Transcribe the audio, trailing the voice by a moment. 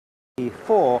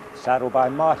4, saddled by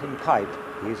Martin Kite.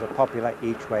 He's a popular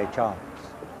each-way chance.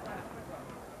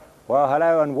 Well,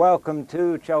 hello and welcome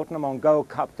to Cheltenham on Gold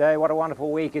Cup Day. What a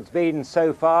wonderful week it's been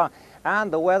so far,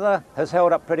 and the weather has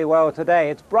held up pretty well today.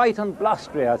 It's bright and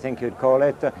blustery, I think you'd call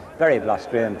it. Very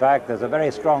blustery, in fact. There's a very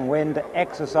strong wind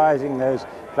exercising those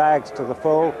flags to the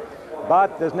full,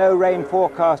 but there's no rain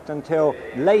forecast until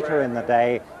later in the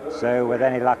day, so with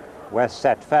any luck, we're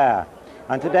set fair.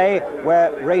 And today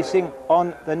we're racing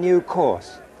on the new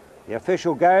course. The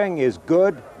official going is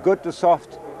good to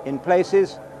soft in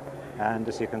places, and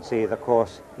as you can see, the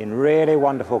course in really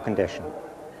wonderful condition.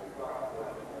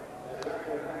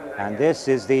 And this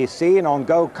is the scene on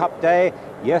Gold Cup Day.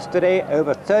 Yesterday,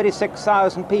 over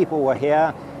 36,000 people were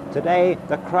here. Today,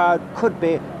 the crowd could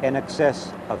be in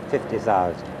excess of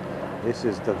 50,000. This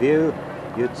is the view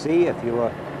you'd see if you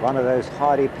were one of those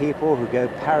hardy people who go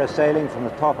parasailing from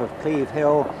the top of Cleve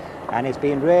Hill. And it's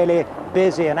been really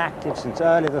busy and active since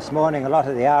early this morning. A lot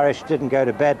of the Irish didn't go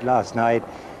to bed last night,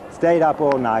 stayed up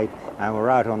all night, and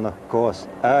were out on the course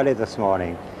early this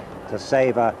morning to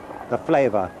savour the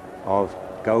flavour of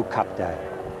Gold Cup Day.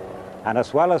 And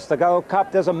as well as the Gold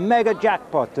Cup, there's a mega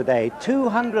jackpot today,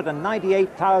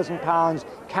 £298,000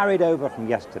 carried over from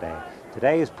yesterday.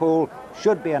 Today's pool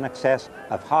should be in excess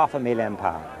of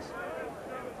 £500,000.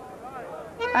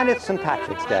 And it's St.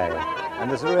 Patrick's Day, and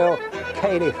there's a real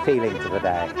Cayley feeling to the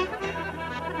day.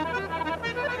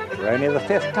 For only the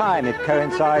 5th time it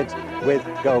coincides with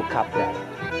Gold Cup Day.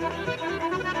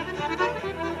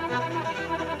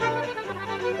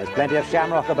 There's plenty of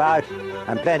shamrock about,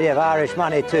 and plenty of Irish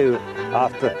money too,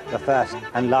 after the first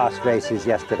and last races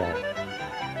yesterday.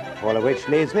 All of which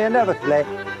leads me inevitably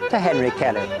to Henry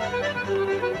Kelly.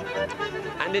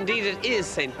 And indeed it is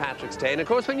St. Patrick's Day, and of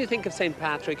course when you think of St.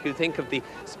 Patrick you think of the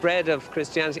spread of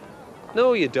Christianity.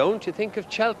 No, you don't. You think of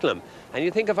Cheltenham, and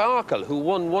you think of Arkle, who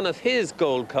won one of his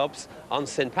Gold Cups on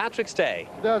St. Patrick's Day.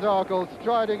 There's Arkle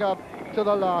striding up to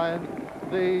the line,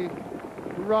 the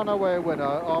runaway winner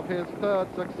of his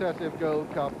 3rd successive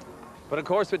Gold Cup. But of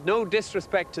course, with no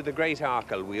disrespect to the great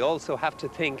Arkle, we also have to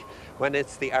think, when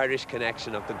it's the Irish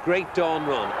connection, of the great Dawn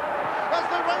Run. As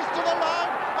they race to the line,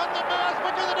 and the mare's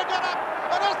beginning to get up,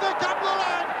 and as they come to the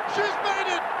line, she's made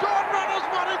it! Dawn Run has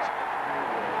won it!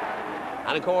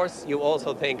 And of course, you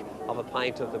also think of a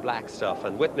pint of the black stuff.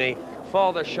 And with me,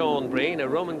 Father Sean Breen, a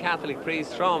Roman Catholic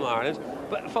priest from Ireland.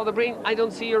 But Father Breen, I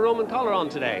don't see your Roman collar on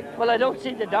today. Well, I don't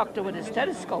see the doctor with his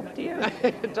stethoscope, do you?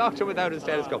 Doctor without his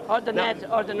stethoscope. Or the nurse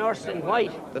in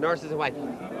white. The nurse is in white.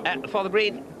 Father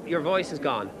Breen, your voice is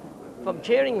gone. From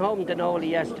cheering home Denoli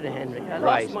yesterday, Henry, I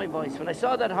lost my voice. When I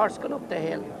saw that horse going up the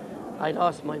hill, I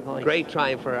lost my voice. Great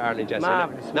triumph for Ireland yesterday.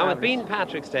 Marvellous. Now, it being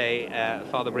Patrick's Day,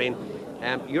 Father Breen,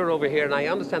 you're over here, and I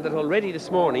understand that already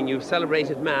this morning you've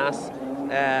celebrated Mass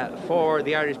for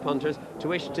the Irish punters to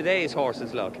wish today's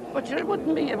horses luck. But sure, it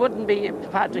wouldn't be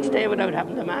Patrick's Day without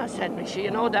having the Mass, Henry. Sure,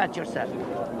 you know that yourself.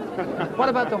 What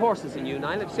about the horses in you,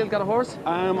 Niall? Have you still got a horse?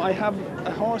 I have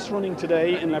a horse running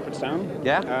today in Leopardstown.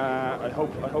 Yeah. I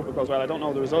hope it goes well. I don't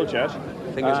know the result yet.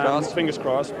 Fingers crossed. Fingers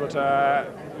crossed. But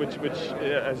which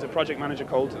is a project manager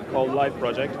called Live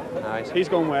Project. Right. He's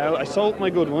going well. I sold my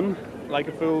good one, like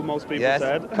a fool, most people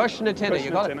said. Cushionatinna, you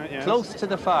got it. Yes. Close to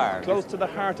the fire. Close to the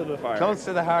heart of the fire. Close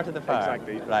to the heart of the fire.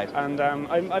 Exactly. Right. And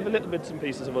I have a little bits and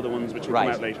pieces of other ones which will come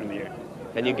out later in the year.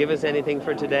 Can you give us anything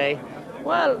for today?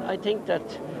 Well, I think that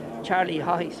Charlie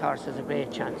Haughey's horse has a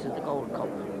great chance at the Gold Cup.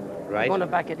 Right. Going to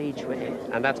back it each way.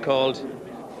 And that's called?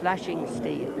 Flashing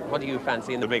Steel. What do you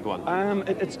fancy in the big one?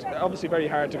 It's obviously very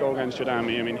hard to go against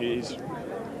Jodami. I mean, he's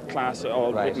class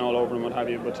written all over him, what have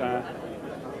you. But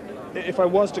if I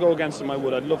was to go against him, I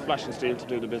would. I'd love Flashing Steel to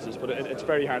do the business, but it's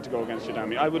very hard to go against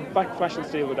Jodami. I would back Flashing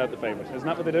Steel without the favourite. Isn't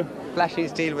that what they do? Flashing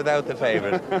Steel without the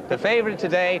favourite. The favourite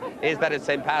today is that it's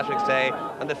St. Patrick's Day,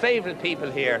 and the favourite people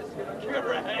here,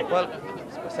 well,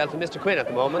 it's myself and Mr. Quinn at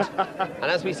the moment. And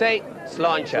as we say,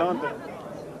 sláinte.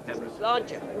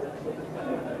 Sláinte.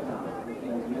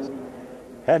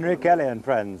 Henry Kelly and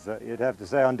friends, you'd have to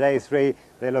say on day 3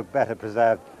 they look better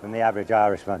preserved than the average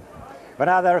Irishman. But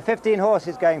now there are 15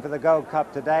 horses going for the Gold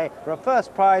Cup today for a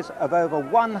first prize of over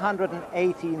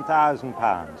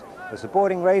 £118,000. The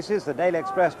supporting races, the Daily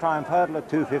Express Triumph Hurdle at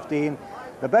 £2.15,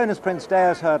 the BonusPrint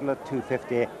Stayers Hurdle at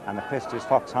 £2.50, and the Christies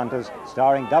Foxhunters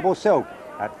starring Double Silk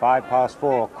at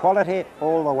 4:05. Quality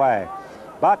all the way.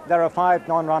 But there are 5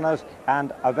 non-runners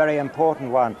and a very important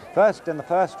one. First, in the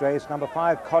first race, number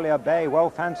 5, Collier Bay,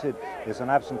 well fancied, is an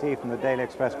absentee from the Daily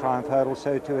Express Triumph Hurdle.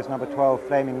 So too is number 12,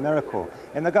 Flaming Miracle.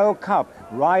 In the Gold Cup,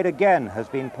 Ride Again has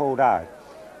been pulled out.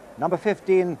 Number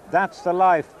 15, That's the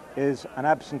Life, is an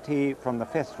absentee from the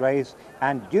 5th race.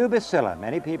 And Dubicilla,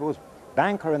 many people's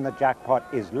banker in the jackpot,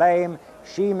 is lame.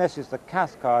 She misses the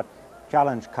Cathcart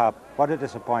Challenge Cup. What a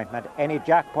disappointment. Any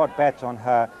jackpot bets on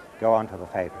her go on to the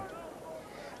favourite.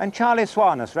 And Charlie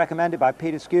Swanus, recommended by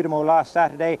Peter Scudamore last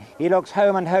Saturday, he looks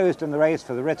home and hosed in the race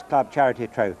for the Ritz Club Charity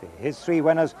Trophy. His 3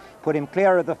 winners put him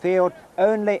clear of the field.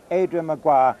 Only Adrian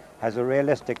Maguire has a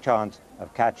realistic chance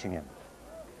of catching him.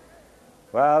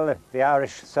 Well, the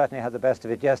Irish certainly had the best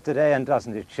of it yesterday, and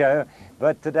doesn't it show?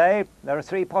 But today, there are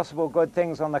 3 possible good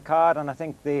things on the card, and I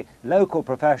think the local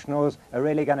professionals are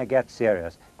really going to get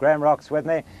serious. Graham Rock's with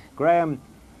me. Graham,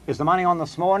 is the money on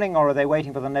this morning, or are they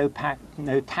waiting for the no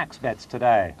tax bets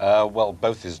today? Well,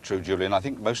 both is true, Julian. I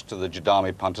think most of the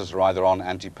Jodami punters are either on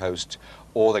anti-post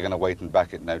or they're going to wait and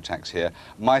back it no tax here.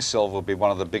 Mysilv will be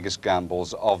one of the biggest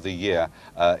gambles of the year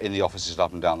in the offices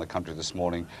up and down the country this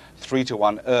morning.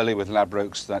 3-1 early with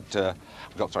Ladbrokes. That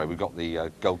we've got the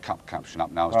Gold Cup caption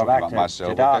up now. I was talking about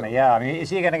Mysilv. Jodami, yeah. I mean, is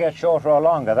he going to get shorter or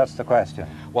longer? That's the question.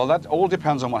 Well, that all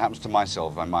depends on what happens to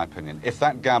Mysilv, in my opinion. If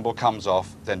that gamble comes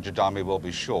off, then Jodami will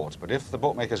be short. But if the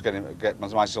bookmakers get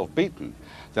Mysilv beaten,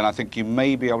 then I think you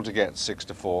may be able to get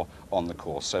 6-4 on the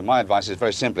course. So my advice is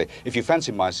very simply, if you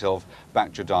fancy Mysilv,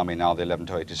 back Jodami now. The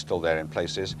 11-8 is still there in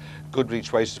places. Good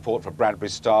reach way support for Bradbury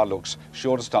Star. Looks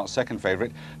sure to start second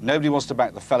favourite. Nobody wants to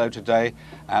back the fellow today.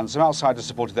 And some outsiders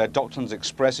supported there. Docklands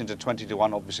Express into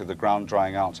 20-1, obviously the ground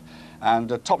drying out. And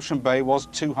Topsham Bay was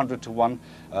 200-1.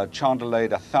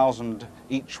 Chandlerlaid 1,000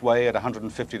 each way at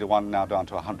 150-1, now down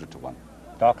to 100-1.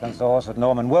 Docklands, the horse that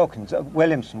Norman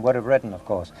Williamson would have ridden, of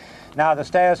course. Now, the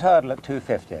Stayers Hurdle at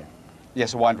 250.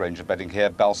 Yes, a wide range of betting here.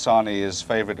 Balasani is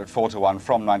favourite at 4-1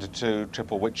 from 9-2.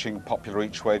 Triple Witching, popular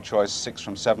each way choice, 6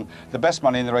 from 7. The best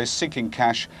money in the race, Seeking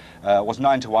Cash, was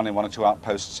 9-1 in 1 or 2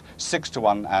 outposts,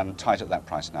 6-1 and tight at that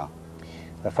price now.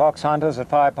 The Foxhunters at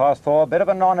 4:05, bit of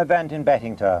a non-event in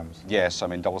betting terms. Yes, I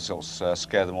mean, double silts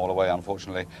scare them all away,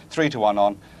 unfortunately. 3-1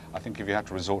 on. I think if you have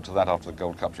to resort to that after the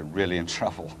Gold Cup, you're really in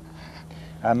trouble.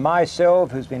 And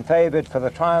Mysilv, who's been favoured for the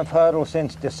Triumph Hurdle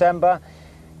since December,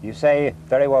 you say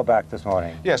very well back this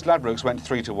morning. Yes, Ladbrokes went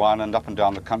 3-1 and up and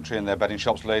down the country in their betting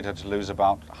shops later to lose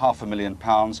about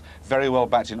 £500,000. Very well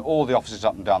backed in all the offices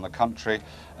up and down the country.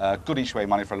 Good each way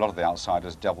money for a lot of the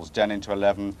outsiders. Devil's Den into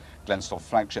 11, Glenstall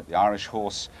Flagship, the Irish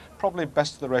horse. Probably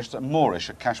best of the rest, Moorish,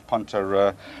 a cash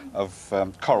punter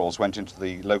of Corals, went into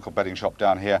the local betting shop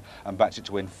down here and backed it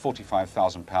to win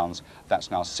 £45,000. That's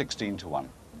now 16-1.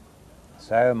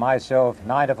 So Mysilv,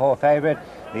 9-4 favourite.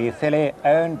 The filly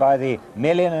owned by the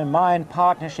Million in Mind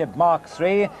Partnership Mark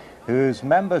III, whose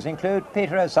members include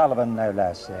Peter O'Sullivan, no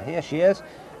less. Here she is.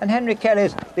 And Henry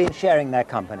Kelly's been sharing their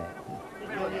company.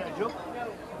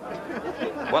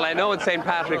 Well, I know it's St.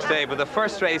 Patrick's Day, but the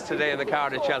first race today in the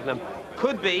card at Cheltenham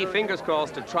could be, fingers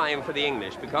crossed, a triumph for the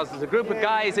English, because there's a group of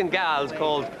guys and gals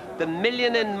called the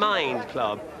Million in Mind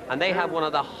Club, and they have one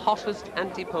of the hottest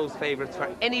anti-post favourites for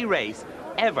any race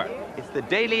ever. It's the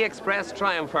Daily Express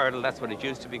Triumph Hurdle. That's what it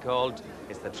used to be called.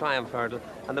 It's the Triumph Hurdle.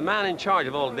 And the man in charge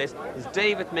of all of this is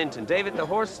David Minton. David, the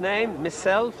horse name?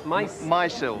 Mysilv?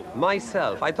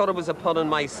 Mysilv. I thought it was a pun on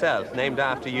myself, named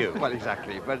after you. Well,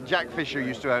 exactly. But Jack Fisher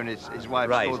used to own his wife,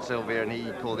 right, called Sylvia, and he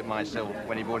called it Mysilv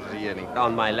when he bought it a yearling.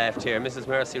 On my left here, Mrs.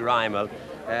 Mercy Raymylette.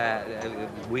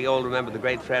 We all remember the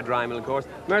great Fred Raymylette, of course.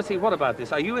 Mercy, what about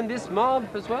this? Are you in this mob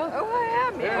as well? Oh, I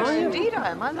am, yes. Indeed I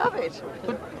am. I love it.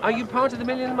 But are you part of the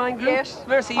Million in Mind group? Yes.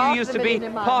 Mercy, you used to be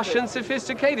posh and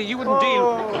sophisticated. You wouldn't deal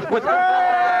with...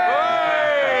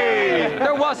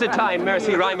 There was a time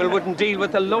Mercy Raymylette wouldn't deal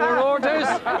with the lower orders.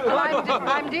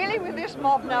 I'm dealing with this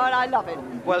mob now, and I love it.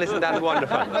 Well, isn't that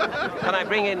wonderful? Can I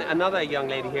bring in another young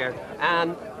lady here?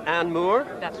 Anne Moore?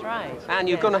 That's right. And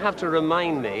you're going to have to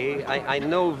remind me, I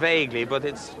know vaguely, but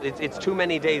it's too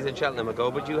many days at Cheltenham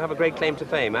ago, but you have a great claim to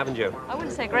fame, haven't you? I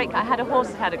wouldn't say great. I had a horse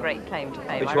that had a great claim to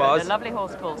fame. Which I was? rode a lovely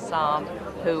horse called Psalm,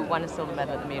 who won a silver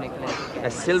medal at the Munich Olympic Games.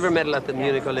 A silver medal at the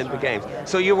Munich Olympic Games.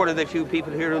 So you're one of the few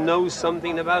people here who knows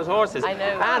something about horses. I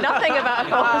know nothing about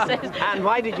horses. And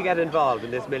why did you get involved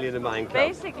in this Million in Mind Club?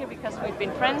 Basically because we've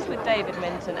been friends with David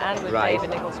Minton and with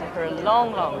David Nicholson for a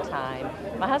long, long time.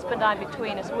 My husband and I,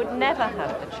 between us, would never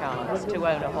have the chance to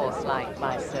own a horse like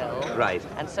Mysilv. Right.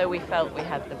 And so we felt we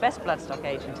had the best bloodstock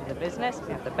agent in the business,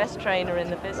 we had the best trainer in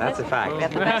the business. That's a fact. We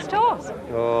had the best horse.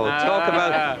 Oh, talk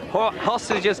about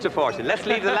hostages to fortune. Let's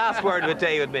leave the last word with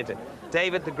David Minton.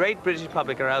 David, the great British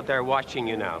public are out there watching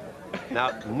you now.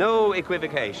 Now, no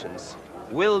equivocations.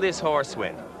 Will this horse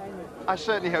win? I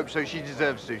certainly hope so. She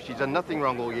deserves to. She's done nothing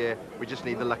wrong all year. We just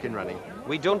need the luck in running.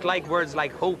 We don't like words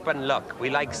like hope and luck. We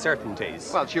like certainties.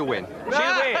 Well, she'll win.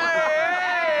 She'll win.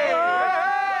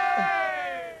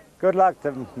 Good luck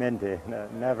to Minty. No,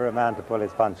 never a man to pull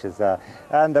his punches there.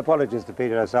 And apologies to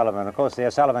Peter O'Sullivan. Of course, the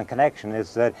O'Sullivan connection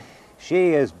is that she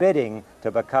is bidding to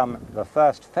become the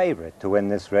first favourite to win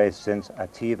this race since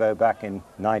Ativo back in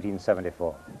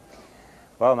 1974.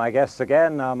 Well, my guests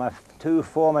again are my two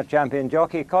former champion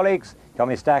jockey colleagues,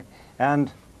 Tommy Stack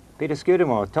and Peter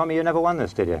Scudamore. Tommy, you never won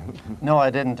this, did you? No, I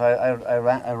didn't.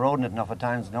 I rode in it enough at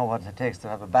times to know what it takes to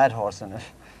have a bad horse in it.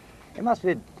 It must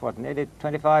be, what, nearly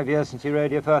 25 years since you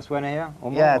rode your first winner here? Or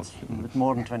more? Yeah, it's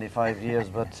more than 25 years,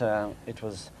 but it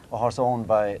was a horse owned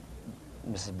by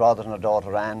Mrs. Brotherton, her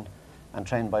daughter Anne, and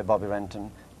trained by Bobby Renton,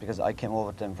 because I came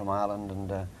over to them from Ireland,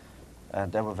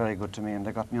 and they were very good to me, and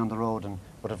they got me on the road.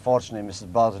 But unfortunately, Mrs.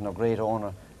 Brotherton, a great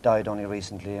owner, died only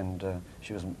recently, and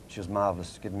she was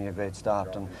marvellous, giving me a great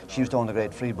start, and she used to own a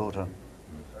great freebooter.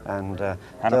 And of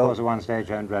course at one stage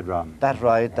owned Red Rum. That's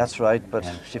right, but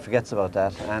she forgets about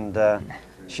that. And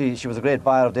she was a great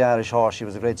buyer of the Irish horse. She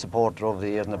was a great supporter over the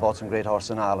years, and I bought some great horses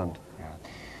in Ireland. Yeah.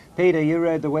 Peter, you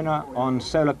rode the winner on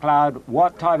Solar Cloud.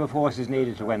 What type of horse is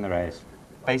needed to win the race?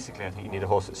 Basically, I think you need a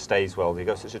horse that stays well. You've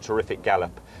got such a terrific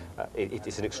gallop.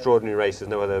 It's an extraordinary race. There's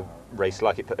no other race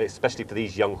like it, especially for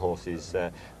these young horses.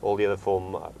 All the other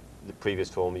form, the previous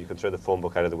form, you can throw the form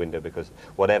book out of the window, because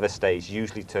whatever stays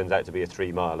usually turns out to be a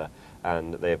 3-miler,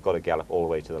 and they've got to gallop all the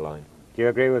way to the line. Do you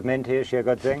agree with Minty? Is she a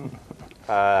good thing?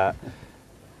 Yeah,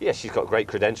 she's got great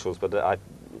credentials, but I'm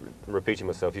repeating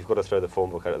myself, you've got to throw the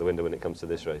form book out of the window when it comes to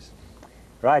this race.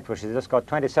 Right, well, she's just got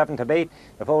 27 to beat.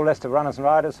 The full list of runners and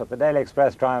riders of the Daily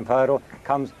Express Triumph Hurdle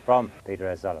comes from Peter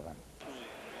O'Sullivan.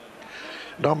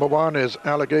 Number 1 is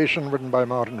Allegation, ridden by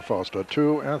Martin Foster.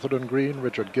 2, Atherton Green,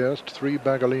 Richard Guest. 3,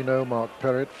 Bagolino, Mark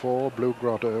Perrett. 4, Blue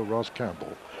Grotto, Ross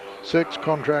Campbell. 6,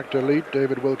 Contract Elite,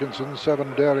 David Wilkinson.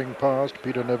 7, Daring Past,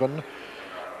 Peter Niven.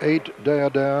 8,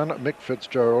 Dayadan, Mick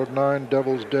Fitzgerald. 9,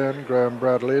 Devil's Den, Graham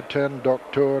Bradley. 10,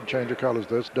 Doctor, change of colours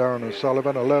this, Darren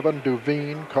O'Sullivan. 11,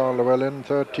 Duveen, Carl Llewellyn.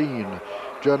 13,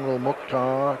 General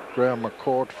Mukhtar, Graham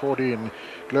McCourt. 14,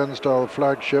 Glenstall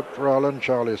Flagship, Rowland,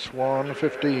 Charlie Swan.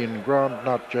 15, Grand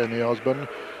Nut, Jamie Osborne.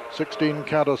 16,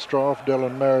 Catastrophe,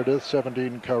 Dylan Meredith.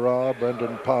 17, Carrar,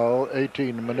 Brendan Powell.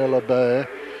 18, Manila Bay,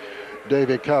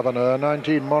 Davy Kavanagh.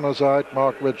 19, Monazite,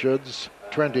 Mark Richards.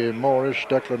 20, Moorish,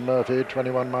 Declan Murphy.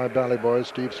 21, My Ballyboy,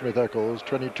 Steve Smith-Eccles.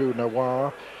 22,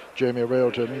 Nawar, Jamie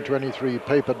Railton. 23,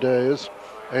 Paper Days,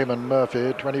 Eamon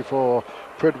Murphy. 24,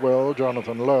 Pridwell,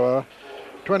 Jonathan Lower.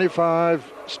 25,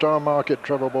 Star Market,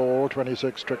 Trevor Ball.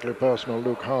 26, Strictly Personal,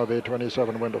 Luke Harvey.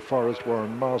 27, Winter Forest,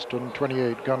 Warren Marston.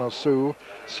 28, Gunnar Sue,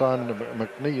 Simon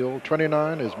McNeil.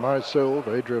 29 is Mysilv,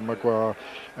 Adrian Maguire.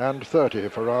 And 30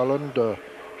 for Ireland,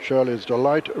 Shirley's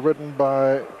Delight, ridden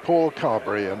by Paul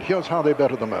Carberry. And here's how they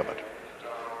bet at the moment.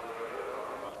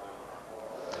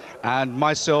 And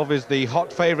Mysilv is the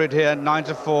hot favourite here,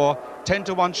 9-4.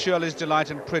 10-1 Shirley's Delight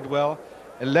and Pridwell.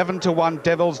 11-1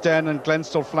 Devil's Den and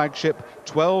Glenstall Flagship.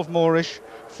 12 Moorish.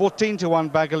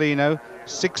 14-1 Bagolino.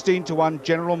 16-1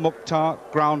 General Mukhtar,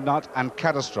 Groundnut and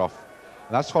Catastrophe.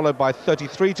 That's followed by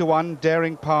 33-1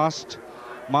 Daring Past,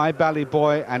 My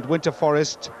Ballyboy and Winter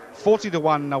Forest.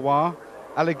 40-1 Nawar.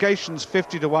 Allegations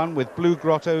 50-1 with Blue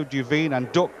Grotto, Duveen and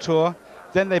Doctor.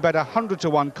 Then they bet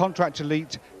 100-1 Contract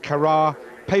Elite, Carrar,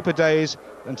 Paper Days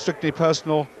and Strictly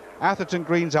Personal. Atherton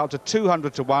Green's out to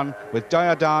 200-1 with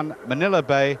Dayadan, Manila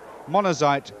Bay,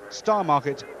 Monazite, Star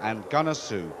Market and Gunnar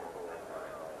Sue.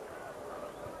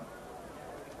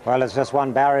 Well, it's just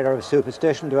one barrier of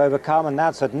superstition to overcome, and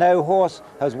that's that no horse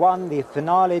has won the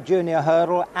finale junior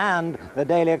hurdle and the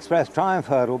Daily Express Triumph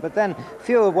Hurdle, but then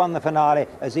few have won the finale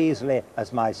as easily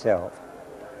as Mysilv.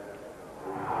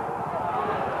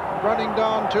 Running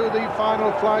down to the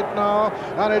final flight now,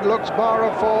 and it looks bar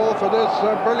a fall for this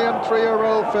brilliant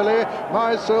 3-year-old filly.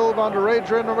 Mysilv under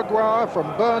Adrian Maguire from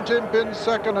Burnt Imp in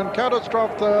second and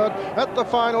Catastrophe third at the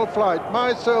final flight.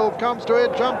 Mysilv comes to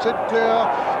it, jumps it clear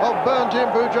of Burnt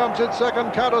Imp, who jumps it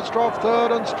second, Catastrophe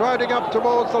third, and striding up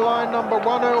towards the line, number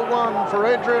 101 for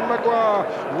Adrian Maguire,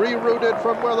 rerouted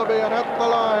from Weatherby and at the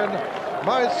line.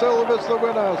 Mysilv is the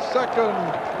winner, second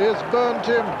is Burnt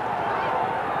Imp.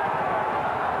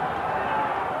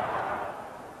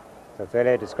 The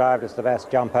filly described as the best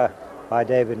jumper by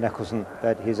David Nicholson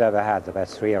that he's ever had, the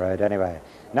best 3-year-old anyway.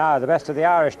 Now, the best of the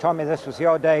Irish. Tommy, this was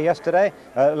your day yesterday,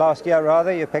 last year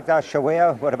rather. You picked out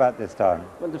Shawea. What about this time?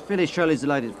 Well, the filly Shirley's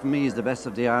Delight for me is the best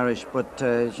of the Irish, but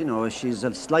you know, she's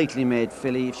a slightly made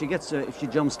filly. If she gets, if she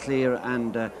jumps clear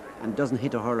and doesn't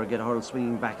hit a hurdle or get a hurdle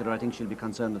swinging back at her, I think she'll be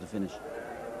concerned at the finish.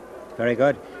 Very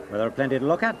good. Well, there are plenty to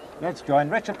look at. Let's join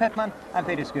Richard Pittman and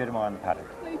Peter Scudamore on the paddock.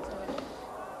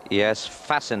 Yes,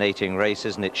 fascinating race,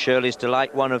 isn't it? Shirley's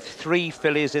Delight, one of 3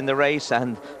 fillies in the race,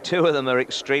 and 2 of them are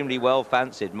extremely well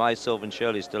fancied, Mysilv and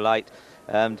Shirley's Delight.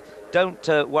 Don't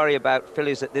worry about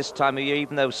fillies at this time of year,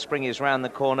 even though spring is round the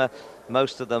corner.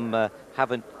 Most of them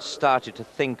haven't started to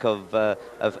think of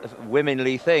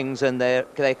womanly things, and their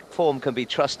form can be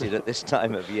trusted at this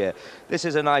time of year. This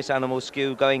is a nice animal,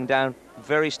 Skew, going down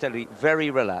very steadily,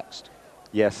 very relaxed.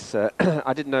 Yes,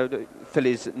 I didn't know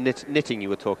fillies knitting you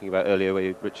were talking about earlier,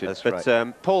 Richard. That's but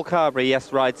right. Paul Carberry,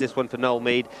 yes, rides this one for Noel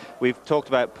Mead. We've talked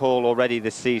about Paul already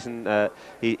this season.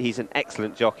 He's an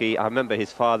excellent jockey. I remember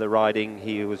his father riding.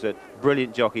 He was a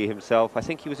brilliant jockey himself. I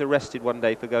think he was arrested one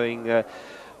day for going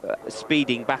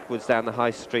speeding backwards down the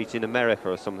high street in America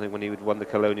or something when he won the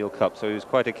Colonial Cup, so he was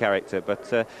quite a character.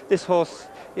 But this horse,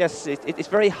 yes, it's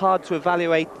very hard to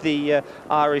evaluate the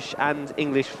Irish and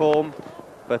English form,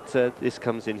 but this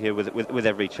comes in here with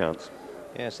every chance.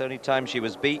 Yes, the only time she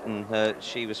was beaten,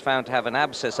 she was found to have an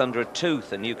abscess under a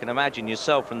tooth, and you can imagine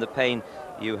yourself from the pain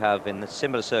you have in the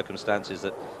similar circumstances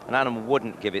that an animal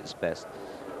wouldn't give its best.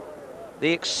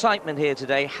 The excitement here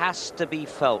today has to be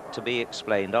felt, to be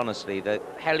explained, honestly. The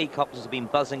helicopters have been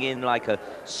buzzing in like a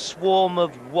swarm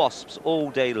of wasps all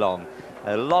day long.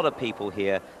 A lot of people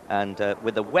here, and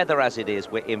with the weather as it is,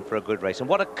 we're in for a good race. And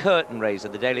what a curtain raiser,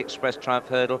 the Daily Express Triumph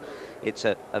Hurdle. It's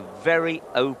a very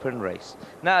open race.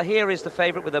 Now, here is the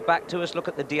favourite with her back to us. Look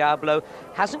at the Diablo.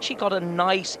 Hasn't she got a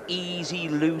nice, easy,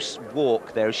 loose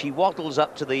walk there? As she waddles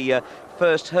up to the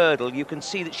first hurdle, you can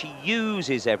see that she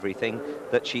uses everything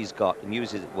that she's got and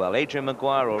uses it well. Adrian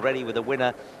Maguire already with a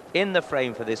winner in the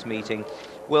frame for this meeting.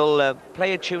 We'll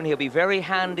play a tune. He'll be very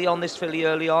handy on this filly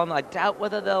early on. I doubt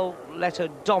whether they'll let her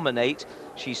dominate.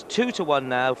 She's 2-1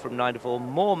 now from 9-4,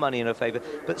 more money in her favour.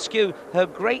 But Skew, her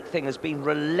great thing has been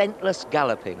relentless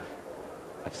galloping.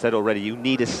 I've said already, you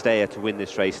need a stayer to win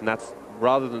this race, and that's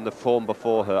rather than the form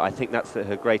before her. I think that's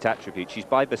her great attribute. She's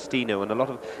by Bastino, and a lot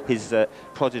of his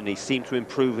progeny seem to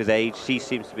improve with age. She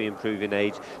seems to be improving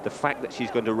age. The fact that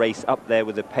she's going to race up there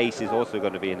with the pace is also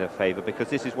going to be in her favour, because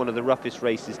this is one of the roughest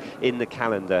races in the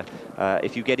calendar.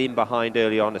 If you get in behind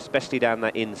early on, especially down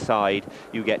that inside,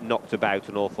 you get knocked about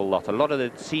an awful lot. A lot of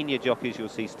the senior jockeys, you'll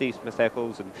see Steve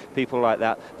Smith-Eccles and people like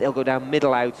that, they'll go down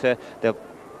middle outer, they'll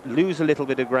lose a little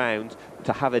bit of ground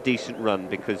to have a decent run,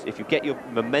 because if you get your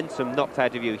momentum knocked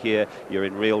out of you here, you're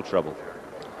in real trouble.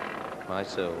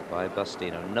 Mysilv by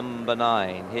Bastino. Number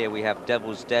 9. Here we have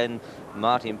Devil's Den.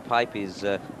 Martin Pipe is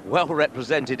well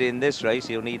represented in this race.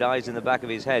 He'll need eyes in the back of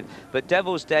his head. But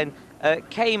Devil's Den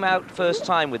came out first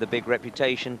time with a big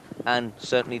reputation and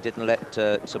certainly didn't let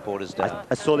supporters down.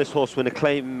 I saw this horse win a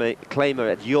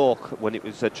claimer at York when it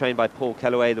was trained by Paul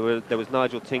Kellaway. There was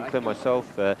Nigel Tinkler,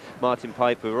 myself, Martin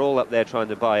Pipe. We were all up there trying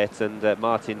to buy it, and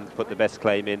Martin put the best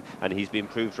claim in, and he's been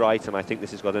proved right, and I think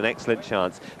this has got an excellent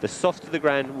chance. The softer the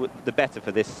ground, the better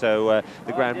for this, so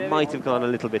the ground might have gone a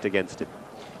little bit against it.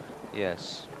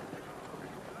 Yes.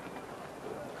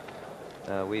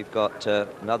 We've got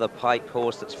another Pipe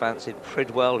horse that's fancied,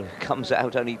 Pridwell, who comes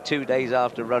out only 2 days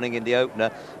after running in the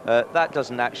opener. That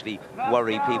doesn't actually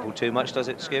worry people too much, does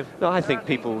it, Skiv? No, I think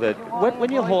people that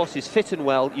when your horse is fit and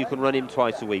well, you can run him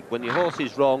twice a week. When your horse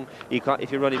is wrong, you can't.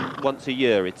 If you run him once a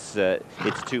year, it's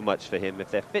too much for him.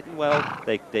 If they're fit and well,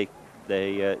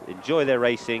 they enjoy their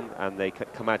racing, and they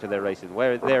come out of their racing.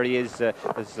 Where there he is,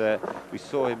 as we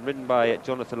saw him ridden by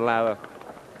Jonathan Lauer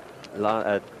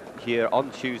here on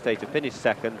Tuesday to finish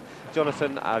second.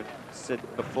 Jonathan, I've said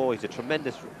before, he's a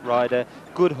tremendous rider,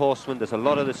 good horseman. There's a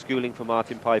lot of the schooling for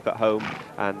Martin Pipe at home,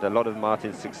 and a lot of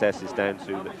Martin's success is down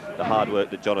to the hard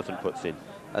work that Jonathan puts in.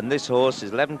 And this horse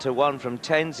is 11-1 from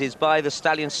Tens, is by the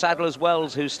stallion Sadler's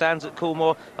Wells, who stands at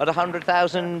Coolmore at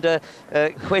 100,000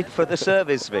 quid for the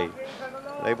service fee.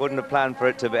 They wouldn't have planned for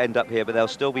it to end up here, but they'll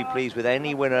still be pleased with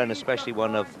any winner, and especially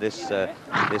one of this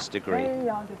degree.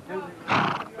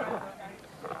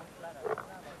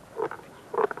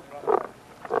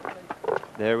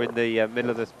 There in the middle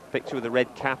of the picture with the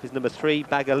red cap is number 3,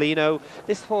 Bagolino.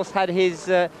 This horse had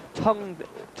his tongue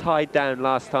tied down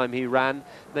last time he ran.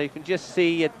 Now you can just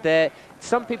see it there.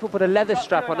 Some people put a leather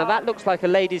strap on, and that looks like a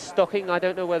lady's stocking. I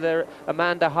don't know whether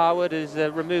Amanda Harwood has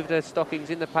removed her stockings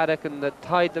in the paddock and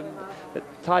tied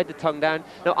the tongue down.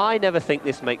 Now, I never think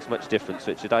this makes much difference,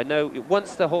 Richard. I know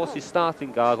once the horse is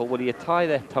starting gargle, whether you tie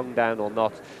their tongue down or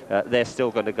not, they're still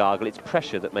going to gargle. It's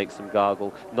pressure that makes them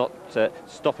gargle, not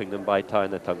stopping them by tying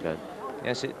their tongue down.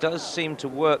 Yes, it does seem to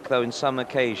work, though, in some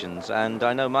occasions. And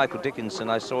I know Michael Dickinson,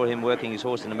 I saw him working his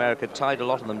horse in America, tied a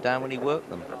lot of them down when he worked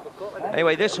them.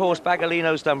 Anyway, this horse,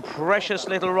 Bagolino's done precious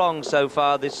little wrong so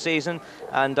far this season.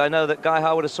 And I know that Guy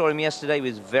Harwood, I saw him yesterday,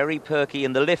 was very perky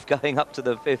in the lift going up to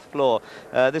the 5th floor.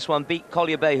 This one beat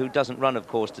Collier Bay, who doesn't run, of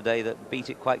course, today, that beat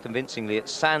it quite convincingly at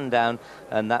Sandown,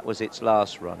 and that was its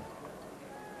last run.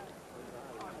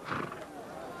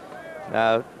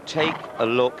 Now, take a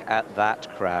look at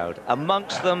that crowd.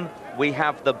 Amongst them, we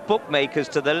have the bookmakers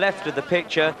to the left of the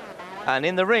picture. And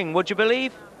in the ring, would you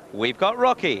believe, we've got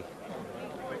Rocky.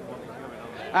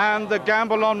 And the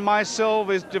gamble on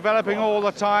Mysilv is developing all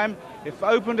the time. It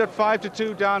opened at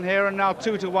 5-2 down here, and now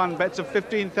 2-1. Bets of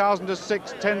 15,000 to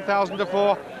 6, 10,000 to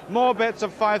 4. More bets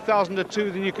of 5,000 to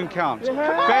 2 than you can count.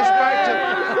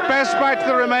 Best back to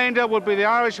the remainder would be the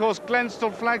Irish horse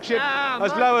Glenstall Flagship,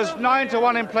 as low as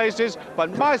 9-1 in places.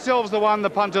 But Mysilv's the one the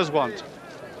punters want.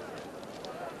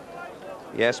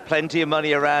 Yes, plenty of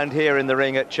money around here in the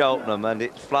ring at Cheltenham, and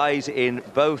it flies in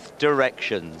both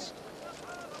directions.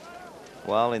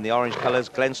 Well, in the orange colours,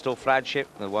 Glenstall Flagship,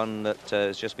 the one that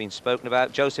has just been spoken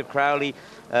about. Joseph Crowley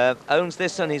owns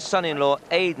this, and his son-in-law,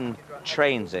 Aidan,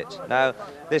 trains it. Now,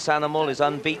 this animal is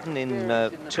unbeaten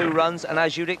in 2 runs, and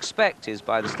as you'd expect, is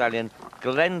by the stallion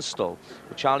Glenstall.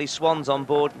 Charlie Swan's on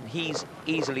board, and he's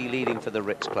easily leading for the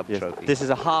Ritz Club Trophy. This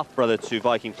is a half-brother to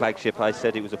Viking Flagship. I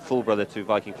said it was a full brother to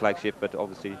Viking Flagship, but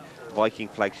obviously Viking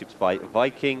Flagship's by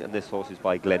Viking, and this horse is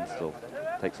by Glenstall.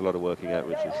 Takes a lot of working out,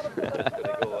 Richard.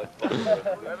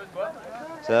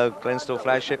 So, Glenstall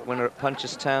Flagship, winner at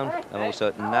Punchestown and also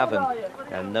at Navan.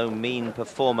 And no mean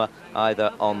performer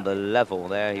either on the level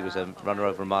there. He was a runner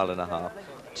over 1.5 miles.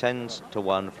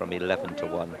 10-1 from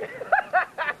 11-1.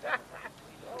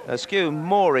 Skew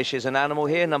Moorish is an animal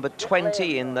here, number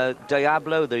 20 in the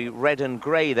Diablo, the red and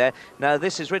grey there. Now,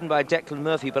 this is ridden by Declan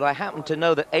Murphy, but I happen to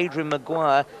know that Adrian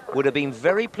Maguire would have been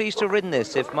very pleased to have ridden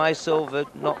this if Mysilv had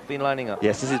not been lining up.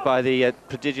 Yes, this is by the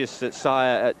prodigious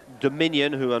sire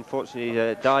Dominion, who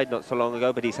unfortunately died not so long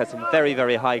ago, but he's had some very,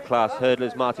 very high-class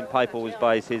hurdlers. Martin Piper always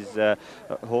buys his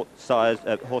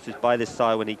horses by this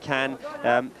sire when he can.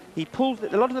 He pulled,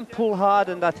 a lot of them pull hard,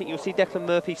 and I think you'll see Declan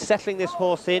Murphy settling this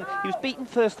horse in. He was beaten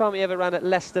first time he ever ran at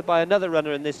Leicester by another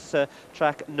runner in this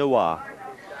track, Noir.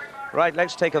 Right,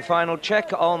 let's take a final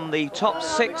check on the top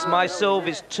 6. Mysilv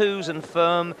is 2s and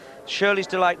firm. Shirley's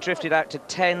Delight drifted out to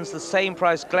 10s. The same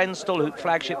price Glenstall, who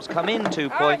Flagship's come in 2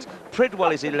 points.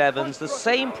 Pridwell is 11s. The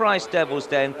same price Devil's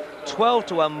Den,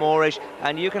 12-1 Moorish.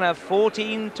 And you can have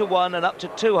 14-1 and up to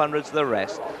 200s the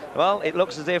rest. Well, it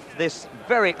looks as if this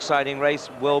very exciting race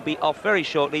will be off very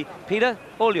shortly. Peter,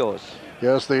 all yours.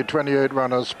 Yes, the 28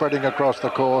 runners spreading across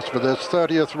the course for this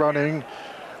 30th running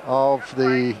of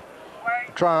the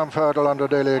Triumph Hurdle under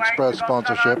Daily Express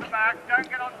sponsorship.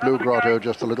 Blue Grotto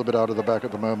just a little bit out of the back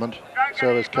at the moment.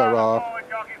 So is Carrar.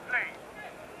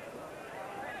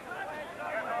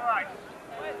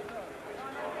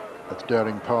 That's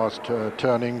Daring Past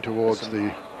turning towards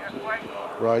the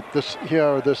right. This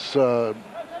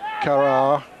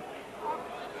Carrar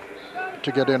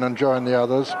to get in and join the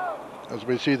others as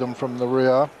we see them from the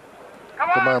rear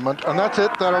at the moment. And that's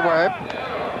it, they're away.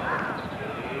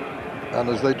 And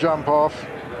as they jump off,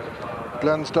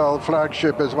 Glenstall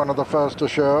Flagship is one of the first to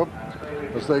show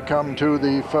as they come to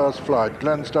the first flight.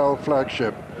 Glenstall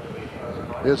Flagship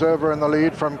is over in the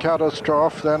lead from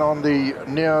Catastrophe. Then on the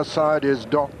near side is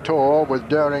Doctor with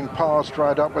Daring Past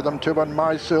right up with them too, and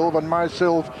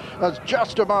Mysilv has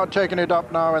just about taken it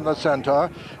up now in the centre.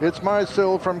 It's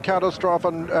Mysilv from Catastrophe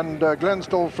and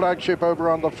Glenstall Flagship over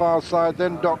on the far side,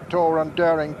 then Doctor and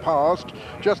Daring Past.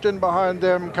 Just in behind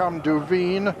them come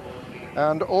Duveen.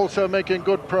 And also making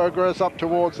good progress up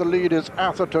towards the lead is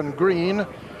Atherton Green.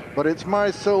 But it's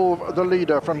Mysilv, the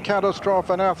leader, from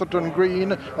Catastrophe and Atherton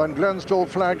Green, and Glenstall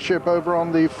Flagship over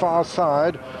on the far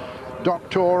side.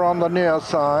 Doctor on the near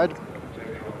side.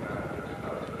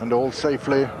 And all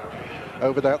safely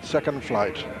over that second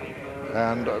flight.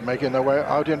 And making their way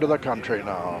out into the country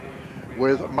now,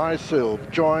 with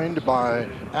Mysilv joined by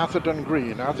Atherton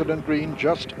Green. Atherton Green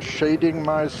just shading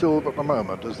Mysilv at the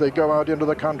moment as they go out into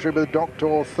the country with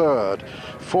Doctor third.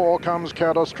 4 comes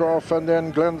Catastrophe and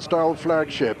then Glenstall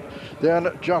Flagship. Then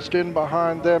just in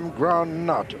behind them, Ground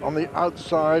Nut. On the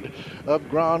outside of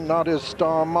Ground Nut is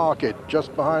Star Market.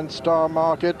 Just behind Star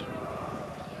Market,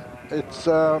 it's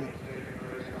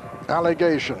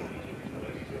Allegation.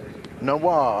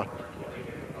 Noir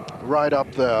right up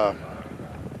there,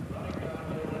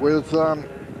 with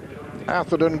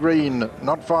Atherton Green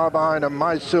not far behind, and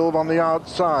Mysilv on the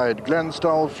outside.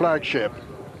 Glenstall Flagship.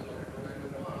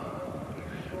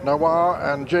 Noir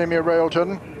and Jamie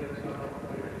Railton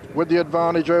with the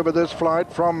advantage over this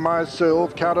flight from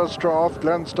Mysilv, Catastrophe,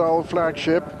 Glenstall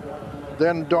Flagship,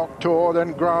 then Doctor,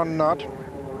 then Groundnut.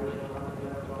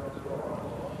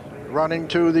 Running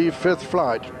to the 5th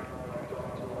flight.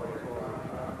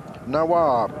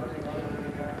 Noir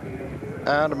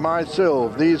and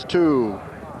Mysilv, these two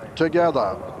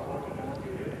together.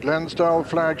 Glenstall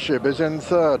Flagship is in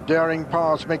 3rd. Daring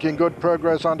Pass making good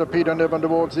progress under Peter Niven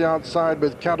towards the outside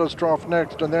with Catastrophe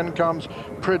next, and then comes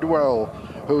Pridwell,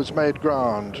 who's made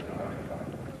ground.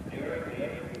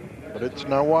 But it's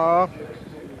Noir,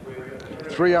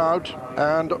 3 out,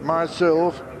 and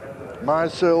Mysilv.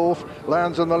 Mysilv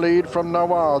lands in the lead from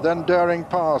Noir, then Daring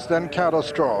Pass, then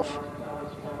Catastrophe.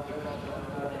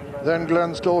 Then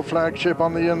Glenstall Flagship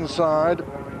on the inside.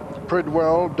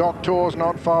 Pridwell, Doctor's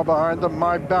not far behind them.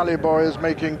 My Ballyboy is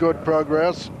making good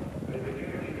progress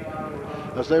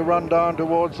as they run down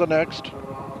towards the next.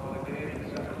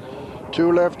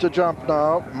 2 left to jump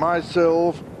now.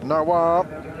 Mysilv, Noir.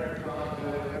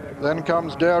 Then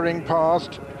comes Daring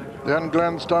Past. Then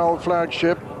Glenstall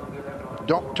Flagship.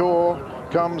 Doctor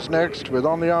comes next with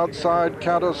on the outside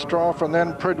Catastrophe, and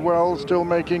then Pridwell still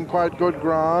making quite good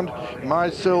ground.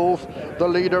 Mysilv, the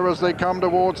leader as they come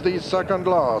towards the 2nd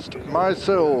last.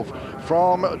 Mysilv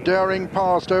from Daring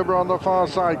Past over on the far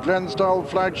side. Glenstall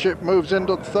Flagship moves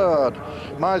into 3rd.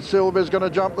 Mysilv is going to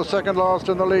jump the 2nd last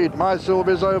in the lead. Mysilv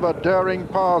is over. Daring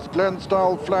Past,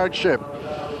 Glenstall Flagship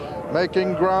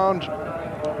making ground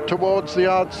towards the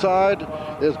outside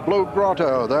is Blue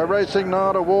Grotto. They're racing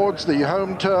now towards the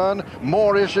home turn.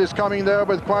 Moorish is coming there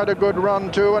with quite a good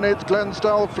run too, and it's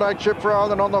Glenstall Flagship rather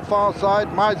than on the far side.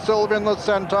 Mysilv in the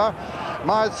centre.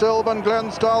 Mysilv and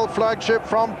Glenstall Flagship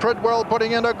from Pridwell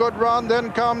putting in a good run.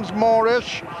 Then comes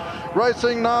Moorish.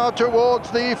 Racing now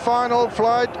towards the final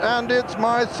flight, and it's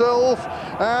Mysilv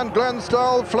and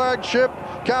Glenstall Flagship.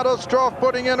 Catastrophe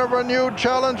putting in a renewed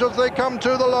challenge as they come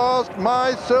to the last.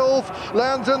 Mysilv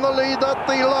lands in the lead at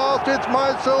the last. It's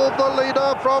Mysilv, the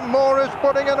leader, from Moorish,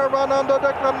 putting in a run under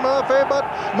Declan Murphy, but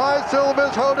Mysilv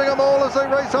is holding them all as they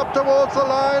race up towards the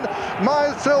line.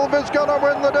 Mysilv is going to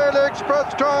win the Daily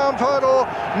Express Triumph Hurdle.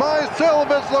 Mysilv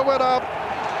is the winner.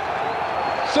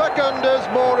 2nd is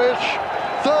Moorish.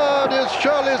 3rd is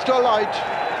Shirley's Delight.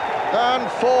 And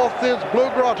 4th is Blue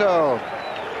Grotto.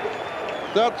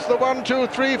 That's the 1, 2,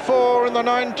 3, 4 in the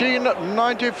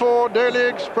 1994 Daily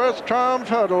Express Triumph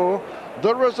Hurdle.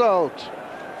 The result: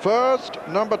 first,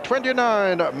 number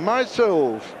 29,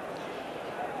 Mysilv,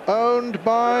 owned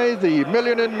by the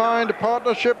Million in Mind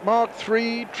Partnership Mark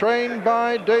III, trained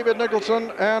by David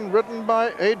Nicholson and ridden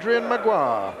by Adrian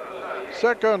Maguire.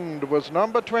 2nd was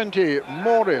number 20,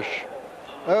 Moorish,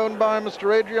 owned by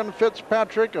Mr. Adrian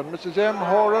Fitzpatrick and Mrs. M.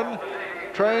 Horan,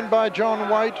 trained by John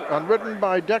White and ridden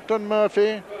by Declan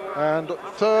Murphy. And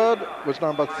 3rd was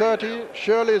number 30,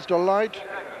 Shirley's Delight,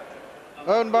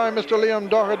 owned by Mr. Liam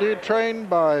Doherty, trained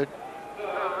by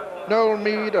Noel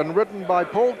Mead and ridden by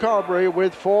Paul Carberry,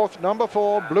 with 4th, number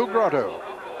 4, Blue Grotto.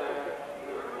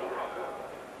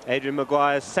 Adrian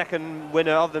Maguire's 2nd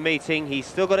winner of the meeting. He's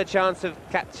still got a chance of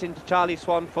catching Charlie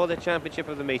Swan for the championship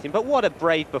of the meeting. But what a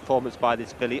brave performance by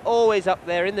this filly. Always up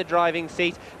there in the driving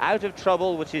seat, out of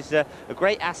trouble, which is a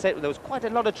great asset. There was quite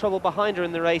a lot of trouble behind her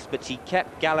in the race, but she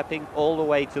kept galloping all the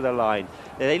way to the line.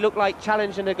 They look like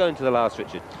challenging her going to the last,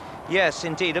 Richard. Yes,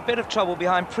 indeed. A bit of trouble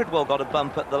behind. Pridwell got a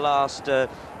bump at the last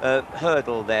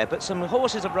hurdle there, but some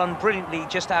horses have run brilliantly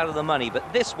just out of the money,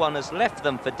 but this one has left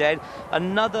them for dead.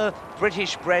 Another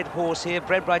British bred horse here,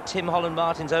 bred by Tim Holland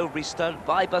Martin's Overy stud,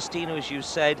 by Bustino, as you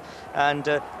said, and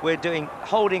we're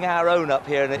holding our own up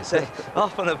here, and it's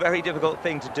often a very difficult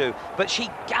thing to do, but she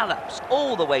gallops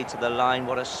all the way to the line.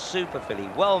 What a super filly,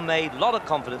 well made, lot of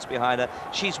confidence behind her.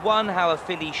 She's won how a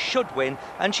filly should win,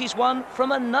 and she's won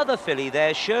from another filly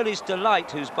there, Shirley's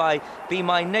Delight, who's by Be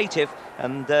My Native,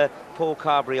 and Paul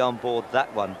Carberry on board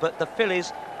that one. But the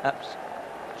fillies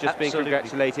just being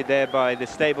congratulated there by the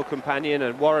stable companion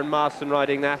and Warren Marston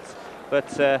riding that.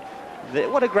 But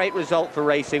what a great result for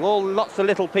racing. Lots of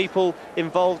little people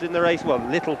involved in the race. Well,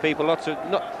 little people, lots of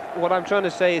what I'm trying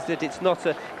to say is that it's not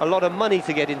a lot of money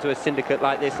to get into a syndicate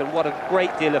like this, and what a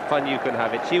great deal of fun you can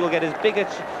have it. She will get as big a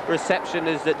reception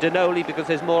as Denoli because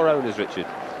there's more owners, Richard.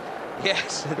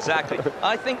 Yes, exactly.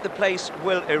 I think the place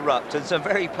will erupt, and some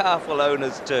very powerful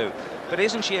owners too. But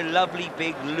isn't she a lovely,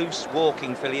 big, loose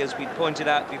walking filly, as we pointed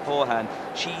out beforehand?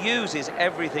 She uses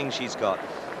everything she's got.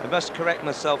 I must correct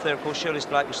myself there. Of course, Shirley's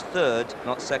Delight was 3rd,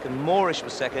 not 2nd. Moorish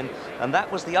was 2nd, and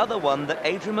that was the other one that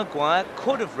Adrian Maguire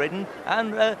could have ridden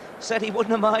and said he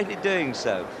wouldn't have minded doing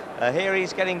so. Here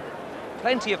he's getting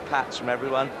plenty of pats from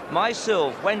everyone.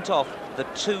 Mysilv went off the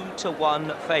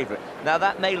 2-to-1 favourite. Now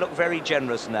that may look very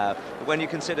generous now, but when you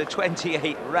consider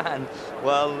 28 ran,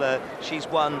 well, she's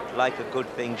won like a good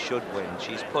thing should win.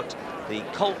 She's put the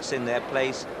colts in their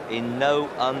place in no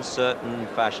uncertain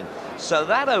fashion. So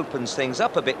that opens things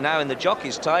up a bit now in the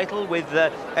jockey's title with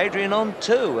Adrian on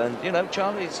 2, and you know,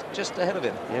 Charlie's just ahead of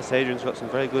him. Yes, Adrian's got some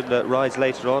very good rides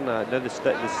later on. I know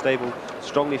the stable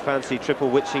strongly fancy Triple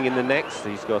Witching in the next.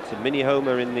 He's got Mini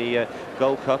Homer in the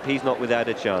Gold Cup. He's not without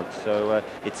a chance, so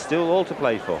it's still all to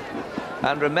play for.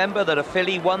 And remember that a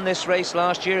filly won this race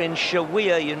last year in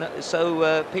Shawia, you know,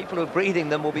 so people who are breeding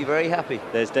them will be very happy.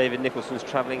 There's David Nicholson's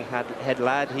travelling head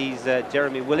lad. He's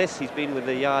Jeremy Willis. He's been with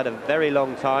the yard a very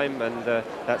long time, and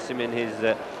that's him in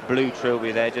his blue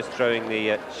trilby there, just throwing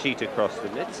the sheet across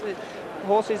them.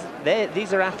 Horses,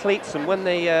 these are athletes, and when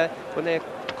they're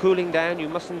cooling down, you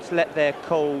mustn't let their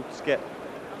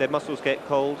muscles get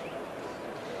cold.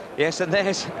 Yes, and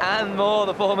there's Anne Moore,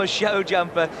 the former show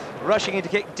jumper, rushing in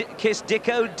to kiss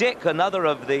Dicko Dick, another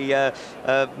of the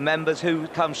members who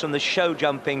comes from the show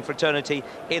jumping fraternity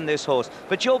in this horse.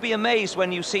 But you'll be amazed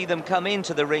when you see them come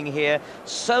into the ring here.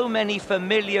 So many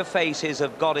familiar faces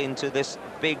have got into this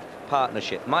big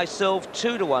partnership. Mysilv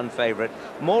 2-to-1 favourite,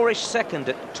 Moorish second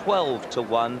at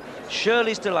 12-to-1,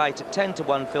 Shirley's Delight at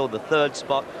 10-to-1 filled the third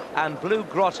spot, and Blue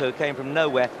Grotto came from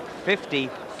nowhere,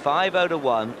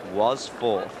 50-5-0-1 was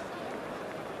fourth.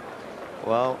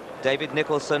 Well, David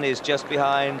Nicholson is just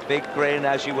behind, big grin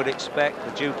as you would expect,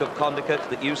 the Duke of Connecticut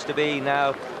that used to be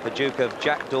now the Duke of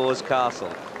Jackdaw's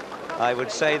Castle. I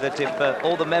would say that if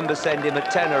all the members send him a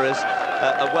tenner as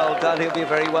a well done, he'll be a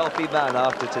very wealthy man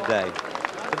after today.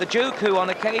 But the Duke, who on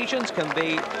occasions can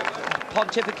be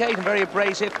pontificate and very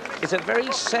abrasive, is a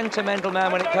very sentimental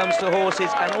man when it comes to horses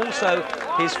and also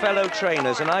his fellow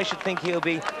trainers, and I should think he'll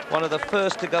be one of the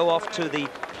first to go off to the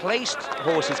placed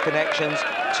horses connections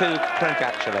to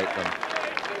congratulate them.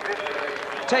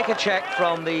 Take a check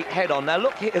from the head-on. Now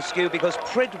look here, Skew, because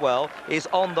Pridwell is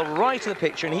on the right of the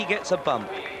picture and he gets a bump.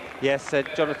 Yes,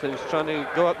 Jonathan's trying to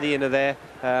go up the inner there.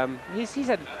 He's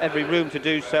had every room to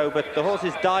do so, but the horse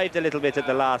has dived a little bit at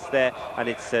the last there, and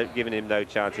it's given him no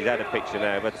chance. He's out of picture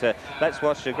now, but let's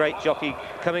watch a great jockey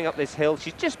coming up this hill.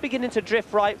 She's just beginning to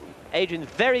drift right. Adrian's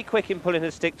very quick in pulling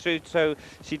her stick through so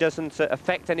she doesn't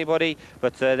affect anybody,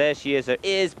 but there she is, her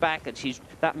ears back, and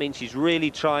that means she's really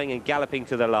trying and galloping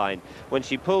to the line. When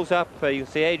she pulls up, you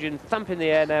can see Adrian thump in the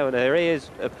air now, and her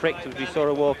ears are pricked as we saw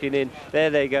her walking in. There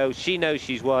they go, she knows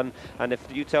she's won, and if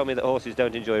you tell me that horses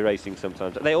don't enjoy racing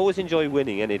sometimes, they always enjoy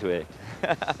winning anyway.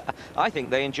 I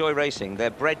think they enjoy racing. They're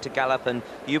bred to gallop, and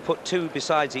you put two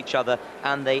besides each other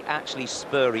and they actually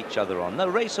spur each other on. No,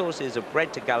 racehorses are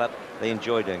bred to gallop, they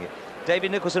enjoy doing it.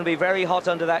 David Nicholson will be very hot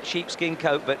under that sheepskin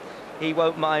coat, but he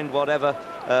won't mind whatever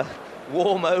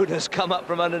warm odours come up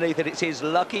from underneath it. It's his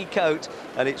lucky coat,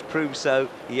 and it's proved so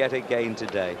yet again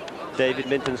today. David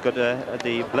Minton's got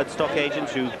the bloodstock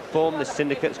agents who form the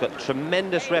syndicate. He's got a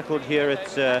tremendous record here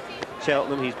at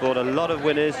Cheltenham. He's bought a lot of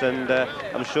winners, and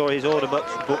I'm sure his order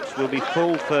books will be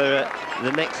full for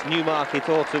the next Newmarket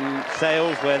autumn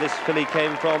sales, where this filly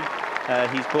came from.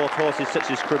 He's bought horses such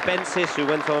as Crebensis, who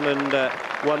went on and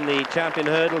won the Champion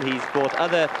Hurdle. He's bought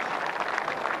other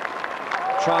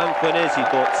Triumph winners. He's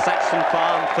bought Saxon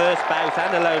Farm, First Bout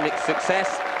and Alone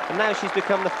Success. And now she's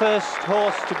become the first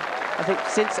horse, I think,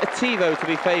 since Ativo to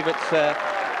be favourite to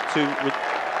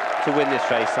win this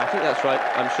race. I think that's right.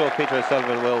 I'm sure Peter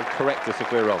O'Sullivan will correct us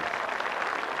if we're wrong.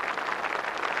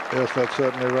 Yes, that's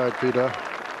certainly right, Peter.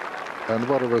 And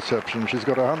what a reception. She's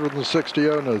got 160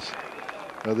 owners.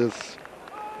 This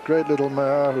great little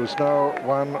mare who's now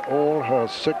won all her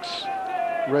 6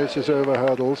 races over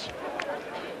hurdles.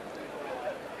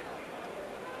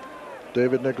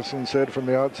 David Nicholson said from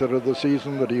the outset of the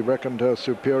season that he reckoned her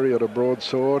superior to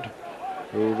Broadsword,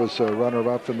 who was a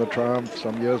runner-up in the Triumph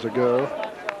some years ago.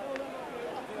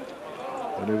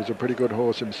 And he was a pretty good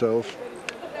horse himself.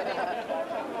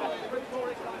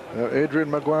 Adrian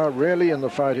Maguire really in the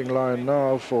fighting line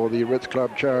now for the Ritz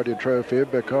Club Charity Trophy,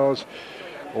 because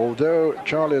although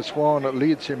Charlie Swan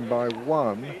leads him by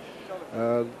 1,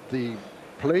 the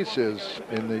places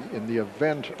in the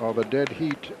event of a dead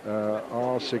heat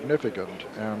are significant,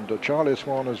 and Charlie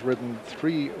Swan has ridden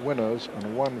 3 winners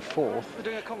and 1 fourth.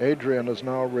 Adrian has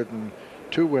now ridden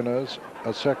 2 winners,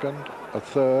 a second, a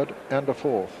third, and a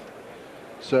fourth.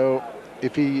 So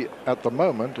if he, at the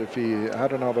moment, if he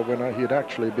had another winner, he'd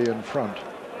actually be in front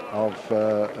of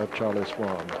Charlie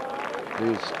Swan.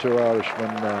 These 2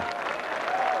 Irishmen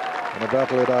going to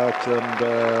battle it out, and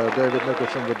David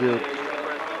Nicholson, the Duke,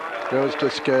 goes to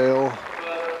scale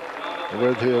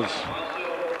with his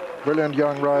brilliant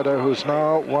young rider, who's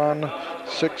now won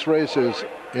 6 races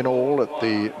in all at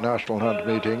the National Hunt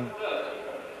meeting.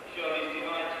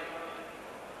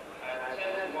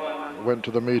 Went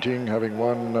to the meeting having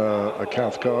won a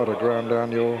Cathcart, a Grand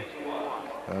Annual,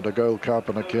 and a Gold Cup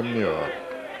and a Kim Muir.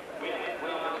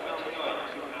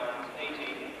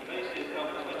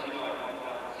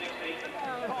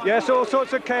 Yes, all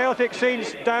sorts of chaotic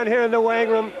scenes down here in the weighing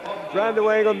room, round the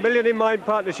weighing room, Million in Mind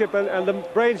partnership, and the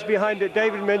brains behind it,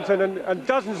 David Minton, and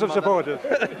dozens of supporters.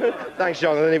 Thanks,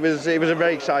 Jonathan. It was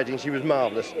very exciting. She was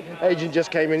marvellous. Agent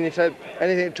just came in and he said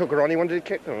anything that took her on, he wanted to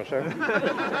kick them. So.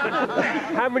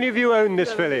 How many of you own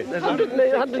this filly? There's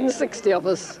 160 of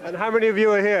us. And how many of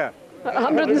you are here?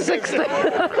 160.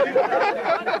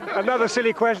 Another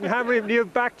silly question, how many of you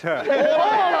have backed her? All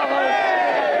of us.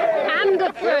 And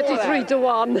at 33 to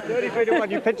 1. 33 to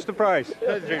 1, you pinched the price.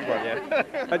 33 to 1,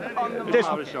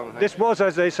 yeah. This was,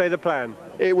 as they say, the plan.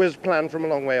 It was planned from a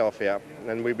long way off, yeah.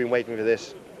 And we've been waiting for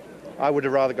this. I would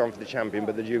have rather gone for the champion,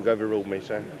 but the Duke overruled me,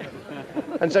 so.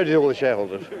 And so did all the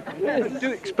shareholders.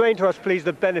 Do explain to us, please,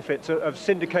 the benefits of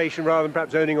syndication rather than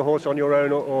perhaps owning a horse on your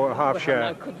own or a half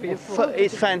share.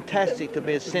 It's fantastic to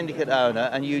be a syndicate owner,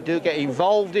 and you do get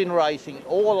involved in racing.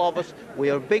 All of us, we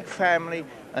are a big family,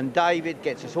 and David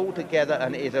gets us all together,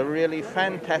 and it is a really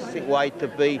fantastic way to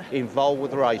be involved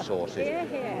with racehorses.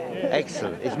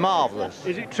 Excellent. It's marvellous.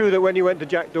 Is it true that when you went to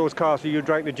Jack Dawes Castle, you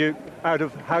drank the Duke out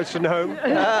of house and home? We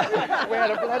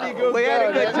had a bloody good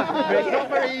time. It's not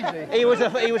very easy.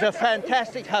 He was a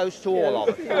fantastic host to all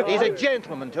of us. He's a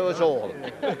gentleman to us all.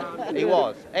 He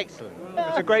was. Excellent.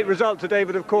 It's a great result today,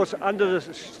 but of course, under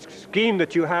the scheme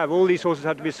that you have, all these horses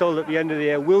have to be sold at the end of the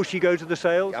year. Will she go to the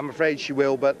sales? I'm afraid she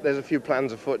will, but there's a few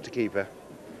plans afoot to keep her.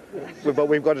 But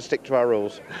we've got to stick to our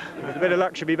rules. With a bit of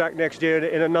luck, she'll be back next year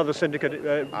in another syndicate,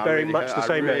 very much the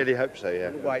same. I really hope so,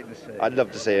 yeah. Wait and see. I'd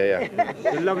love to see her, yeah.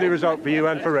 It's a lovely result for you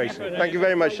and for racing. Thank you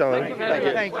very much, Jonathan.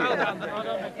 Thank you.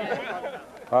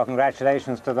 Well,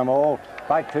 congratulations to them all.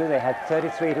 Quite true, they had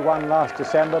 33 to 1 last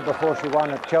December before she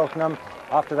won at Cheltenham.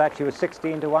 After that, she was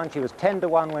 16 to 1. She was 10 to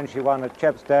 1 when she won at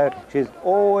Chepstow. She's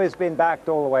always been backed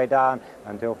all the way down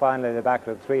until finally they backed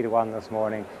her at 3 to 1 this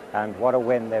morning. And what a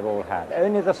win they've all had.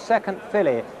 Only the second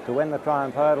filly to win the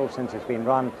Triumph Hurdle since it's been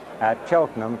run at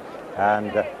Cheltenham.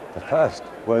 And the first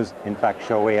was, in fact,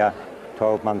 Shawia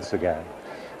 12 months ago.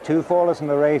 Two fallers in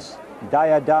the race,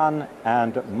 Daya Dunn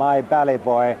and My Ballet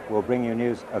Boy. Will bring you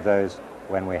news of those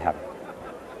when we have it.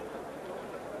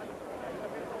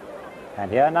 And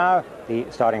here now, the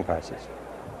starting prices.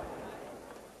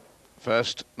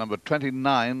 First, number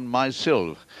 29,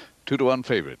 Mysilv, 2 to 1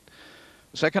 favourite.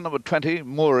 Second, number 20,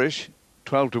 Moorish,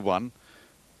 12 to 1.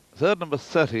 Third, number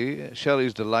 30,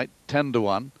 Shelley's Delight, 10 to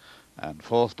 1. And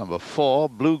fourth, number 4,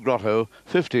 Blue Grotto,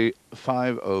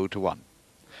 50-5-0 to 1.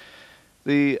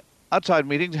 The outside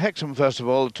meetings, Hexham first of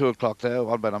all, 2 o'clock there,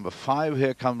 won by number 5.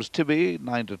 Here comes Tibby,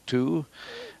 9 to 2.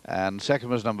 And second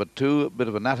was number 2, a bit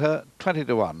of a natter, 20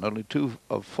 to 1. Only 2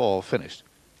 of 4 finished.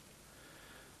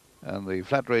 And the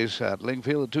flat race at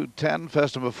Lingfield, the 2:10.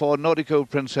 First number 4, Nautico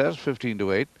Princess, 15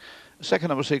 to 8. Second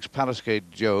number 6,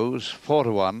 Palisade Joe's, 4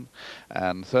 to 1.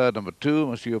 And third number 2,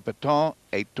 Monsieur Peton,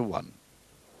 8 to 1.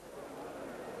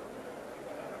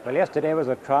 Well, yesterday was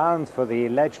a triumph for the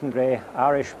legendary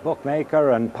Irish bookmaker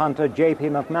and punter J.P.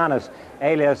 McManus,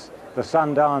 alias the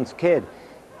Sundance Kid.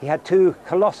 He had 2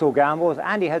 colossal gambles,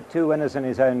 and he had 2 winners in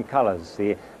his own colours,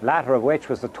 the latter of which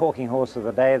was the talking horse of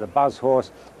the day, the buzz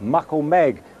horse Muckle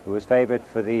Meg, who was favourite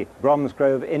for the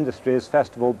Bromsgrove Industries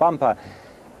Festival bumper.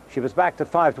 She was backed at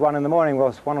 5 to 1 in the morning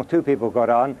whilst 1 or 2 people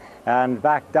got on, and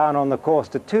back down on the course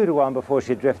to 2 to 1 before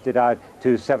she drifted out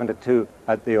to 7 to 2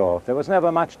 at the off. There was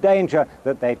never much danger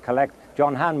that they'd collect.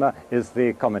 John Hanmer is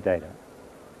the commentator.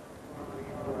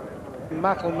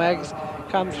 Muckle Meg's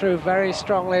come through very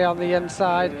strongly on the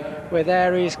inside with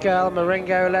Aries Girl.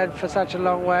 Maringo led for such a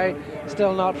long way,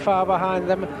 still not far behind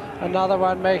them. Another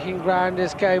one making ground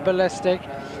is Go Ballistic,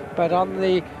 but on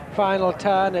the final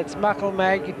turn it's Muckle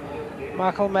Meg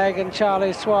and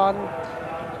Charlie Swan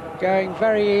going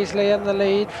very easily in the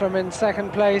lead. From in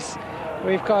second place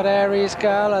we've got Aries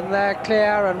Girl, and they're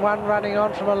clear, and one running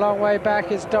on from a long way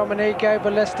back is Dominique. Go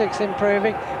Ballistic's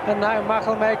improving, and now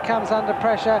Muckle Meg comes under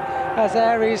pressure as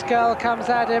Aries Girl comes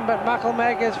at him, but Muckle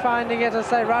Meg is finding it as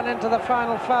they run into the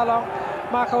final furlong.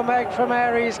 Muckle Meg from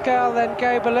Aries Girl, then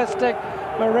Go Ballistic,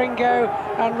 Maringo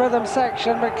and Rhythm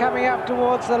Section, but coming up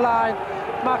towards the line.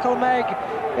 Muckle Meg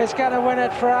is going to win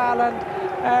it for Ireland.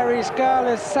 Aries Girl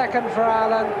is second for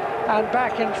Ireland, and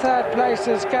back in third place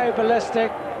is Go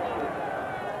Ballistic.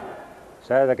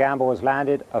 So the gamble was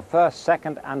landed, a first,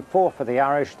 second and fourth for the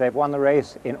Irish. They've won the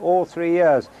race in all 3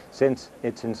 years since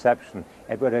its inception.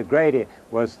 Edward O'Grady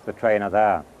was the trainer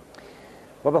there.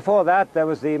 Well, before that, there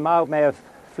was the Mildmay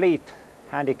Fleet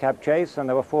Handicap Chase, and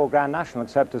there were 4 Grand National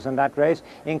acceptors in that race,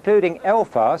 including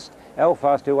Elfast,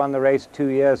 who won the race 2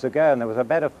 years ago, and there was a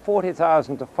bet of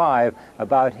 40,000 to 5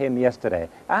 about him yesterday,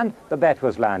 and the bet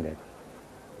was landed.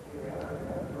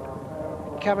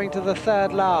 Coming to the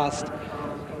third last,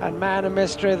 and Man of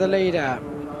Mystery the leader,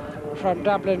 from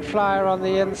Dublin Flyer on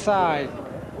the inside.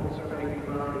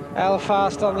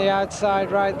 Elfast on the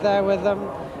outside right there with them,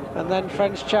 and then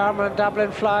French Charmer and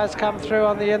Dublin Flyers come through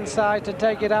on the inside to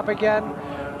take it up again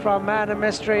from Man of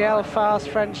Mystery, Elfast,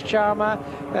 French Charmer,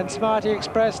 then Smarty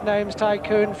Express, Names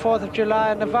Tycoon, 4th of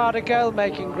July and Nevada Gold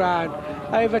making ground.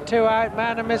 Over 2 out,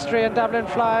 Man of Mystery and Dublin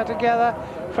Flyer together.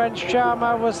 French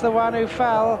Charmer was the one who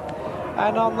fell,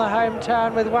 and on the home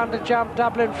turn with 1 to jump,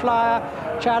 Dublin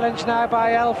Flyer, challenged now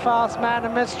by Elfast. Man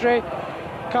of Mystery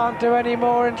can't do any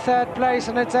more in 3rd place,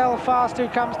 and it's Elfast who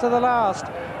comes to the last.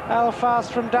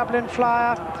 Elfast from Dublin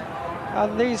Flyer,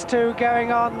 and these two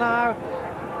going on now.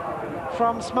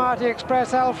 From Smarty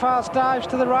Express, Elfast dives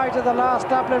to the right of the last.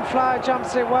 Dublin Flyer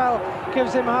jumps it well,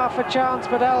 gives him half a chance,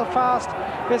 but Elfast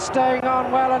is staying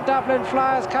on well, and Dublin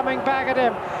Flyer's coming back at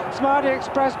him. Smarty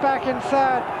Express back in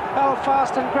 3rd,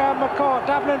 Elfast and Graham McCourt,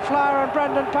 Dublin Flyer and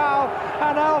Brendan Powell,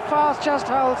 and Elfast just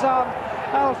holds on.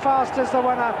 Elfast is the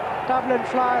winner, Dublin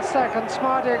Flyer 2nd,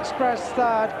 Smarty Express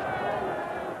 3rd.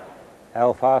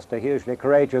 Elfast, a hugely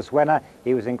courageous winner.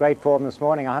 He was in great form this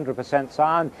morning, 100%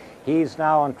 sound. He's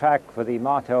now on track for the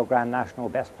Martel Grand National,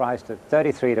 best priced at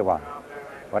 33 to 1.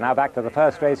 We're now back to the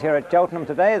first race here at Cheltenham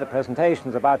today. The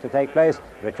presentation's about to take place.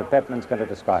 Richard Pipman's going to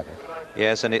describe it.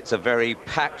 Yes, and it's a very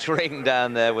packed ring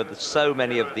down there with so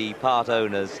many of the part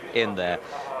owners in there.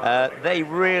 They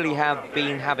really have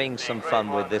been having some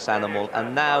fun with this animal,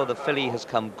 and now the filly has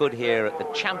come good here at the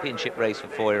championship race for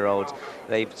 4-year-olds.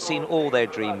 They've seen all their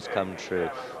dreams come true.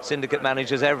 Syndicate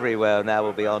managers everywhere now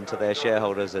will be on to their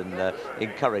shareholders and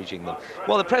encouraging them.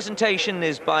 Well, the presentation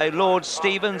is by Lord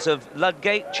Stevens of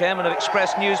Ludgate, chairman of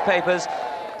Express Newspapers,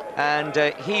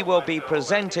 and he will be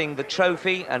presenting the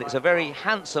trophy, and it's a very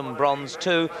handsome bronze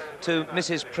too, to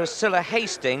Mrs. Priscilla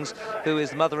Hastings, who is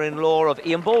the mother-in-law of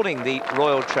Ian Balding, the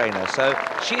royal trainer. So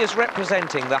she is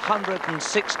representing the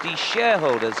 160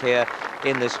 shareholders here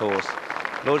in this horse.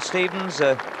 Lord Stevens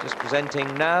just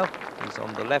presenting now. He's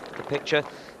on the left of the picture.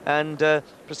 And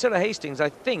Priscilla Hastings, I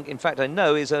think, in fact I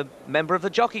know, is a member of the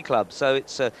Jockey Club. So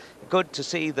it's good to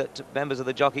see that members of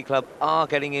the Jockey Club are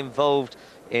getting involved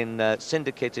in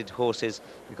syndicated horses,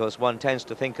 because one tends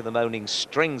to think of them owning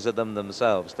strings of them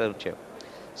themselves, don't you?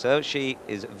 So she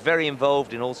is very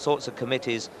involved in all sorts of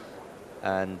committees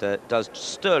and does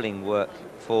sterling work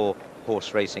for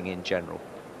horse racing in general.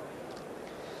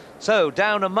 So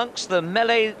down amongst the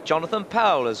melee, Jonathan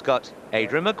Powell has got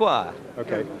Adrian Maguire.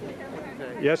 Okay.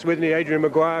 Yes, with me, Adrian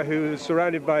Maguire, who is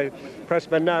surrounded by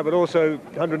pressmen now, but also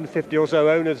 150 or so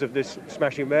owners of this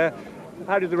smashing mare.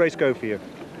 How did the race go for you?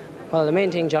 Well, the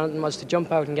main thing, Jonathan, was to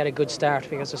jump out and get a good start,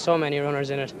 because there's so many runners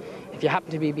in it. If you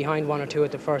happen to be behind 1 or 2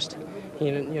 at the first,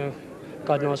 you know,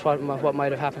 God knows what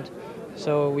might have happened.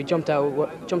 So we jumped out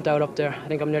up there. I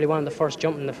think I'm nearly one of the first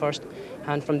jumping the first,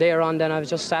 and from there on, then I was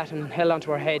just sat and held onto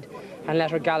her head and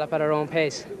let her gallop at her own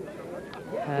pace.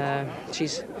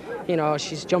 She's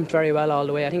jumped very well all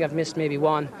the way. I think I've missed maybe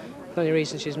one. The only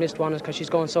reason she's missed one is because she's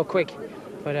going so quick.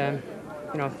 But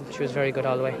you know, she was very good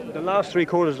all the way. The last 3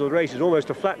 quarters of the race is almost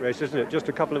a flat race, isn't it? Just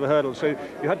a couple of hurdles. So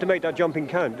you had to make that jumping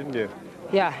count, didn't you?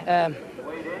 Yeah.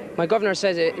 My governor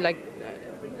says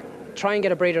try and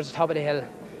get a breather at the top of the hill,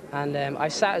 and I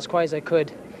sat as quiet as I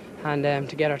could, and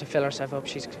to get her to fill herself up.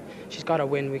 She's got her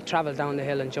win. We travelled down the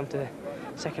hill and jumped the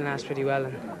second last pretty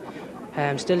well,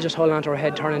 and still just holding on to her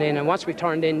head, turning in. And once we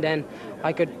turned in, then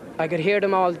I could hear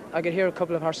them all. I could hear a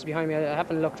couple of horses behind me. I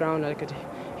haven't looked around. I could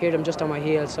hear them just on my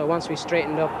heels. So once we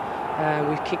straightened up,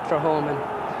 we kicked for home,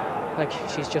 and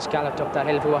she's just galloped up that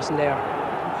hill if it wasn't there.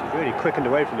 She's really quickened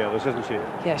away from the others, isn't she?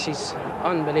 Yeah, she's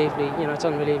unbelievably. It's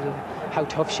unbelievable how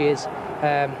tough she is.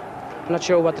 I'm not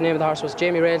sure what the name of the horse was.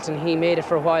 Jamie Railton. He made it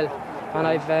for a while, and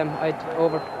I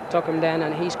overtook him then,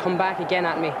 and he's come back again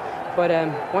at me. But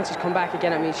once he's come back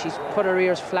again at me, she's put her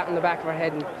ears flat on the back of her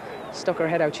head and stuck her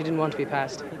head out. She didn't want to be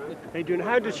passed. Adrian,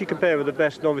 how does she compare with the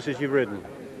best novices you've ridden?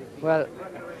 Well,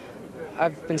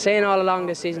 I've been saying all along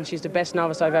this season she's the best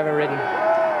novice I've ever ridden,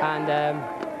 and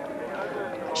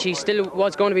she still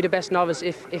was going to be the best novice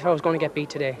if I was going to get beat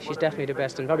today. She's definitely the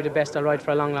best, and probably the best I'll ride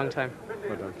for a long, long time.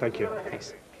 Well done. Thank you.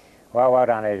 Thanks. Well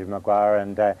done, Adrian Maguire,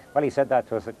 and well, he said that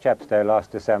to us at Chepstow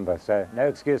last December, so no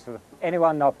excuse for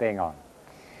anyone not being on.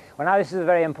 Well, now this is a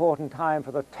very important time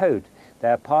for the Tote.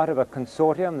 They're part of a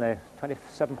consortium, they're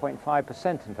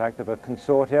 27.5% in fact of a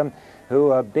consortium,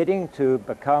 who are bidding to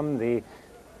become the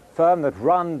firm that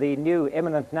run the new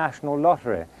imminent national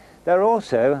lottery. They're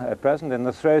also at present in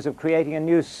the throes of creating a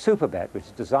new super bet, which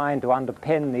is designed to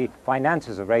underpin the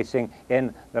finances of racing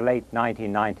in the late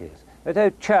 1990s.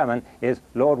 The chairman is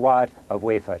Lord Wyatt of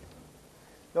Weeford.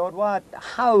 Lord Wyatt,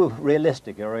 how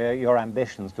realistic are your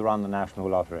ambitions to run the national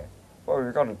lottery? Well,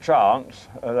 we've got a chance,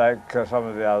 like some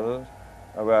of the others.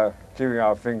 We're keeping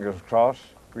our fingers crossed.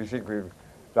 We think we've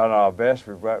done our best.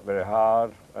 We've worked very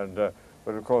hard, and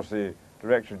but of course the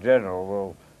Director General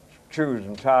will choose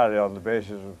entirely on the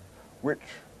basis of which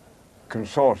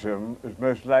consortium is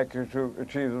most likely to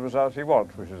achieve the results he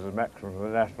wants, which is the maximum of the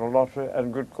national lottery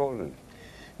and good causes.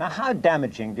 Now, how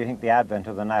damaging do you think the advent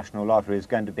of the national lottery is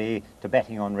going to be to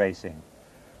betting on racing?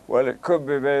 Well, it could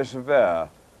be very severe.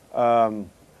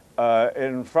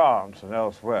 In France and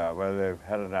elsewhere, where they've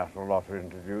had a national lottery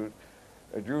introduced,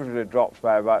 it usually drops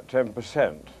by about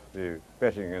 10%, the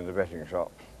betting in the betting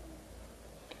shops.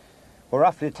 Well,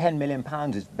 roughly £10 million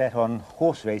is bet on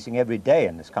horse racing every day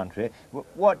in this country.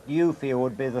 What do you feel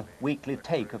would be the weekly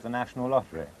take of the national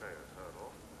lottery?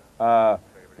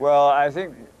 Well, I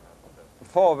think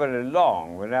before very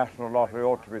long, the national lottery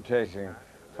ought to be taking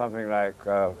something like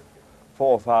 4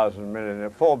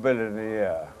 billion a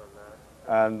year.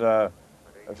 And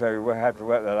so you will have to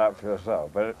work that out for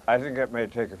yourself. But I think it may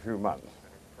take a few months.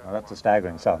 Well, that's a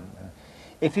staggering sum.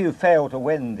 If you fail to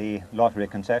win the lottery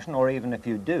concession, or even if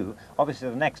you do, obviously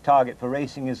the next target for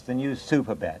racing is the new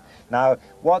super bet. Now,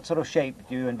 what sort of shape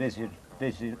do you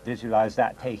visualise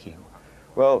that taking?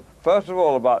 Well, first of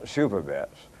all, about super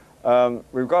bets.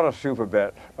 We've got a super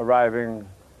bet arriving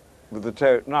with the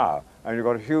tote now, and you've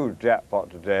got a huge jackpot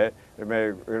today.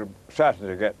 It'll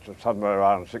certainly get to somewhere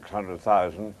around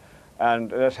 600,000,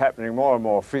 and that's happening more and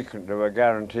more frequently. We're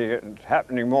guaranteeing it, and it's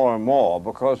happening more and more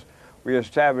because we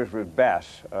established with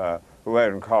Bass, who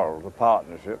own Coral, a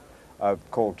partnership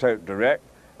called Tote Direct,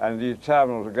 and these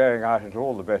terminals are going out into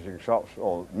all the betting shops,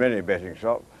 or many betting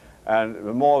shops, and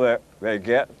the more they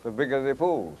get, the bigger the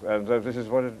pools, and so this is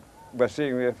what we're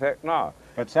seeing the effect now.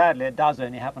 But sadly, it does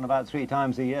only happen about 3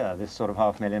 times a year, this sort of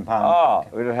 £500,000. Ah,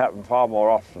 it'll happen far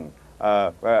more often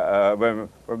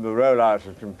when the rollout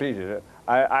is completed.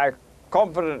 I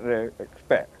confidently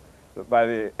expect that by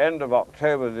the end of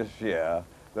October this year,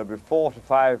 there'll be 4,000 to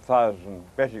 5,000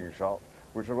 betting shops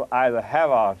which will either have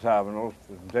our terminals,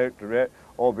 Tote Direct,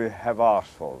 or have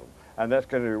asked for them. And that's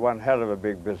going to be one hell of a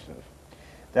big business.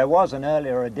 There was an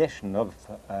earlier edition of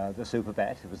the super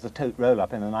bet. It was the tote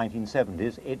roll-up in the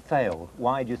 1970s. It failed.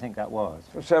 Why do you think that was?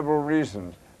 For several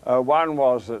reasons. One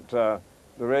was that the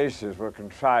races were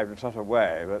contrived in such a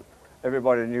way that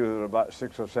everybody knew there were about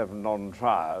 6 or 7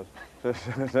 non-triers.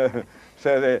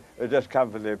 So they just come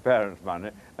for their parents'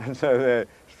 money, and so they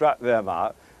struck them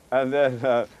out. And then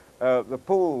the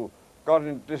pool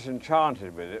got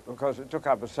disenchanted with it because it took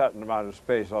up a certain amount of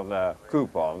space on their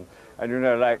coupon. And you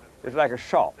know, it's like a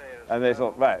shop. And they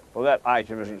thought, right, well, that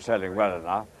item isn't selling well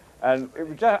enough. And it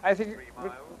was just, I think, it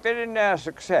was very near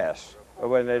success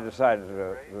when they decided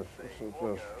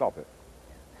to stop it.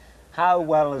 How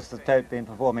well has the tote been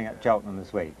performing at Cheltenham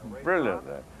this week?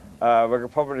 Brilliantly. We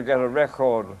could probably get a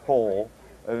record haul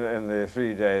in the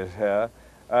 3 days here,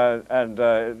 and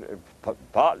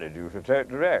partly due to Tote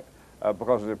Direct,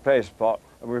 because of the play spot.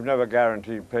 And we've never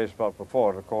guaranteed play spot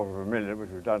before at $250,000, which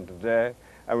we've done today,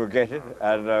 and we'll get it.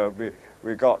 And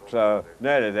we got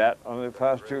nearly that on the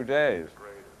first 2 days.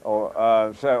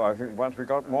 So I think once we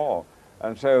got more.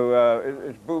 And so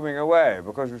it's booming away,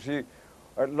 because you see,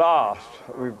 at last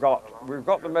we've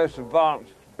got the most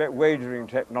advanced wagering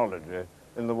technology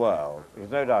in the world. There's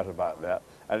no doubt about that.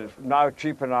 And it's now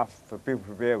cheap enough for people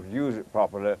to be able to use it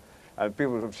properly. And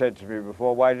people have said to me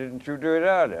before, why didn't you do it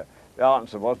earlier? The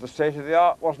answer was the state of the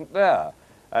art wasn't there.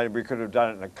 And we could have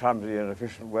done it in a clumsy and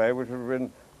efficient way, which would have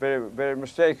been very, very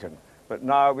mistaken. But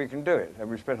now we can do it. And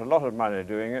we spent a lot of money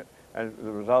doing it, and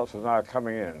the results are now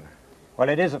coming in. Well,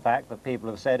 it is a fact that people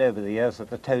have said over the years that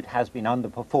the tote has been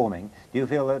underperforming. Do you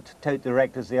feel that Tote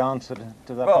Direct is the answer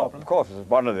to that problem? Of course, it's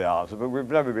one of the answers, but we've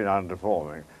never been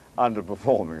underperforming,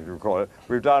 as you call it.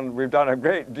 We've done a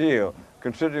great deal,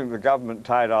 considering the government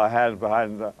tied our hands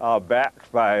behind our backs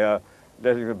by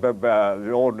letting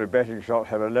the ordinary betting shops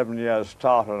have 11 years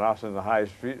start on us in the high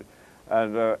street,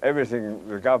 and everything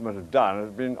the government has done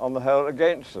has been, on the whole,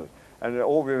 against us. And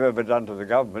all we've ever done to the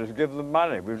government is give them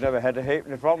money. We've never had a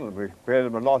halfpenny from them. We pay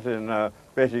them a lot in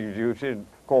betting duty and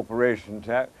corporation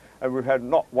tax, and we've had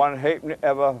not one halfpenny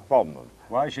ever from them.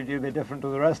 Why should you be different to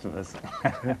the rest of us?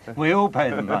 We all pay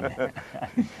them money.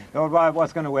 Lord Wyatt,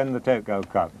 what's going to win the Tote Gold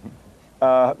Cup?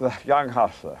 The young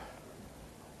hustler.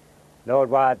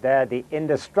 Lord Wyatt there, the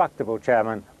indestructible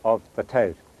chairman of the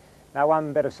Tote. Now,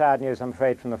 one bit of sad news, I'm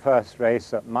afraid, from the first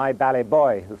race. My Bally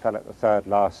Boy, who fell at the third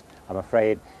last, I'm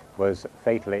afraid, was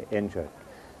fatally injured.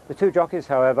 The two jockeys,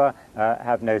 however,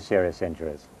 have no serious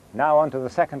injuries. Now on to the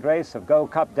second race of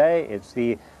Gold Cup Day. It's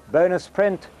the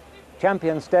BonusPrint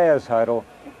Stayers Hurdle.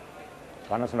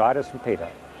 Runners and riders from Peter.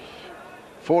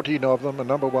 14 of them, and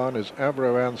number 1 is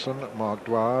Avro Anson, Mark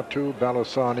Dwyer, 2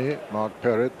 Balasani, Mark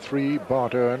Perrett, 3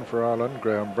 Bart Owen for Ireland,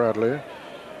 Graham Bradley,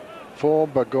 4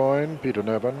 Burgoyne, Peter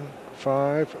Nevin,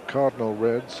 5 Cardinal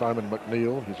Red, Simon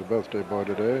McNeil, he's a birthday boy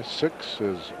today, 6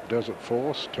 is Desert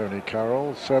Force, Tony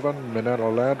Carroll, 7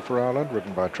 Minella Lad for Ireland,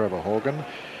 ridden by Trevor Horgan,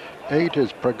 8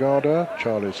 is Pragada,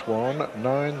 Charlie Swan,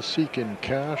 9 Seeking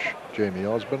Cash, Jamie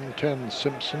Osborne, 10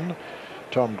 Simpson,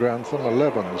 Tom Grantham,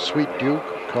 11 Sweet Duke,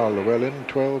 Carl Llewellyn,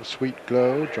 12 Sweet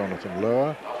Glow, Jonathan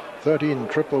Lower, 13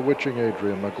 Triple Witching,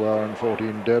 Adrian Maguire, and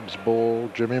 14 Deb's Ball,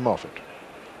 Jimmy Moffat.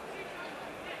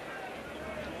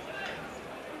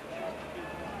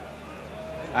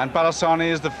 And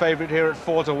Balasani is the favourite here at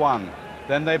 4-1.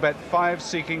 Then they bet 5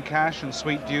 Seeking Cash and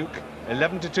Sweet Duke,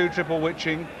 11-2 Triple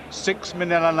Witching, 6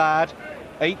 Minella Lad,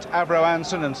 8 Avro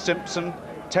Anson and Simpson,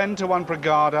 10-1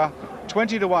 Pragada,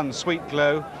 20-1 Sweet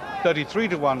Glow,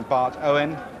 33-1 Bart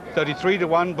Owen,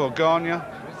 33-1 Bourgogne,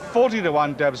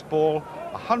 40-1 Deb's Ball,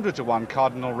 100-1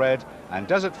 Cardinal Red, and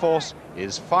Desert Force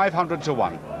is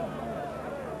 500-1.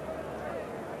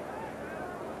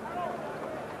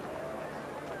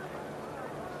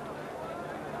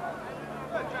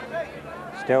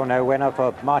 Still no winner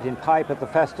for Martin Pipe at the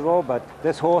festival, but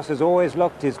this horse has always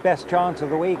looked his best chance of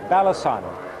the week, Balasani,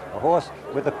 a horse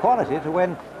with the quality to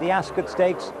win the Ascot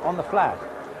Stakes on the flat.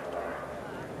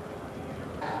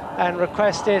 And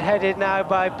Requested, headed now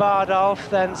by Bardolph,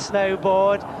 then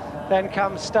Snowboard, then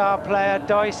comes Star Player.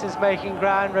 Doyce is making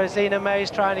ground, Rosina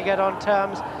May's trying to get on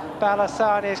terms,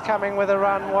 Balasani is coming with a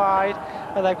run wide,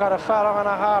 and they've got a furlong and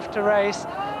a half to race,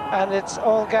 and it's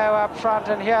all go up front,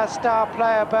 and here's Star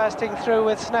Player bursting through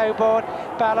with Snowboard,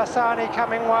 Balasani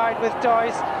coming wide with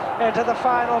Doyce into the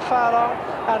final furlong,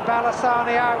 and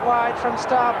Balasani out wide from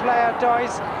Star Player,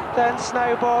 Doyce, then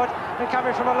Snowboard, and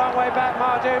coming from a long way back,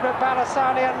 Mardu, but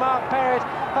Balasani and Mark Perrett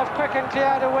have quick and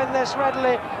clear to win this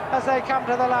readily as they come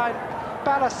to the line.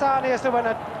 Balasani is the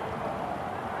winner.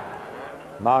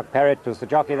 Mark Perrett was the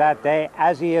jockey that day,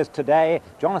 as he is today.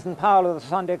 Jonathan Powell of the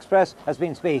Sunday Express has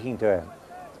been speaking to him.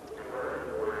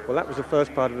 Well, that was the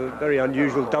first part of a very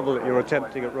unusual double that you're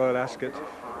attempting at Royal Ascot.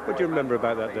 What do you remember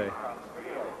about that day?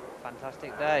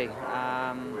 Fantastic day.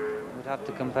 We'd have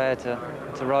to compare to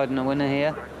riding a winner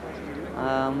here.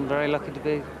 I'm very lucky to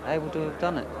be able to have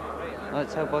done it.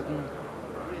 Let's hope I can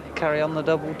carry on the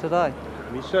double today.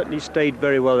 He certainly stayed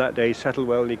very well that day, settled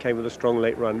well, and he came with a strong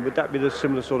late run. Would that be the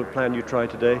similar sort of plan you try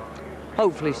today?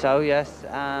 Hopefully so, yes.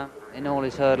 In all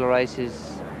his hurdle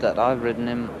races that I've ridden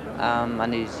him,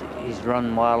 and he's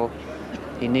run well,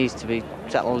 he needs to be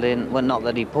settled in. Well, not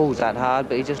that he pulls that hard,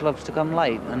 but he just loves to come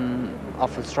late, and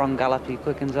off a strong gallop he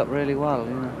quickens up really well,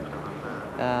 you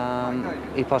know.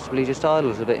 He possibly just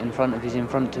idles a bit in front if he's in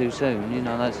front too soon, you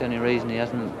know. That's the only reason he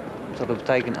hasn't sort of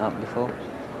taken it up before.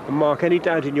 And Mark, any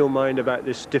doubt in your mind about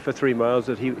this stiffer 3 miles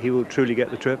that he will truly get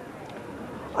the trip?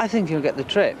 I think he'll get the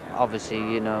trip. Obviously,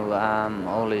 you know,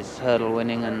 all his hurdle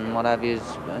winning and what have you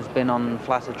has been on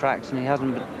flatter tracks, and he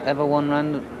hasn't ever won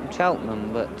round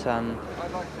Cheltenham, but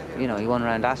you know, he won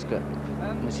round Ascot,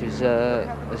 which is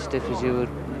as stiff as you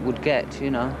would get, you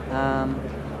know.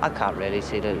 I can't really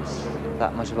see that it's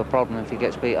that much of a problem if he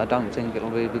gets beat. I don't think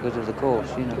it'll be because of the course,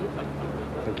 you know.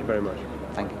 Thank you very much.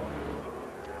 Thank you.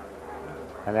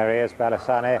 And there he is,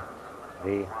 Balasani,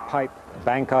 the Pipe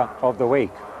banker of the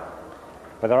week.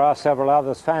 But there are several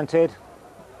others fancied.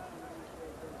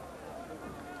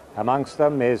 Amongst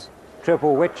them is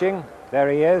Triple Witching. There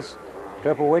he is.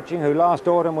 Triple Witching, who last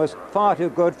autumn was far too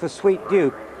good for Sweet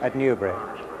Duke at Newbury.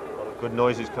 Good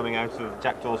noises coming out of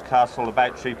Jackdaw's Castle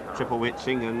about Triple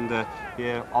Witching, and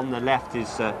here on the left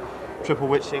is Triple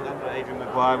Witching under Adrian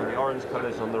Maguire with the orange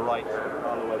colours on the right.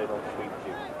 Carl Llewellyn on Sweet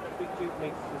Duke. Sweet Duke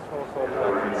makes this horse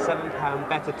on £7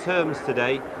 better terms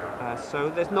today, so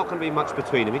there's not going to be much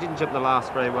between them. He didn't jump the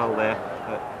last very well there,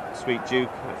 Sweet Duke,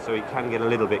 so he can get a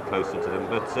little bit closer to them.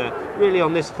 But really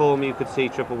on this form you could see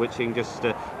Triple Witching just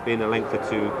being a length or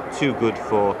two too good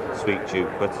for Sweet Duke.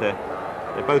 But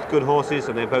they're both good horses,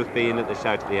 and they're both being at the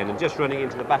shout at the end. And just running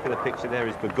into the back of the picture there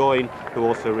is Burgoyne, who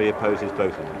also reopposes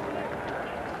both of them.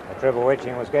 Triple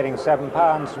Witching was getting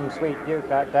 £7 from Sweet Duke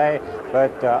that day,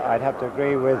 but I'd have to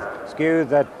agree with Skew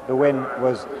that the win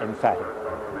was emphatic.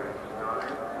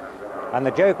 And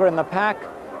the joker in the pack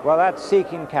Well, that's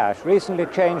Seeking Cash. Recently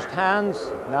changed hands,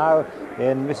 now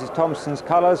in Mrs. Thompson's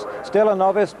colours. Still a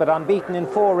novice, but unbeaten in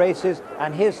 4 races,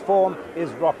 and his form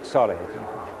is rock solid.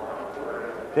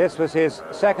 This was his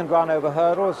second run over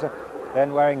hurdles,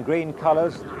 then wearing green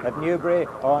colours at Newbury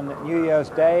on New Year's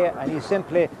Day, and he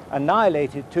simply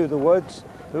annihilated To the Woods,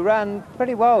 who ran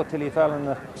pretty well till he fell in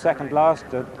the second last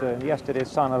at yesterday's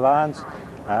Sun Alliance,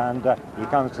 and he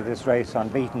comes to this race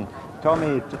unbeaten.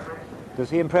 Tommy, does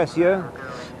he impress you?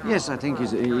 Yes, I think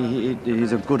he's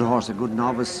a good horse, a good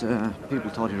novice. People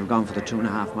thought he would have gone for the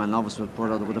 2.5 mile novice, but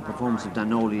with the performance of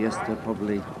Danoli yesterday,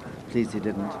 probably pleased he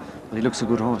didn't. But he looks a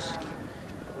good horse.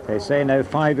 They say no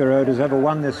 5-year-old has ever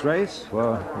won this race.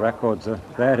 Well, records are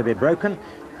there to be broken.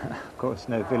 Of course,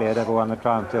 no filly had ever won the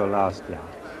Triumph till last year.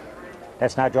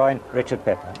 Let's now join Richard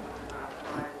Pittman.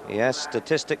 Yes,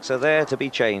 statistics are there to be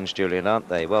changed, Julian, aren't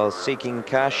they? Well, Seeking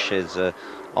Cash is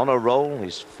on a roll.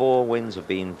 His 4 wins have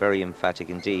been very emphatic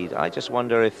indeed. I just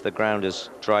wonder if the ground has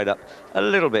dried up a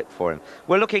little bit for him.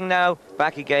 We're looking now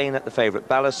back again at the favourite.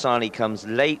 Balasani comes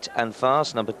late and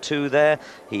fast, number 2 there.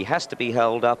 He has to be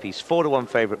held up. He's 4-1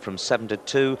 favourite from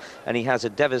 7-2, and he has a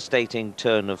devastating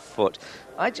turn of foot.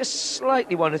 I just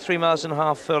slightly wonder, 3.5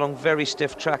 miles furlong, very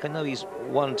stiff track. I know he's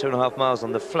won 2.5 miles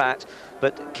on the flat,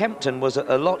 but Kempton was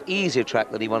a lot easier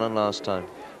track that he won on last time.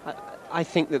 I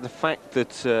think that the fact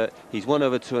that he's won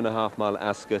over 2.5 mile at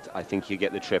Ascot, I think you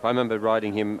get the trip. I remember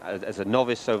riding him as a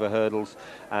novice over hurdles,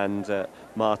 and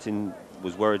Martin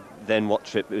was worried then what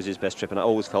trip was his best trip, and I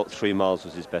always felt 3 miles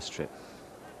was his best trip.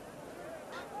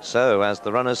 So as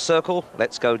the runners circle,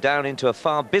 let's go down into a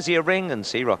far busier ring and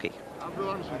see Rocky.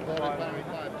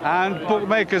 And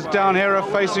bookmakers down here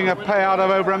are facing a payout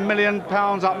of over £1 million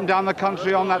up and down the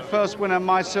country on that first winner,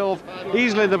 Mysilv.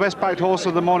 Easily the best backed horse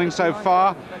of the morning so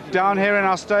far. Down here in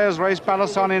our Stayers race,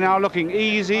 Balasani now looking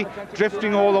easy,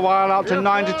 drifting all the while up to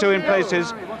 9-2 in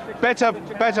places.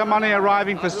 Better money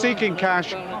arriving for Seeking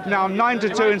Cash, now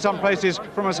 9-2 in some places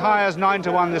from as high as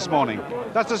 9-1 this morning.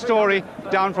 That's the story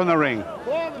down from the ring.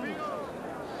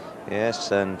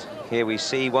 Yes, and here we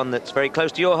see one that's very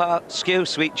close to your heart, Skew,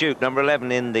 Sweet Duke, number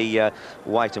 11 in the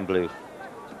white and blue.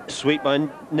 Sweet by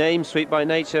name, sweet by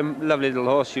nature, lovely little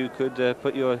horse. You could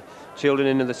put your children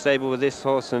into the stable with this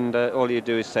horse, and all you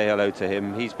do is say hello to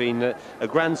him. He's been a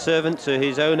grand servant to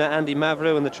his owner, Andy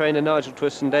Mavro, and the trainer, Nigel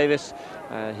Twiston-Davis.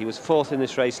 He was 4th in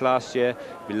this race last year.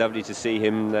 It'd be lovely to see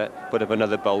him put up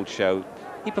another bold show.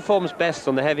 He performs best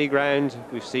on the heavy ground.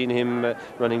 We've seen him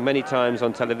running many times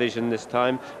on television this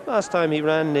time. Last time he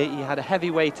ran, he had a heavy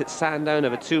weight at Sandown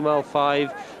of a 2 mile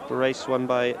 5, the race won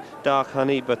by Dark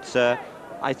Honey, but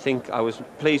I think I was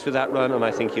pleased with that run, and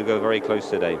I think he'll go very close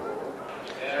today.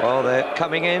 Well, they're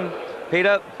coming in.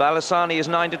 Peter, Balasani is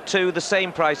 9-2, the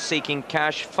same price Seeking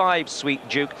Cash, 5 Sweet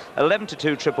Duke,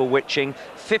 11-2 Triple Witching,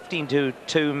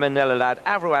 15-2 Manila Lad,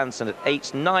 Avro Anson at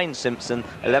 8, 9 Simpson,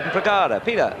 11 Brigada.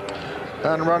 Peter.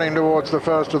 And running towards the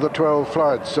first of the 12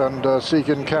 flights, and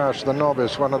Seeking Cash, the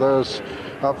novice, one of those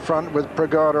up front with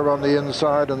Brigada on the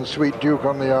inside and Sweet Duke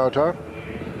on the outer.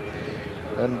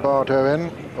 And Bartow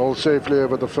in, all safely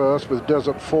over the first, with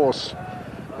Desert Force,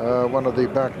 one of the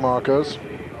back markers.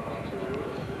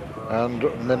 And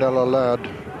Manila Lad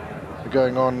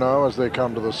going on now as they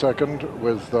come to the second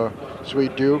with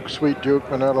Sweet Duke,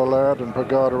 Manila Lad and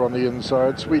Brigada on the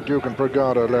inside. Sweet Duke and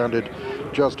Brigada landed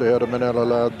just ahead of Manila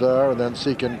Lad there, and then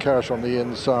Seeking Cash on the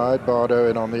inside, Bardo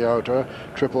in on the outer,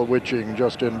 Triple Witching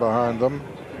just in behind them.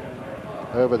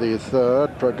 Over the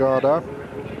third, Brigada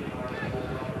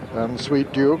and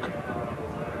Sweet Duke.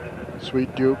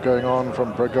 Sweet Duke going on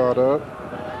from Brigada,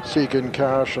 Seeking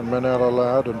Cash and Manila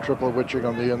Lad and Triple Witching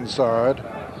on the inside.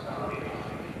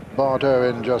 Bardo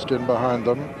in just in behind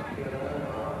them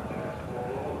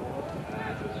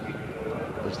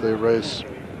as they race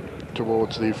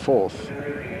towards the fourth.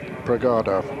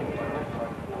 Brigada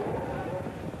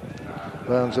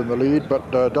lands in the lead,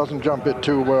 but doesn't jump it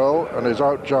too well, and is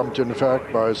out-jumped, in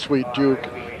fact, by Sweet Duke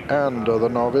and the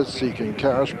novice, Seeking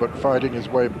Cash, but fighting his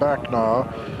way back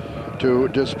now to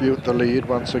dispute the lead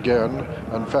once again.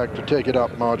 In fact, to take it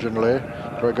up marginally.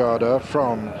 Brigada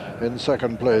from, in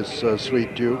second place,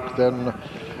 Sweet Duke. Then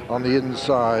on the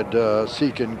inside,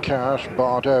 Seeking Cash.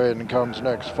 Bart Owen comes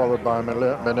next, followed by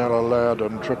Manila Lad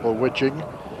and Triple Witching,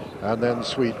 and then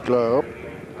Sweet Glow.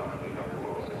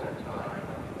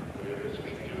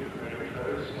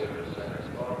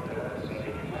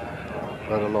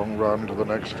 Quite a long run to the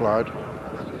next flight.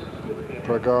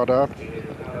 Brigada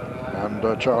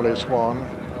and Charlie Swan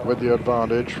with the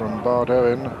advantage from Bart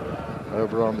Owen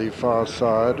over on the far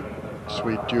side.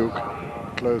 Sweet Duke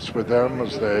close with them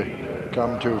as they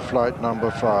come to flight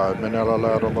number 5. Manila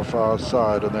Lad on the far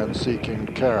side, and then Seeking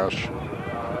Cash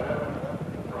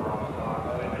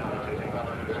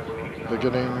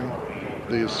beginning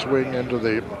the swing into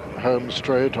the home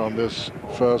straight on this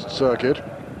first circuit.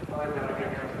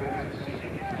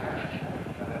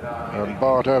 And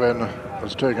Bart Owen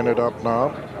has taken it up now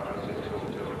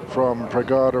from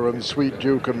Pragada and Sweet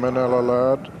Duke and Manila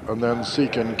Lad, and then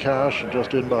Seek and Cash.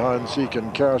 Just in behind Seek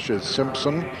and Cash is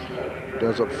Simpson.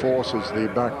 Desert Force is the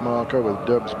back marker with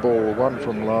Deb's Ball, one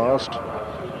from last.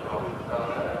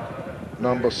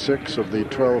 Number 6 of the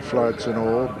 12 flights in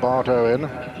all, Bart Owen,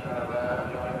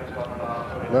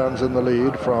 lands in the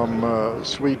lead from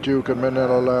Sweet Duke and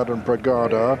Manila Lad and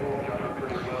Pragada.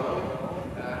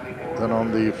 Then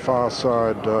on the far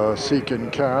side, Seek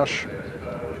and Cash.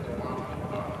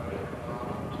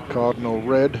 Cardinal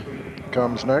Red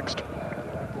comes next.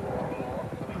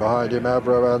 Behind him,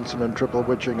 Avro Anson and Triple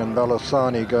Witching and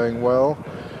Balasani going well.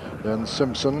 Then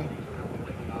Simpson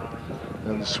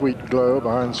and Sweet Glow.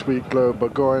 Behind Sweet Glow,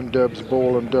 Burgoyne, Deb's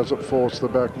Ball and Desert Force the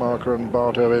back marker, and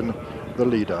Barto in the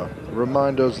leader.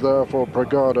 Reminders there for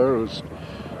Pragada, who's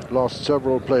lost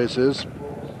several places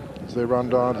as they run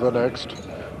down to the next.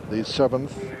 The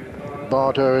 7th,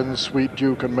 Barto in Sweet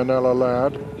Duke and Manila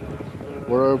Lad.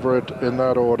 We're over it in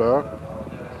that order.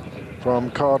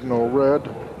 From Cardinal Red,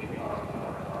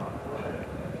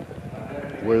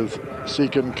 with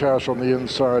Seek and Cash on the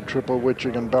inside, Triple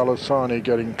Witching and Balasani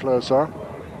getting closer.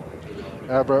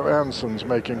 Avro Anson's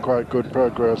making quite good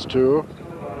progress too.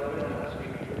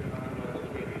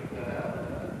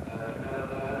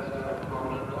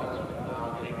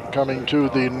 Coming to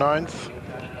the 9th,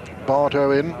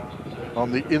 Barto in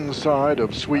on the inside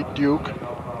of Sweet Duke.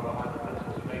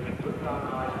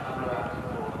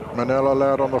 Manila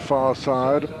Lad on the far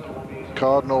side.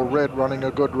 Cardinal Red running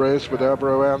a good race with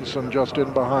Avro Anson just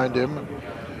in behind him.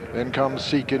 Then comes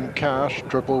Seek and Cash,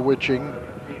 Triple Witching,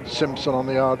 Simpson on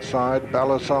the outside.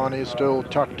 Balasani still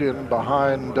tucked in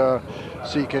behind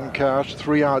Seek and Cash.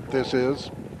 3 out this is.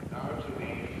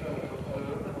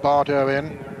 Barto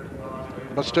in.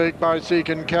 Mistake by Seek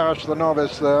and Cash, the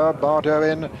novice there. Barto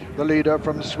in, the leader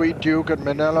from Sweet Duke, and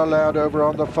Manila Lad over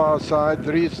on the far side.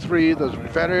 3-3,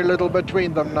 there's very little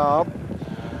between them now.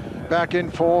 Back in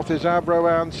 4th is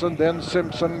Avro Anson, then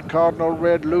Simpson. Cardinal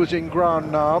Red losing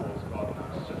ground now.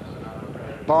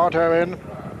 Barto in,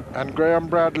 and Graham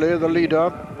Bradley, the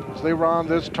leader, as they round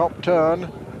this top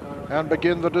turn and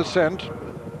begin the descent.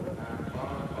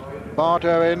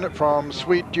 Barto in from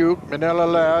Sweet Duke, Manila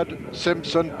Lad,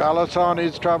 Simpson.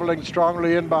 Balasani's travelling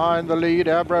strongly in behind the lead.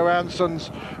 Avro Anson's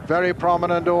very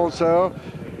prominent also.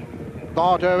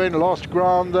 Barto in lost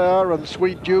ground there, and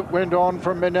Sweet Duke went on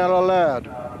from Manila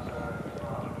Lad.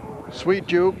 Sweet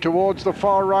Duke towards the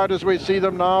far right as we see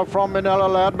them now from Manila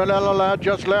Lad. Manila Lad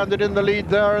just landed in the lead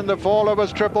there, in the faller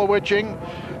was Triple Witching.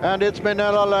 And it's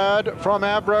Manila Lad from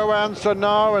Avro Anson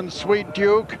now, and Sweet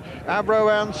Duke.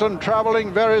 Avro Anson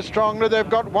travelling very strongly. They've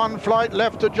got 1 flight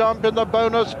left to jump in the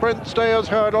BonusPrint Stayers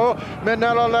Hurdle.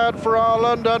 Manila Lad for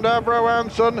Ireland and Avro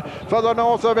Anson for the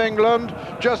north of England.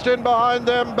 Just in behind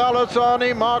them,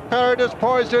 Balasani. Mark Perrott is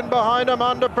poised in behind him.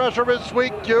 Under pressure is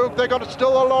Sweet Duke. They've got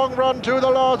still a long run to the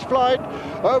last flight.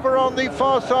 Over on the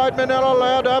far side, Manila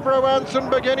Lad. Avro Anson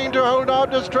beginning to hold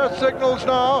out distress signals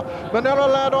now. Manila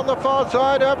Lad on the far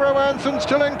side. Avro Anson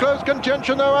still in close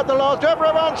contention though at the last.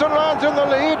 Avro Anson lands in the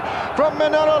lead from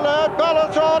Manila Lad.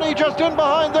 Balasani just in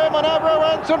behind them, and Avro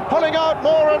Anson pulling out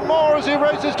more and more as he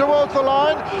races towards the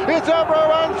line. It's Avro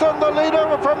Anson, the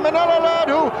leader from Manila Lad,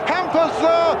 who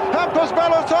hampers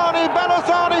Balasani.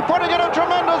 Balasani putting in a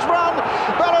tremendous run.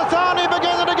 Balasani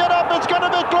beginning to get up. It's going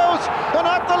to be close, and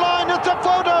at the line it's a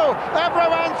photo. Avro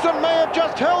Anson may have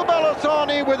just held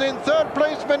Balasani. Within 3rd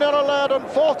place Manila Lad, and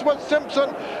 4th was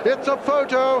Simpson. It's a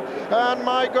photo, and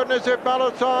my goodness, if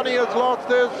Balasani has lost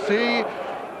this,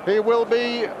 he will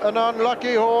be an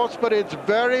unlucky horse, but it's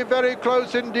very, very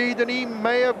close indeed, and he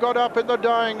may have got up in the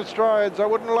dying strides. I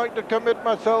wouldn't like to commit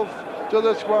myself to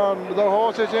this one. The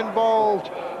horses involved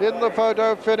in the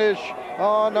photo finish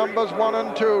are numbers 1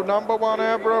 and 2. Number 1,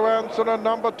 Avro Anson, and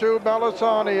number 2,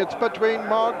 Balasani. It's between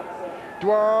Mark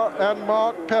Dwyer and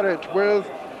Mark Perrott, with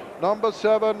number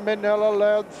 7, Manila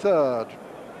Lad, 3rd.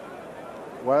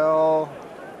 Well,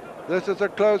 this is a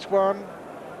close one.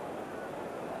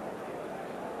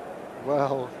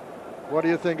 Well, what do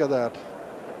you think of that?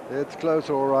 It's close,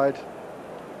 all right.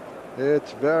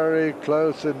 It's very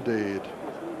close indeed.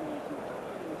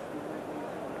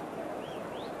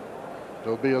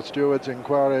 There'll be a steward's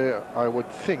inquiry, I would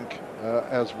think,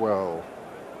 as well.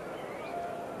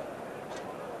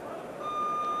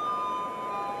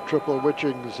 Triple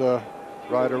Witching's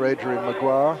rider Adrian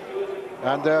Maguire.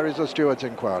 And there is a steward's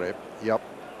inquiry. Yep.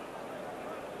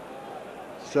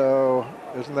 So,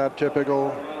 isn't that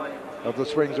typical? of the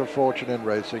swings of fortune in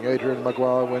racing. Adrian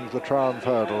Maguire wins the Triumph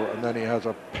Hurdle, and then he has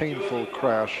a painful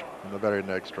crash in the very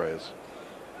next race.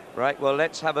 Right, well,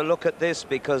 let's have a look at this,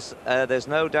 because there's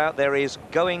no doubt there is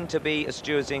going to be a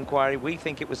steward's inquiry. We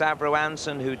think it was Avro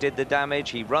Anson who did the damage.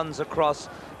 He runs across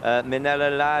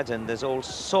Minella Lad, and there's all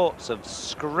sorts of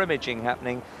scrimmaging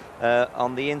happening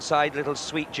on the inside. Little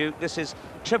Sweet Duke. This is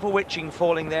Triple Witching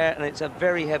falling there, and it's a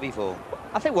very heavy fall.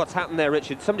 I think what's happened there,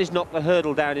 Richard, somebody's knocked the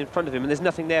hurdle down in front of him, and there's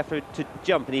nothing there for him to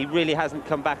jump, and he really hasn't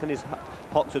come back on his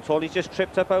hocks at all. He's just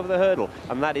tripped up over the hurdle,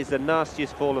 and that is the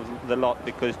nastiest fall of the lot,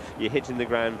 because you're hitting the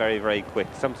ground very, very quick.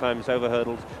 Sometimes over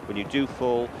hurdles, when you do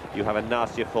fall, you have a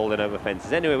nastier fall than over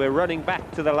fences. Anyway, we're running back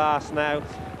to the last now,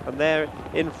 and there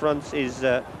in front is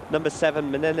number 7,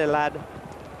 Minella Lad,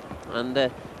 and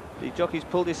the jockey's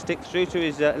pulled his stick through to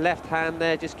his left hand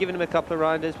there, just giving him a couple of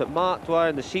rounders, but Mark Dwyer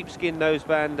in the sheepskin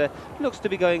noseband looks to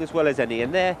be going as well as any.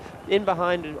 And there, in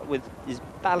behind with his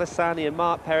Balasani and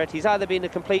Mark Perrott, he's either been a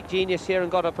complete genius here and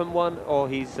got up and won, or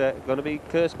he's going to be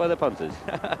cursed by the punters.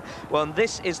 Well, and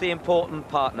this is the important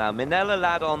part now. Minella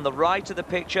Lad on the right of the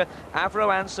picture,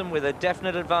 Avro Anson with a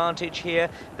definite advantage here.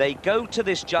 They go to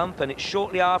this jump, and it's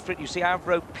shortly after it you see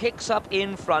Avro picks up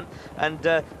in front,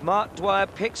 and Mark Dwyer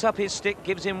picks up his stick,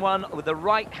 gives him one with the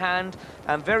right hand,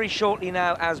 and very shortly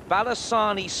now, as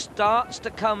Balasani starts to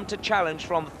come to challenge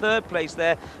from third place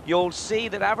there, you'll see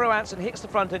that Avro Anson hits the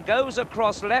front and goes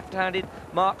across left-handed.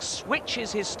 Mark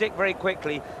switches his stick very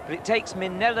quickly, but it takes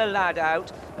Minella Lad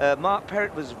out. Mark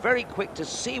Perrott was very quick to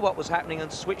see what was happening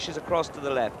and switches across to the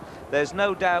left. There's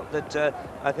no doubt that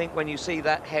I think when you see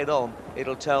that head on,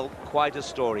 it'll tell quite a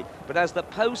story. But as the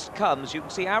post comes, you can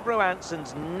see Avro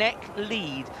Anson's neck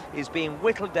lead is being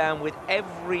whittled down with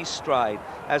every stride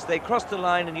as they cross the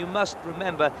line, and you must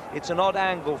remember it's an odd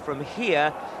angle from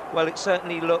here. Well, it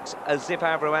certainly looks as if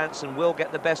Avro Anson will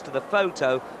get the best of the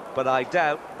photo, but I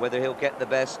doubt whether he'll get the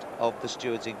best of the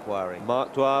steward's inquiry.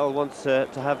 Mark Dwyer wants to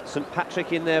have St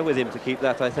Patrick in there with him to keep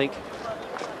that, I think.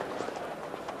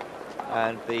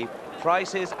 And the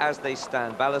prices as they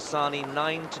stand: Balasani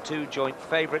 9-2 joint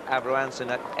favourite, Avro Anson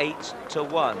at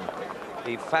 8-1.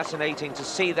 Be fascinating to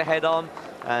see the head on,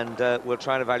 and we'll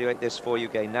try and evaluate this for you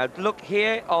again. Now look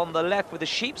here on the left with the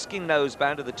sheepskin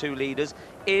noseband of the two leaders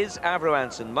is Avro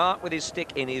Anson. Mark with his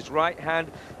stick in his right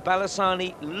hand.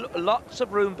 Balasani, lots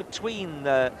of room between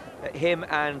him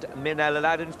and Minella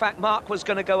Lad. In fact, Mark was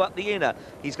going to go up the inner.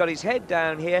 He's got his head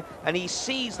down here, and he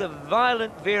sees the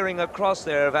violent veering across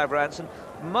there of Avro Anson.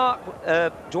 Mark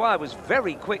Dwyer was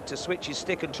very quick to switch his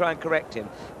stick and try and correct him,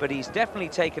 but he's definitely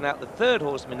taken out the third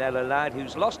horse, Minella Lad,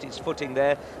 who's lost his footing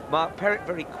there. Mark Perrott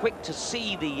very quick to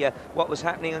see the what was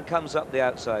happening and comes up the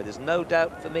outside. There's no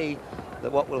doubt for me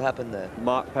that what will happen there.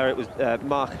 Mark Perrott was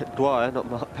Mark Dwyer, not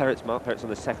Mark Perrott. Mark Perrott's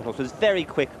on the second horse. Was very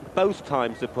quick both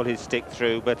times to pull his stick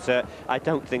through, but I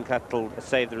don't think that'll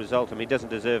save the result. I mean, he doesn't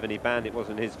deserve any ban. It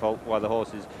wasn't his fault why the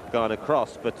horse has gone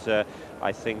across, but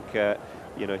I think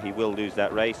you know, he will lose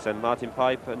that race, and Martin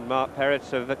Pipe and Mark Perrott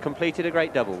have completed a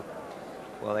great double.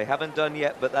 Well, they haven't done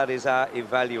yet, but that is our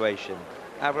evaluation.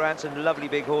 Avro Anson, lovely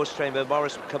big horse trainer.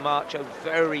 Maurice Camacho,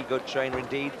 very good trainer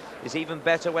indeed. Is even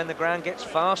better when the ground gets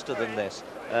faster than this.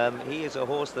 He is a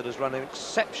horse that has run an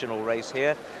exceptional race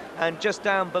here. And just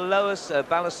down below us,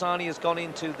 Balasani has gone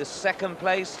into the second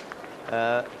place.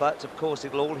 But, of course,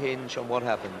 it'll all hinge on what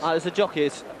happens. As a jockey,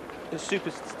 it's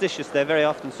superstitious. They're very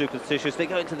often superstitious. They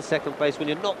go into the second place when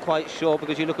you're not quite sure,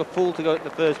 because you look a fool to go into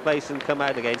the first place and come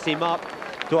out again. See, Mark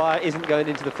Dwyer isn't going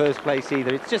into the first place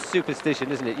either. It's just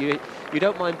superstition, isn't it? You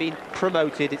don't mind being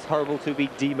promoted. It's horrible to be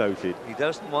demoted. He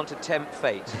doesn't want to tempt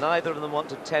fate. Neither of them want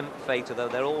to tempt fate, although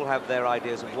they all have their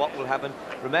ideas of what will happen.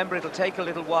 Remember, it'll take a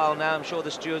little while now. I'm sure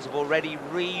the stewards have already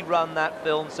rerun that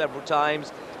film several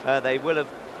times. They will have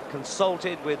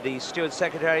consulted with the steward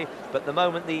secretary, but the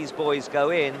moment these boys go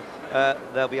in,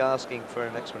 they'll be asking for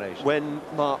an explanation. When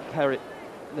Mark Perrott,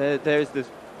 there's the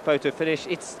photo finish,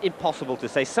 it's impossible to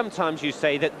say. Sometimes you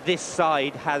say that this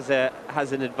side has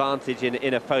an advantage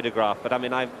in a photograph, but I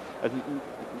mean, as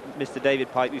Mr.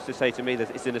 David Pipe used to say to me, that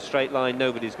it's in a straight line,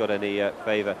 nobody's got any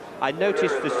favour. I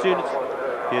noticed as soon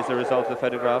as, here's the result of the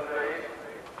photograph.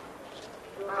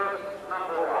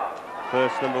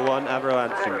 First number 1, Avro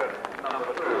Anson.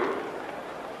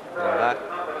 Well,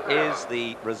 that is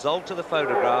the result of the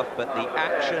photograph, but the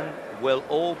action will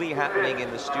all be happening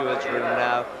in the steward's room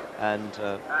now, and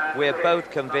we're both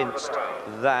convinced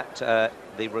that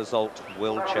the result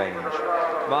will change.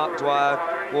 Mark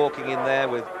Dwyer walking in there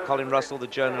with Colin Russell, the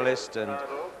journalist, and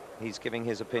he's giving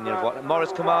his opinion of what...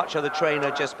 Maurice Camacho, the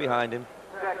trainer, just behind him.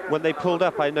 when they pulled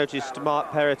up, I noticed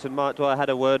Mark Perrott and Mark Dwyer had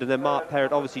a word, and then Mark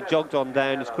Perrott obviously jogged on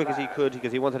down as quick as he could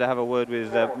because he wanted to have a word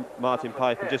with Martin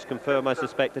Pipe and just confirm, I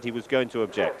suspect, that he was going to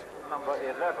object.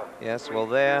 Yes, well,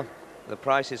 there, the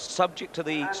price is subject to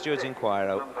the steward's inquiry.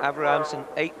 Avro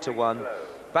 8-1.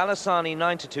 Balasani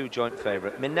 9-2 joint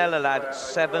favourite. Minella Lad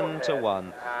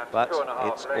 7-1. But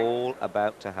it's all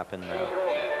about to happen now.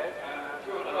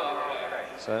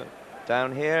 So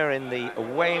down here in the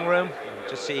weighing room,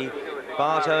 just see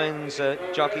Bart Owens,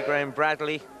 jockey Graham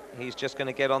Bradley. He's just going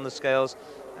to get on the scales.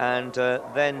 And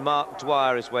then Mark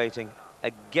Dwyer is waiting.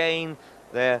 Again,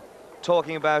 they're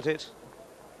talking about it.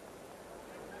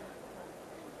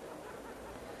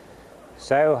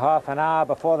 So half an hour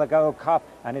before the Gold Cup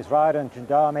and his rider in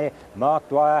Jodami, Mark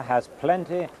Dwyer has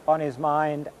plenty on his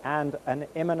mind and an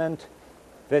imminent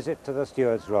visit to the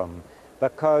steward's room,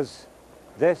 because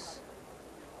this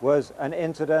was an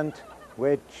incident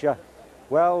which,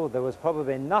 well, there was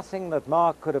probably nothing that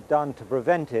Mark could have done to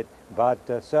prevent it, but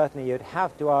certainly you'd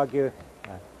have to argue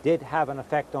did have an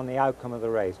effect on the outcome of the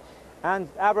race. And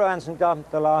Abro Anson done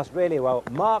the last really well.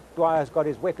 Mark Dwyer's got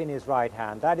his whip in his right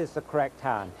hand. That is the correct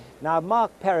hand. Now,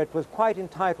 Mark Perrott was quite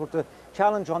entitled to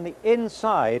challenge on the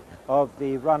inside of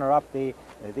the runner-up, the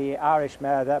Irish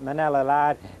mare, that Minella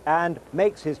Lad, and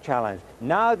makes his challenge.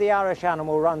 Now the Irish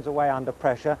animal runs away under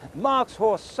pressure. Mark's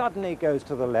horse suddenly goes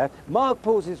to the left. Mark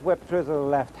pulls his whip through to the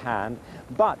left hand,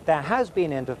 but there has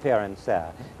been interference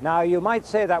there. Now, you might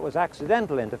say that was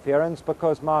accidental interference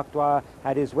because Mark Dwyer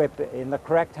had his whip in the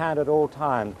correct hand at all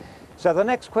times. So the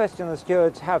next question the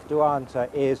stewards have to answer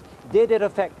is, did it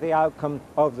affect the outcome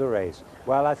of the race?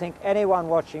 Well, I think anyone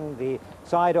watching the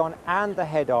side-on and the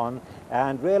head-on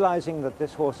and realizing that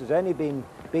this horse has only been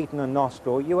beaten a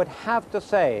nostril, you would have to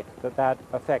say that that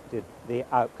affected the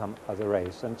outcome of the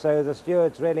race. And so the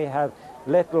stewards really have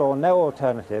little or no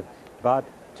alternative but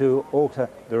to alter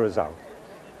the result.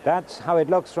 That's how it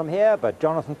looks from here, but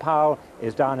Jonathan Powell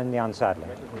is down in the unsaddling.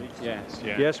 Yes,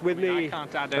 yeah. Yes, with me... I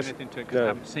can't add anything to it because I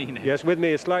haven't seen it. Yes, with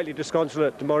me is slightly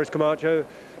disconsolate Maurice Camacho,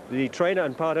 the trainer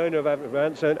and part owner of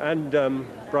Avro, and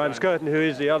Brian Skirton, who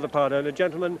is the other part owner.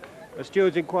 Gentlemen, a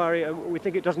steward's inquiry, and we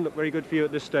think it doesn't look very good for you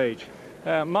at this stage.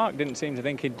 Mark didn't seem to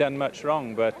think he'd done much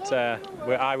wrong, but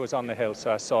I was on the hill,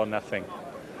 so I saw nothing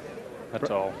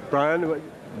at all. Brian?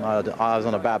 I was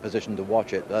in a bad position to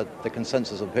watch it. The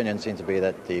consensus opinion seems to be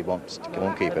that he won't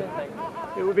keep it.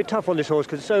 It would be tough on this horse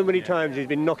because so many times he's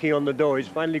been knocking on the door. He's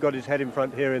finally got his head in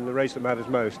front here in the race that matters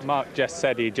most. Mark just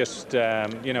said he just,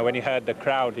 you know, when he heard the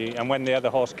crowd, and when the other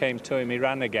horse came to him, he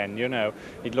ran again, you know.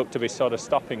 He'd looked to be sort of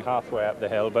stopping halfway up the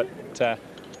hill, but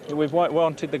we've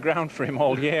wanted the ground for him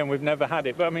all year and we've never had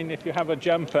it. But I mean, if you have a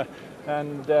jumper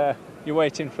and you're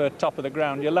waiting for top of the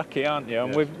ground, you're lucky, aren't you? And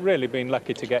yes, we've really been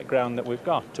lucky to get ground that we've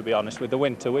got, to be honest, with the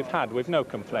winter we've had. We've no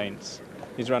complaints.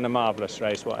 He's run a marvellous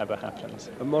race, whatever happens.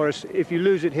 And Morris, if you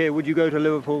lose it here, would you go to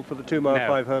Liverpool for the 2 mile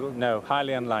 5 hurdle? No,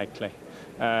 highly unlikely.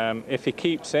 If he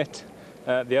keeps it,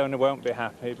 the owner won't be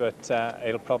happy, but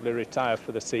he'll probably retire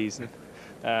for the season.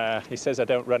 He says I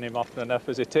don't run him often enough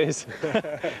as it is.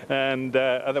 And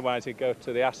otherwise he'd go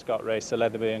to the Ascot race, the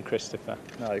Leatherby and Christopher.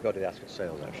 No, you go to the Ascot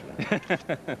sales, actually.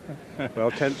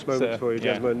 Well, tense moments for you,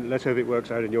 gentlemen. Let's hope it works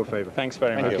out in your favour. Thanks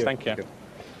very much. Thank you.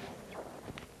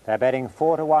 They're betting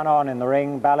 4-1 on in the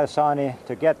ring, Balasani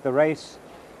to get the race.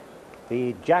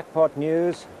 The jackpot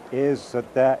news is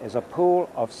that there is a pool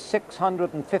of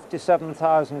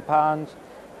 £657,000,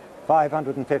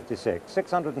 556.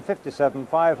 657,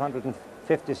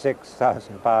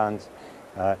 556,000 pounds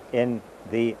in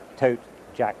the tote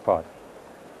jackpot.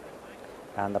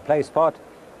 And the place pot,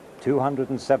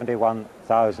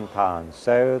 £271,000.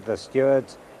 So the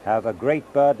stewards have a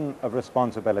great burden of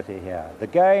responsibility here. The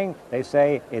going, they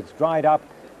say, it's dried up,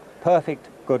 perfect,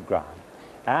 good ground.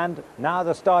 And now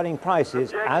the starting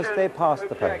prices as they pass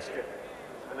the post.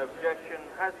 An objection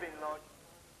has been lodged.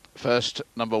 First,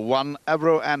 number 1,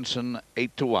 Avro Anson,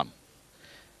 8-1.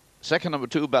 Second, number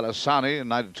 2, Balasani,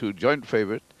 9-2 joint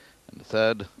favourite. And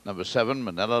third, number 7,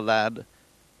 Minella Lad,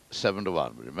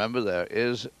 7-1. Remember, there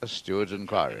is a steward's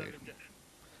inquiry.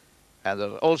 And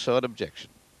there's also an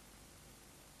objection.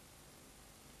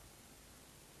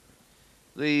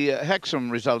 The Hexham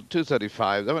result,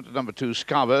 235. They went to number 2,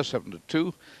 Scarborough,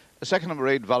 7-2. Second, number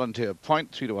 8, Volunteer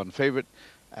Point, 3-1 favourite.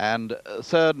 And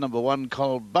third, number 1,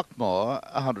 called Buckmore,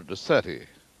 100-30.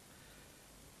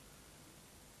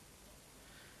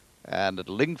 And at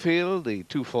Lingfield, the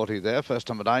 240 there. First,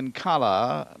 number 9,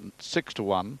 Kala,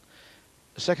 6-1.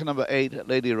 Second, number 8,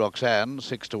 Lady Roxanne,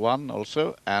 6-1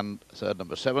 also. And third,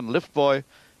 number 7, Lift Boy,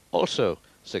 also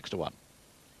 6-1.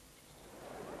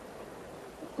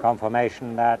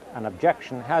 Confirmation that an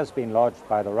objection has been lodged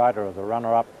by the rider of the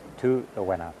runner-up, to the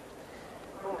winner.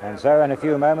 And so in a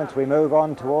few moments we move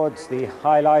on towards the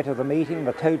highlight of the meeting,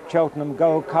 the Tote Cheltenham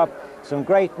Gold Cup. Some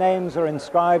great names are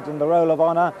inscribed in the Roll of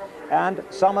Honour, and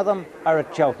some of them are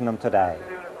at Cheltenham today.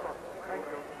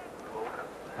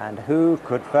 And who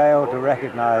could fail to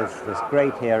recognise this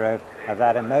great hero of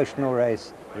that emotional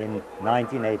race in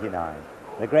 1989?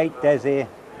 The great Desi,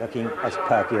 looking as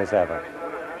perky as ever.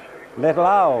 Little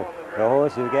Owl, the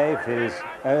horse who gave his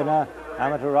owner,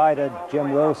 amateur rider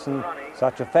Jim Wilson,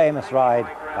 such a famous ride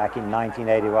back in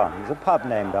 1981. There's a pub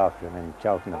named after him in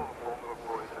Cheltenham.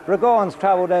 Regorn's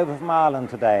travelled over from Ireland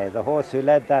today, the horse who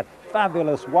led that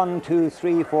fabulous 1, 2,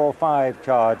 3, 4, 5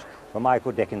 charge for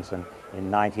Michael Dickinson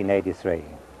in 1983.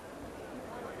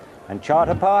 And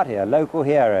Charter Party, a local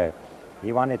hero.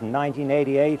 He won it in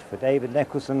 1988 for David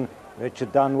Nicholson,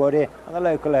 Richard Dunwoody, and the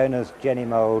local owners Jenny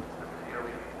Mould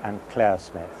and Claire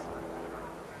Smith.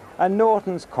 And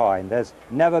Norton's Coin, there's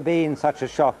never been such a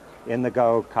shock in the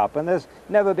Gold Cup, and there's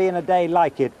never been a day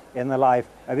like it in the life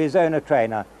of his owner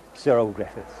trainer, Cyril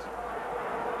Griffiths.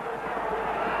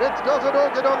 It's Desert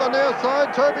Orchid on the near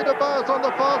side, Toby DeBias on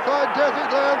the far side, Desi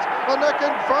lands, a neck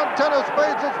in front, Tennis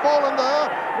Spades has fallen there,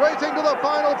 racing to the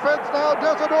final fence now,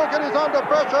 Desert Orchid is under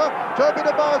pressure, Toby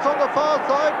DeBias on the far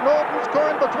side, Norton's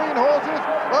Coin between horses,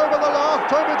 over the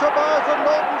last, Toby DeBias and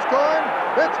Norton's Coin,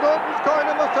 it's Norton's Coin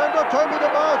in the centre, Toby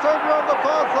DeBias over on the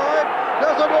far side,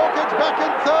 Desert Orchid's back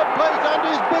in third place and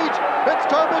he's beat, it's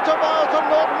Toby DeBias and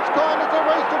Norton's Coin as they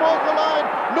race towards the line,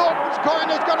 Norton's Coin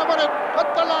is going to win it at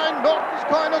the line, Norton's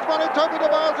Coin has won it, Toby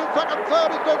DeBias in second,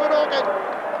 third is Desert Orchid.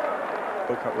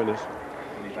 Gold Cup winners.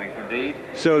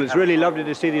 So it's really lovely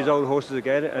to see these old horses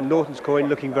again, and Norton's Coin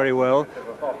looking very well.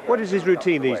 What is his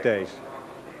routine these days?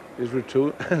 His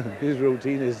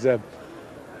routine is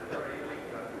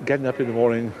getting up in the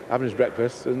morning, having his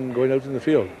breakfast and going out in the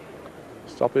field.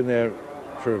 Stopping there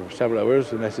for several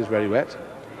hours unless it's very wet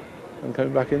and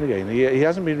coming back in again. He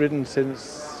hasn't been ridden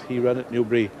since he ran at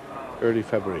Newbury early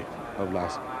February of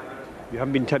last. You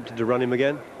haven't been tempted to run him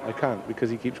again? I can't, because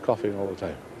he keeps coughing all the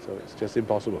time, so it's just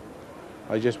impossible.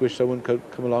 I just wish someone could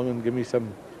come along and give me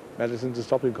some medicine to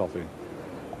stop him coughing.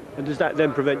 And does that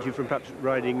then prevent you from perhaps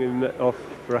riding him off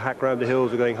for a hack round the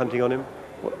hills or going hunting on him?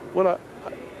 Well,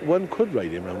 one could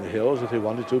ride him around the hills if he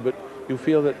wanted to, but you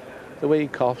feel that the way he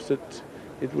coughs, it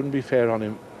wouldn't be fair on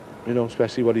him, you know,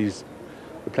 especially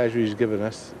the pleasure he's given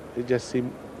us. It just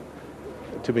seemed,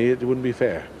 to me, it wouldn't be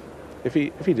fair. If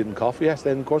he didn't cough, yes,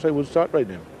 then of course I would start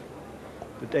riding him.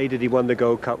 The day that he won the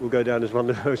Gold Cup will go down as one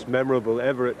of the most memorable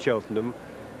ever at Cheltenham.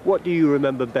 What do you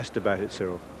remember best about it,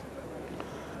 Cyril?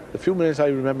 The few minutes I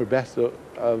remember best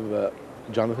of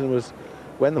Jonathan was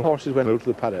when the horses went out to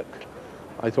the paddock.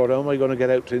 I thought, how am I going to get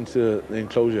out into the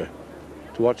enclosure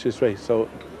to watch this race? So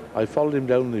I followed him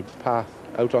down the path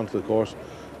out onto the course,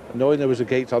 knowing there was a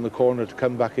gate on the corner to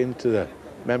come back into the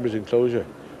members' enclosure.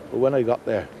 But when I got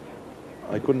there,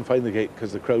 I couldn't find the gate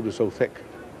because the crowd was so thick.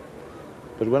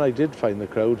 But when I did find the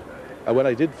crowd,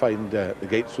 the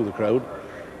gates through the crowd,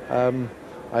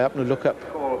 I happened to look up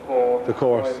the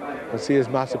course and see this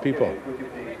mass of people.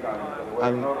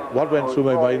 And what went through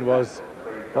my mind was,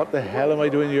 what the hell am I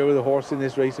doing here with a horse in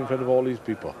this race in front of all these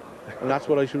people? And that's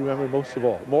what I should remember most of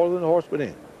all, more than the horse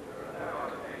winning.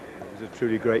 It was a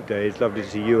truly great day. It's lovely to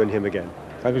see you and him again.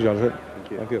 Thank you, Jonathan.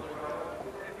 Thank you. Thank you.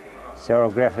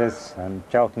 Cyril Griffiths and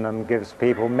Cheltenham gives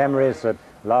people memories that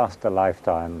last a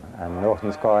lifetime, and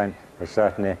Norton's Coin was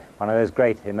certainly one of those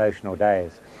great emotional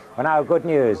days. Well, now good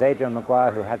news, Adrian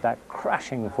Maguire, who had that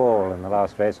crashing fall in the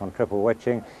last race on Triple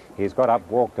Witching, he's got up,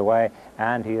 walked away,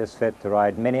 and he is fit to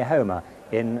ride Minnie Homer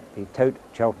in the Tote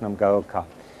Cheltenham Gold Cup.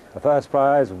 The first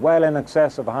prize well in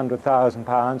excess of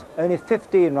 £100,000, only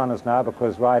 15 runners now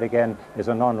because Ride Again is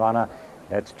a non-runner.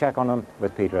 Let's check on them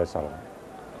with Peter O'Sullivan.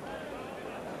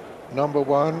 Number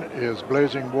 1 is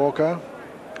Blazing Walker,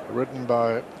 ridden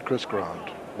by Chris Grant,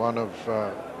 one of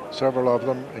several of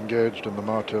them engaged in the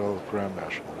Martel Grand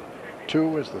National.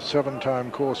 2 is the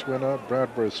 7-time course winner,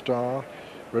 Bradbury Star,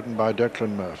 ridden by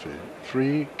Declan Murphy.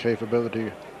 3,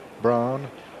 Capability Brown,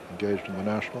 engaged in the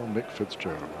National, Mick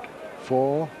Fitzgerald.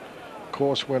 4,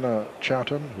 course winner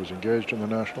Chatham, who's engaged in the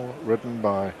National, ridden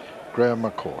by Graham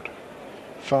McCourt.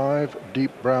 5,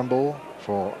 Deep Bramble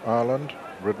for Ireland,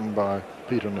 ridden by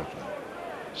Peter Niffen.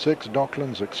 6,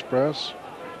 Docklands Express,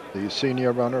 the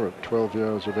senior runner at 12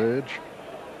 years of age,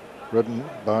 ridden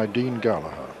by Dean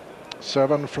Gallagher.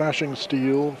 7, Flashing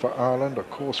Steel for Ireland, a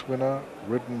course winner,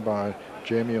 ridden by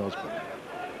Jamie Osborne.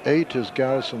 8 is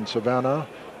Garrison Savannah,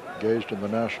 engaged in the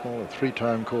National, a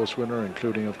 3-time course winner,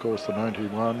 including, of course, the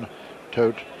 91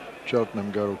 Tote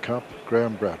Cheltenham Gold Cup,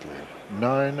 Graham Bradley.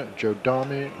 9,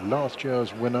 Jodami, last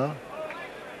year's winner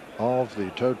of the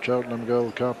Tote Cheltenham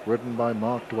Gold Cup, ridden by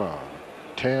Mark Dwyer.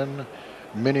 10,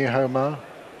 Mini Homer,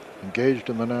 engaged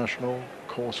in the National,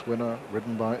 course winner,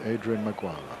 ridden by Adrian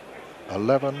Maguire.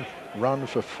 11, Run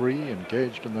for Free,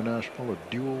 engaged in the National, a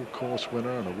dual course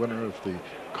winner and a winner of the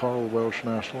Coral Welsh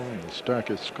National and the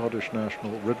Stackis Scottish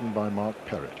National, ridden by Mark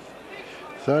Perrett.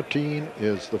 13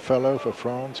 is the Fellow for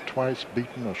France, twice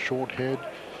beaten a short head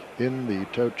in the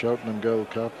Tote Cheltenham Gold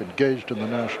Cup, engaged in the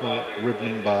National,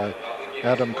 ridden by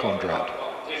Adam Kondrat.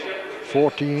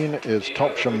 14 is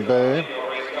Topsham Bay,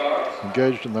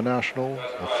 engaged in the National,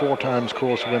 a 4 times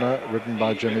course winner, ridden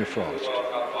by Jimmy Frost.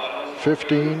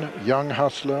 15, Young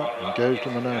Hustler, engaged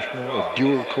in the National, a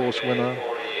dual course winner,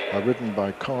 ridden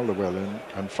by Carl Llewellyn.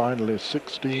 And finally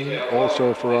 16,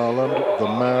 also for Ireland, the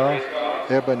mare,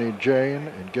 Ebony Jane,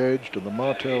 engaged in the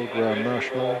Martel Grand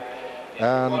National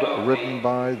and ridden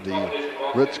by the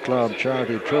Ritz Club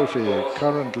Charity Trophy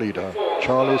current leader,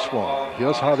 Charlie Swan.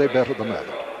 Here's how they bet at the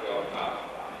moment.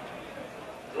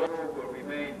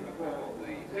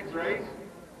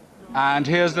 And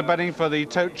here's the betting for the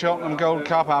Tote Cheltenham Gold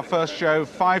Cup, our first show.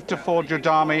 5-4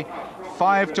 Jodami,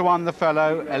 5-1 the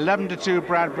Fellow, 11-2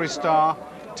 Bradbury Star,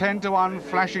 10-1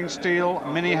 Flashing Steel,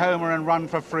 Mini Homer and Run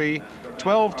for Free,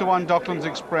 12-1 Docklands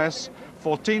Express,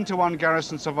 14-1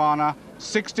 Garrison Savannah,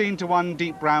 16-1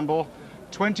 Deep Bramble,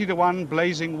 20-1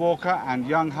 Blazing Walker and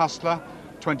Young Hustler,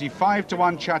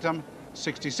 25-1 Chatham,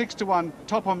 66-1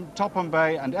 Topham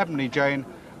Bay and Ebony Jane,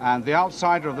 and the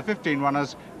outsider of the 15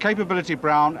 runners, Capability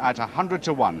Brown, at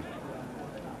 100-1.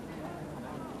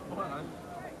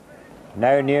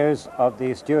 No news of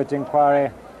the Stewards' inquiry,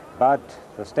 but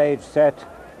the stage set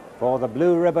for the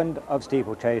blue ribbon of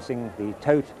steeplechasing, the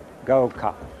Tote Gold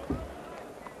Cup.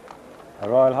 Her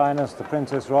Royal Highness the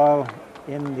Princess Royal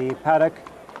in the paddock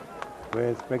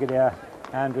with Brigadier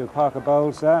Andrew Parker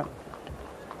Bowles there.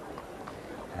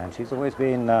 And she's always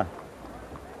been a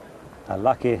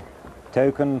lucky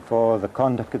token for the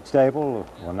Connecticut stable,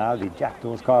 or now the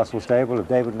Jackdaw's Castle stable of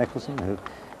David Nicholson, who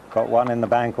got one in the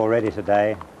bank already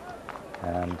today.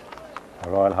 And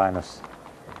Her Royal Highness,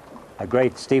 a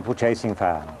great steeplechasing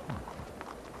fan.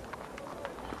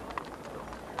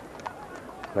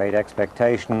 Great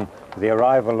expectation for the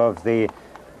arrival of the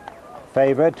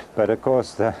favourite, but of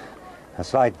course a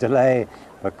slight delay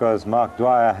because Mark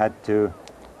Dwyer had to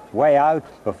weigh out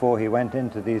before he went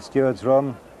into the steward's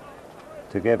room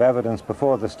to give evidence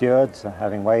before the stewards,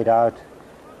 having weighed out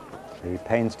the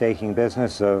painstaking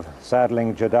business of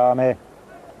saddling Jodami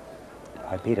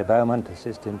by Peter Beaumont,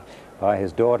 assisted by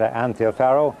his daughter Anthea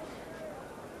Farrell,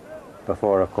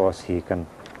 before of course he can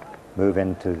move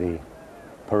into the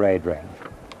parade ring.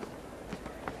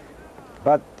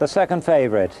 But the second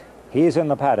favourite, he's in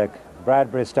the paddock,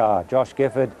 Bradbury Star. Josh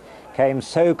Gifford came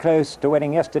so close to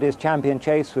winning yesterday's champion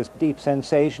chase with deep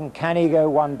sensation. Can he go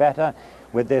one better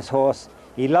with this horse?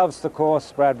 He loves the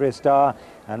course, Bradbury Star,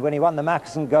 and when he won the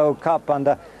Mackinson Gold Cup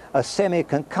under a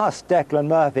semi-concussed Declan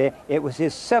Murphy, it was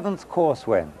his 7th course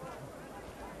win.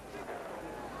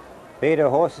 Peter,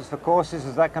 horses for courses,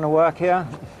 is that going to work here?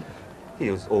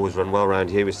 He's always run well round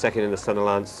here. He was second in the Sun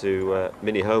Alliance to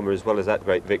Mini Homer, as well as that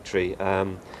great victory.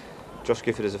 Josh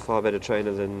Gifford is a far better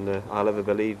trainer than I'll ever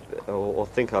believe or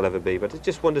think I'll ever be. But it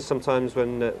just wonders sometimes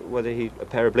when whether a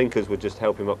pair of blinkers would just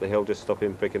help him up the hill, just stop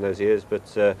him pricking those ears.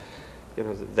 But you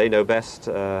know, they know best.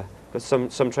 But some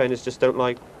trainers just don't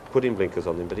like putting blinkers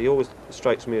on him. But he always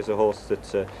strikes me as a horse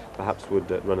that perhaps would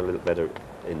run a little better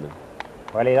in them.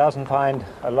 Well, he doesn't find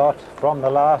a lot from the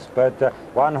last, but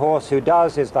one horse who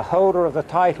does is the holder of the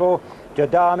title,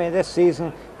 Jodami, this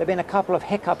season. There have been a couple of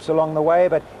hiccups along the way,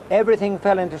 but everything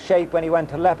fell into shape when he went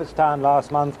to Leopardstown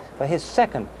last month for his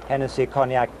 2nd Hennessy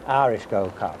Cognac Irish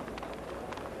Gold Cup.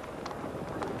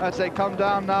 As they come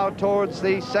down now towards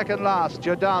the second last,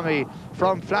 Jodami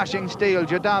from Flashing Steel.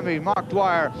 Jodami, Mark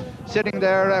Dwyer sitting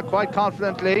there quite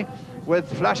confidently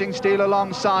with Flashing Steel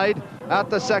alongside. At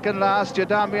the second last,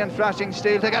 Jodami and Flashing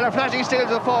Steel together. Flashing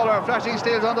Steel's a faller. Flashing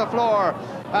Steel's on the floor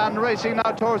and racing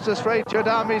now towards the straight.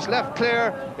 Jodami's left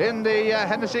clear in the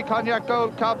Hennessy Cognac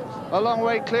Gold Cup, a long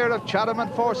way clear of Chatham and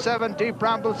 4-7. Deep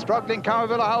Bramble struggling.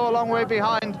 Caravilla Howe a long way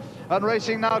behind and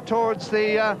racing now towards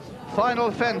the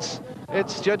final fence.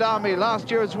 It's Jodami, last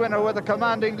year's winner, with a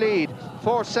commanding lead.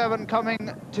 4-7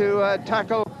 coming to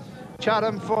tackle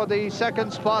Chatham for the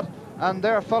 2nd spot. And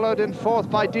they're followed in 4th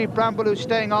by Deep Bramble, who's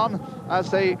staying on as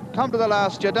they come to the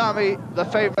last. Jodami, the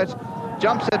favourite,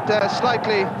 jumps it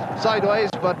slightly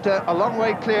sideways, but a long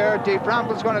way clear. Deep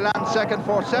Bramble's going to land 2nd,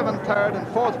 4-7 3rd, and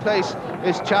 4th place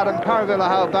is Chatham. Caravilla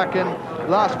Howe back in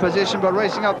last position, but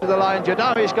racing up to the line.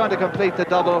 Jodami is going to complete the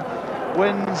double,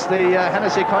 wins the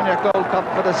Hennessy Cognac Gold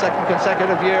Cup for the 2nd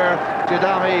consecutive year.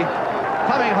 Jodami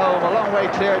coming home, a long way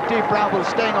clear. Deep Bramble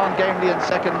staying on gamely in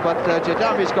second, but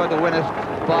Jodami is going to win it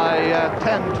by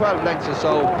 10, 12 lengths or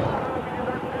so.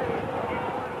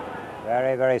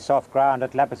 Very, very soft ground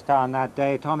at Leopardstown that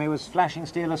day. Tommy, was Flashing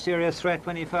Steel a serious threat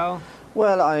when he fell?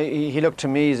 Well, he looked to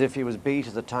me as if he was beat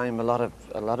at the time. A lot of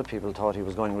people thought he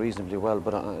was going reasonably well,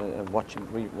 but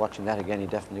watching that again, he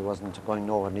definitely wasn't going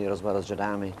nowhere near as well as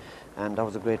Jodami. And that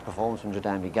was a great performance from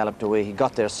Jodami. He galloped away. He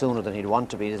got there sooner than he'd want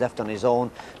to be. He left on his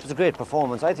own. It was a great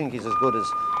performance. I think he's as good as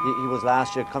he was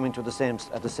last year, coming to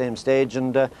at the same stage.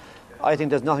 And I think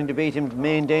there's nothing to beat him. The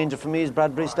main danger for me is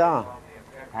Bradbury Star.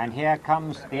 And here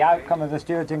comes the outcome of the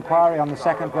steward's inquiry on the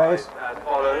second race.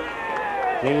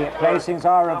 The placings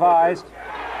are revised.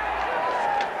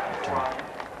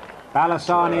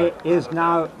 Balasani is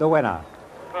now the winner.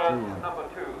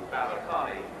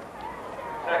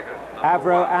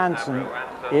 Avro Anson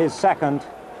is second.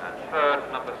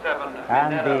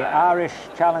 And the Irish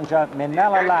challenger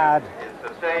Minella Ladd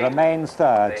remains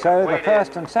third. So the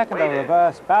first and second are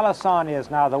reversed. Balasani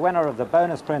is now the winner of the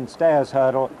BonusPrint Stayers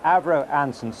Hurdle, Avro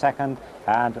Anson second,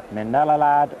 and Minella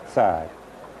Ladd third.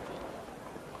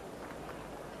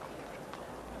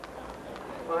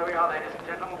 Well, there we are, ladies and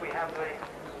gentlemen. We have the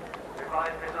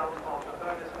revised result of the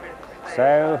BonusPrint Stayers.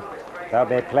 So there'll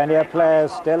be plenty of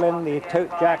players still in the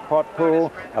tote jackpot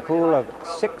pool, a pool of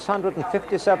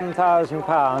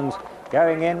 £657,000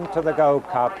 going into the Gold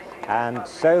Cup, and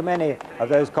so many of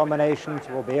those combinations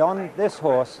will be on this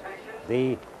horse,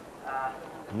 the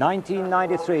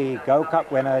 1993 Gold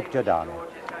Cup winner Jodami.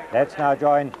 Let's now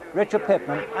join Richard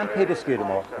Pittman and Peter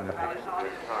Scudamore in the paddock.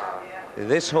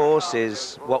 This horse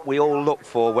is what we all look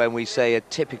for when we say a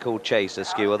typical chaser,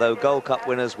 Skew. Although Gold Cup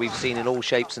winners we've seen in all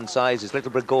shapes and sizes.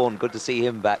 Little Bragorn, good to see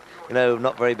him back. You know,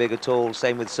 not very big at all.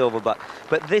 Same with Silverbuck.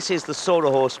 But this is the sort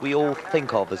of horse we all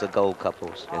think of as a Gold Cup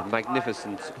horse. Yeah,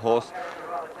 magnificent horse.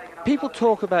 People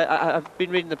talk about, I've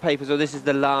been reading the papers, oh, this is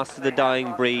the last of the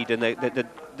dying breed, and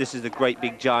this is the great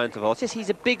big giant of a horse. Yes, he's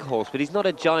a big horse, but he's not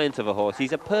a giant of a horse.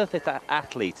 He's a perfect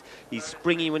athlete. He's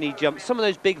springy when he jumps. Some of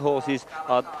those big horses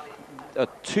are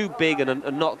too big and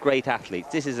are not great athletes.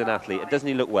 This is an athlete. Doesn't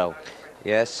he look well?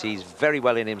 Yes, he's very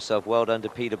well in himself. Well done to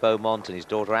Peter Beaumont and his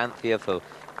daughter Anthea for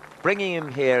bringing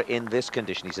him here in this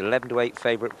condition. He's 11-8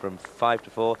 favourite from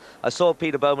 5-4. I saw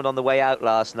Peter Beaumont on the way out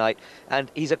last night, and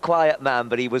he's a quiet man,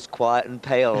 but he was quiet and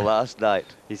pale last night.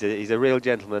 He's a real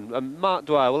gentleman. Mark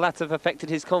Dwyer, will that have affected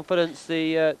his confidence,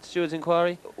 the steward's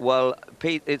inquiry? Well,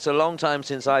 Pete, it's a long time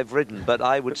since I've ridden, but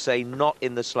I would say not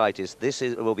in the slightest. This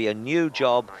will be a new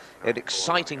job, an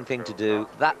exciting thing to do.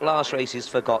 That last race is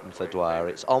forgotten for Dwyer.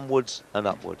 It's onwards and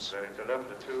upwards.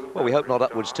 Well, we hope not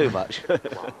upwards too much.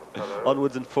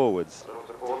 Onwards and forwards.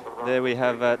 There we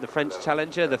have the French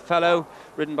challenger, the fellow,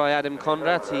 ridden by Adam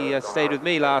Kondrat. He stayed with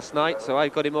me last night, so I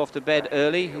got him off to bed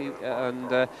early, and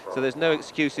so there's no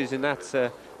excuses in that.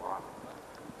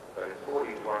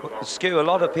 Skew, a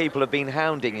lot of people have been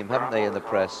hounding him, haven't they, in the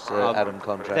press, Adam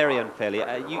Kondrat? Very unfairly.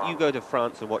 You go to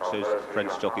France and watch those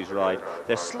French jockeys ride.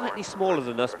 They're slightly smaller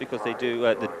than us because they do,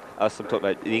 I'm talking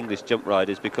about the English jump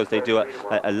riders, because they do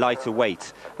a lighter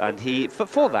weight. And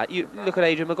for that, you look at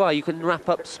Adrian Maguire, you can wrap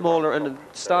up smaller and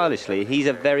stylishly. He's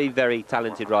a very, very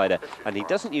talented rider. And he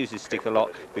doesn't use his stick a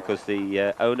lot because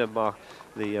the owner,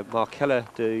 Markella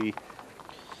de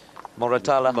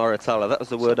Moratala, that was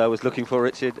the word I was looking for,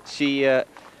 Richard. She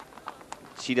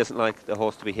doesn't like the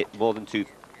horse to be hit more than two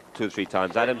or three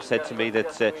times. Adam said to me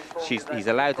that he's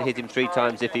allowed to hit him 3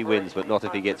 times if he wins, but not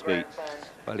if he gets beat.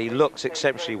 Well, he looks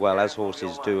exceptionally well, as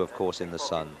horses do, of course, in the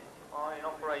sun.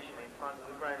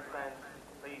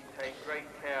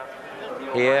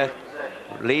 Here,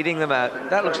 leading them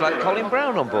out. That looks like Colin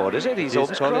Brown on board, is it? He's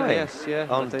almost crying. Yes, yeah.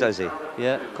 Does he?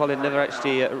 Yeah, Colin never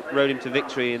actually rode him to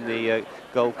victory in the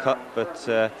Gold Cup, but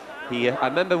I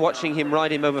remember watching him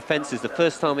ride him over fences the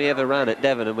first time he ever ran at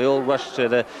Devon, and we all rushed to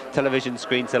the television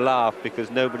screen to laugh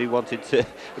because nobody would want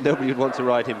to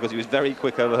ride him because he was very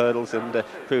quick over hurdles and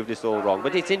proved us all wrong.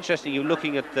 But it's interesting, you're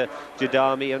looking at the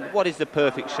Jodami, and what is the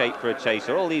perfect shape for a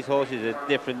chaser? All these horses are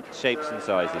different shapes and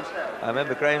sizes. I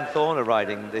remember Graham Thorner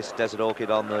riding this Desert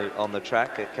Orchid on the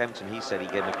track at Kempton. He said he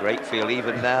gave him a great feel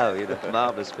even now,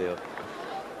 marvellous feel.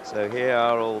 So here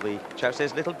are all the chaps.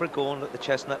 There's Little Bragorn at the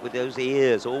chestnut with those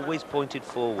ears always pointed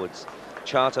forwards.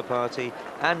 Charter Party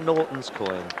and Norton's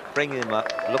Coin, bringing him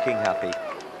up, looking happy.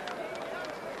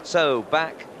 So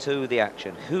back to the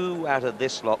action. Who out of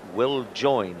this lot will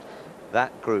join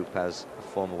that group as a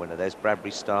former winner? There's Bradbury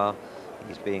Star.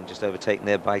 He's being just overtaken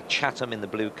there by Chatham in the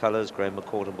blue colours, Graham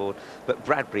McCourt on board. But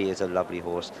Bradbury is a lovely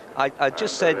horse. I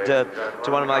just said to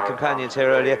one of my companions here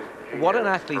earlier, what an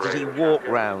athlete does he walk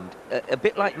round, a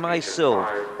bit like Mysilv.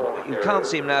 you can't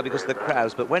see him now because of the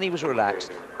crowds, but when he was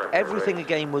relaxed, everything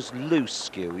again was loose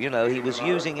skew. You know, he was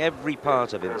using every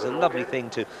part of him. It's a lovely thing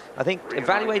to, I think,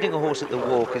 evaluating a horse at the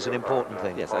walk is an important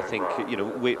thing. Yes, I think, you know,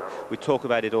 we talk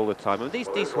about it all the time. I mean,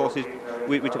 these horses,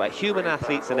 we talk about human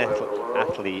athletes and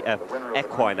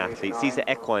equine athletes. These are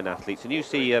equine athletes. And you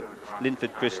see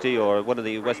Linford Christie or one of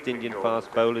the West Indian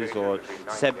fast bowlers or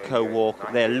Sebco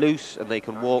walk, they're loose and they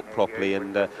can walk properly.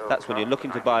 And that's when you're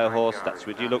looking to buy a horse, that's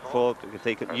what you look for. If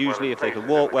they can, usually, if they can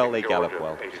walk well, they gallop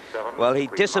well. Well, he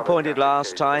disappointed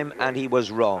last time, and he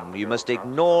was wrong. You must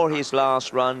ignore his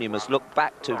last run. You must look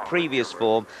back to previous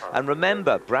form. And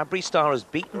remember, Bradbury Star has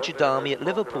beaten Jodami at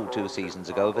Liverpool 2 seasons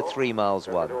ago over 3 miles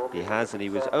won. He has, and he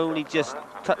was only just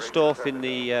touched off in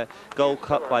the Gold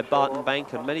Cup by Barton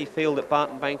Bank, and many feel that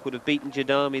Barton Bank would have beaten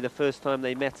Jodami the first time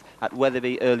they met at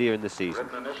Wetherby earlier in the season.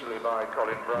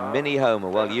 Minnie Homer,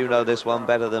 well, you know this one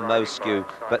better than most, Skew,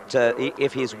 but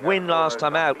if his win last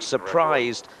time out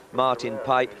surprised Martin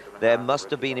Pipe, there must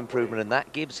have been improvement, and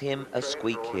that gives him a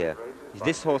squeak here.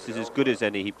 This horse is as good as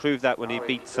any. He proved that when he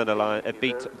beat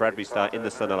Bradbury Star in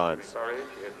the Sun Alliance.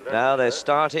 Now they're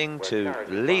starting to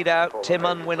lead out. Tim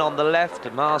Unwin on the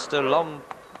left, master, long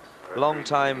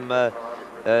time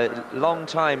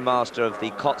master of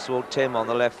the Cotswold. Tim on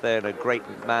the left there, and a great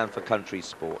man for country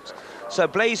sports. So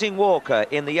Blazing Walker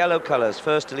in the yellow colours,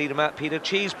 first to lead him out, Peter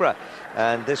Cheeseborough,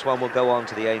 and this one will go on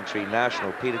to the Aintree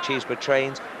National. Peter Cheeseborough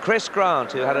trains Chris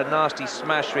Grant, who had a nasty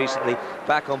smash recently,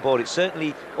 back on board. It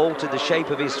certainly altered the shape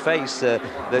of his face,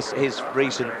 his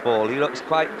recent fall. He looks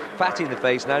quite fat in the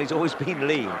face now, he's always been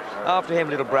lean. After him,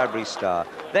 Little Bradbury Star.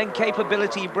 Then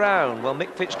Capability Brown. Well,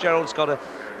 Mick Fitzgerald's got a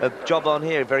job on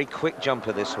here, a very quick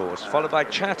jumper, this horse. Followed by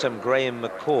Chatham, Graham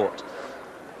McCourt.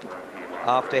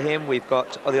 After him, we've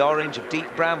got the orange of Deep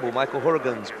Bramble, Michael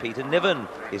Hurrigan's. Peter Niven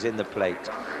is in the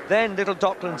plate. Then Little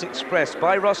Docklands Express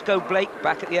by Roscoe Blake,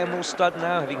 back at the Emerald Stud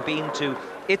now, having been to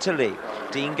Italy.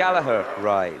 Dean Gallagher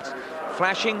rides.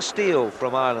 Flashing Steel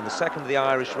from Ireland, the second of the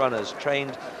Irish runners,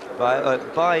 trained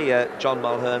by John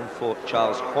Mulhern for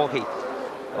Charles Haughey.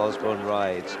 Osborne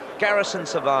rides. Garrison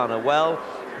Savannah, well,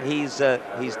 he's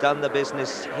done the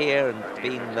business here and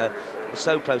been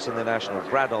so close in the National.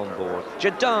 Brad on board.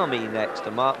 Jodami next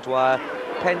to Mark Dwyer,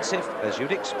 pensive as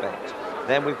you'd expect.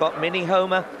 Then we've got Minnie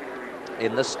Homer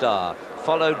in the Star,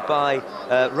 followed by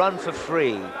Run for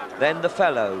Free, then The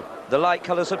Fellow, the light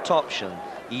colours of Topsham,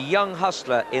 Young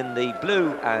Hustler in the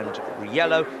blue and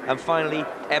yellow, and finally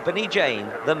Ebony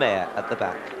Jane, the mare, at the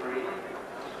back.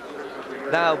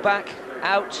 Now back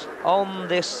out on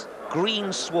this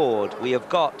green sward, we have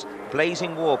got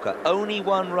Blazing Walker, only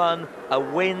one run, a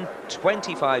win,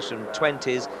 25s from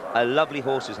 20s, a lovely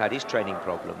horse who's had his training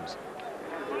problems.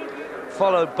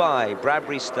 Followed by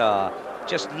Bradbury Star.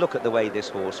 Just look at the way this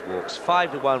horse walks,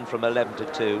 5-1 from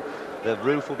 11-2. The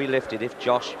roof will be lifted if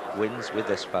Josh wins with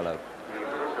this fellow.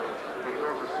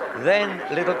 Then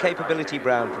Little Capability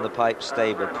Brown from the Pipe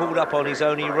stable, pulled up on his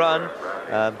only run.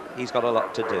 He's got a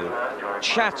lot to do.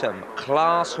 Chatham,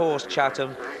 class horse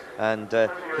Chatham, and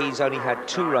he's only had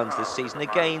 2 runs this season.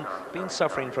 Again, been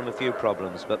suffering from a few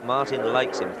problems, but Martin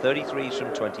likes him, 33s from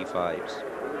 25s.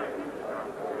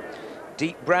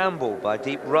 Deep Bramble by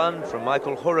Deep Run from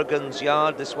Michael Hurrigan's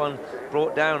yard. This one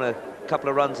brought down a couple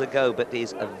of runs ago, but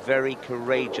is a very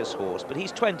courageous horse. But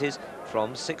he's 20s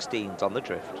from 16s on the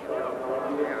drift.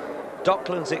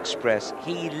 Docklands Express,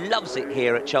 he loves it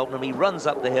here at Cheltenham. He runs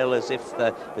up the hill as if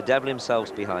the devil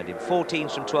himself's behind him.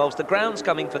 14s from 12s. The ground's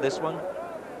coming for this one.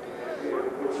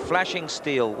 Flashing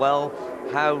Steel, well,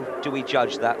 how do we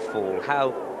judge that fall?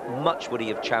 How much would he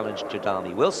have challenged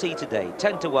Jodami? We'll see today.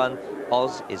 10-1,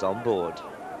 Oz is on board.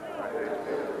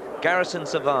 Garrison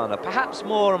Savannah, perhaps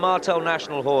more a Martel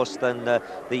National horse than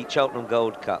the Cheltenham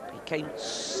Gold Cup. He came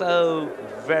so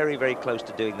very, very close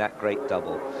to doing that great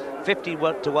double.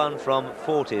 50-1 from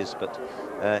 40s, but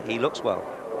he looks well.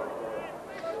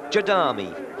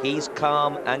 Jodami, he's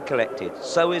calm and collected.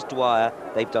 So is Dwyer.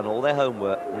 They've done all their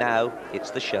homework. Now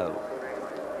it's the show.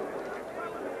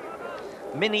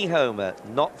 Minnie Homer,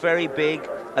 not very big,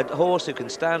 a horse who can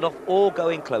stand off or go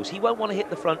in close. He won't want to hit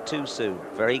the front too soon.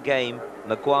 Very game.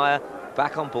 Maguire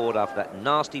back on board after that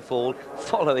nasty fall,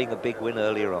 following a big win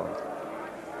earlier on.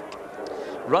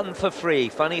 Run for Free,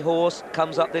 funny horse,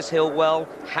 comes up this hill well,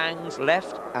 hangs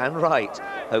left and right.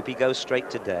 Hope he goes straight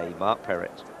today. Mark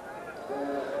Perrett.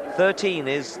 13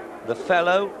 is The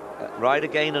Fellow, ride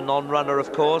again, a non-runner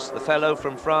of course. The Fellow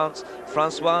from France,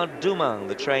 François Doumen,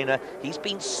 the trainer. He's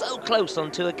been so close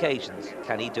on 2 occasions.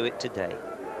 Can he do it today?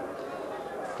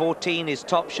 14 is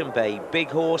Topsham Bay, big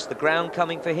horse, the ground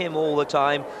coming for him all the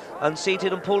time,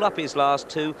 unseated and pulled up his last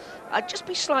two. I'd just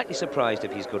be slightly surprised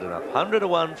if he's good enough.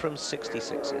 100-1 from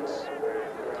 66s.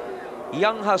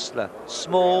 Young Hustler,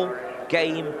 small,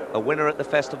 game, a winner at the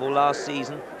festival last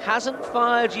season, hasn't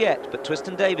fired yet, but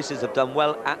Twiston Davises have done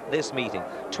well at this meeting.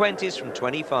 20s from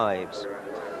 25s.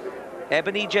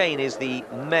 Ebony Jane is the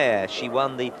mare. She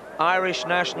won the Irish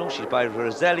National. She's by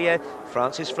Roselia,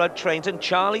 Francis Flood trains, and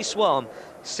Charlie Swan,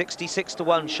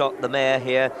 66-1 shot the mare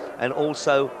here, and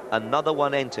also another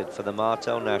one entered for the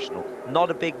Martel National.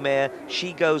 Not a big mare.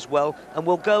 She goes well and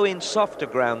will go in softer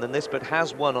ground than this, but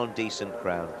has won on decent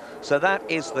ground. So that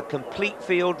is the complete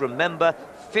field. Remember,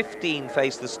 15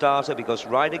 face the starter because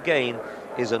Ride Again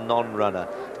is a non-runner.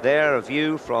 There, a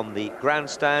view from the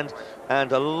grandstand,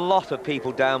 and a lot of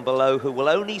people down below who will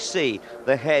only see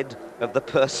the head of the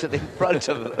person in front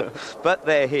of them, but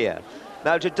they're here.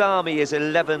 Now, Jodami is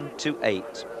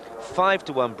 11-8.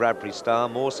 5-1 Bradbury Star,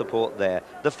 more support there.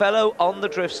 The fellow on the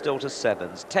drift still to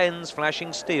 7s. 10s,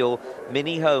 Flashing Steel,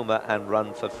 Mini Homer, and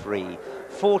Run for Free.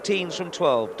 14s from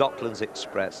 12, Docklands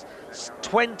Express.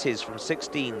 20s from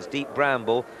 16s, Deep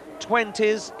Bramble.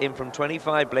 20s in from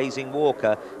 25, Blazing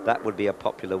Walker. That would be a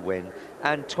popular win.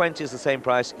 And 20s the same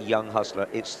price, Young Hustler.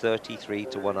 It's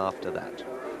 33-1 after that.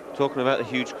 Talking about the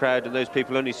huge crowd and those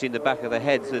people only seeing the back of their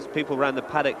heads, there's people around the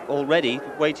paddock already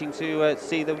waiting to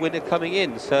see the winner coming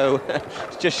in. So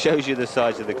it just shows you the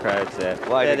size of the crowds there.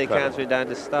 There they cantering down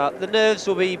to start. The nerves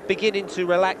will be beginning to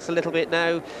relax a little bit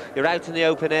now. You're out in the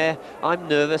open air. I'm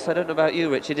nervous. I don't know about you,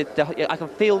 Richard. I can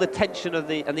feel the tension of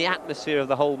and the atmosphere of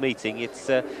the whole meeting. It's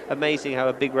amazing how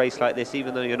a big race like this,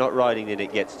 even though you're not riding in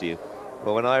it, gets to you.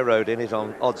 Well, when I rode in it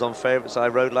on odds-on favourites, I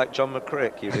rode like John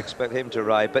McCrick. You'd expect him to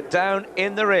ride. But down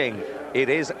in the ring, it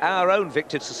is our own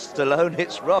Victor Stallone.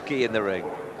 It's Rocky in the ring.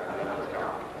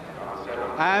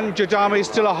 And Jodami is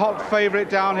still a hot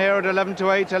favourite down here at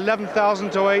 11-8,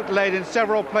 11,000-8, laid in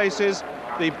several places.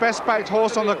 The best-backed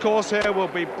horse on the course here will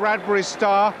be Bradbury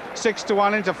Star,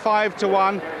 6-1 into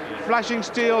 5-1. Flashing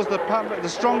Steel's the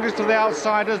strongest of the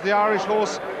outsiders. The Irish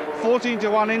horse,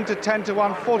 14-1 into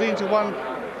 10-1, 14-1.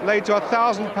 Laid to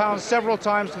 £1,000 several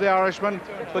times to the Irishman,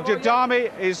 but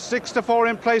Jodami is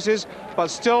 6-4 in places, but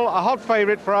still a hot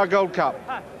favourite for our Gold Cup.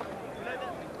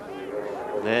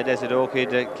 There, Desert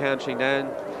Orchid countering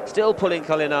down, still pulling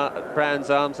Colin Brown's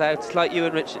arms out. It's like you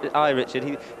and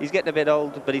Richard. He's getting a bit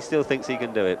old, but he still thinks he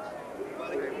can do it.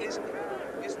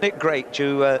 Isn't it great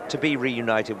to be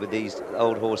reunited with these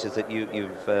old horses that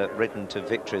you've ridden to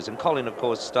victories? And Colin, of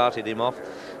course, started him off.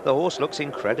 The horse looks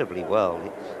incredibly well,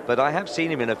 but I have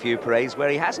seen him in a few parades where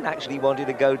he hasn't actually wanted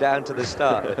to go down to the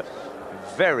start.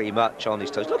 Very much on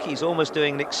his toes. Look, he's almost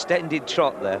doing an extended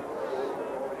trot there.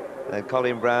 And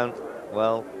Colin Brown,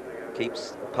 well,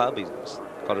 keeps a pub. He's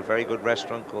got a very good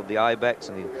restaurant called the Ibex,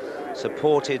 and he's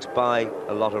supported by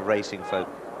a lot of racing folk,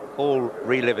 all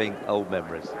reliving old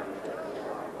memories.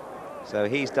 So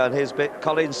he's done his bit.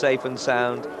 Colin's safe and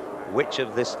sound. Which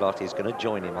of this lot is going to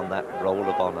join him on that roll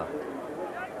of honour?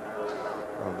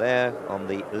 Well, there on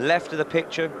the left of the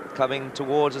picture, coming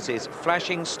towards us, is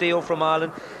Flashing Steel from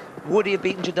Ireland. Would he have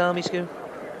beaten Jodami, Scoop?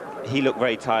 He looked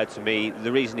very tired to me.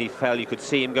 The reason he fell, you could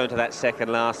see him going to that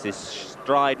second last. His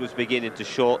stride was beginning to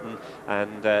shorten,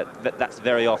 and that's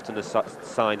very often a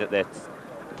sign that they're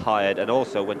tired. And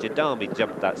also when Jodami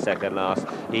jumped that second last,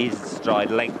 his stride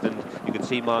lengthened. You could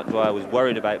see Mark Dwyer was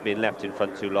worried about being left in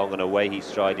front too long, and away he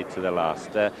strided to the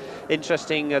last.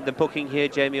 Interesting, the booking here,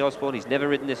 Jamie Osborne. He's never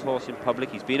ridden this horse in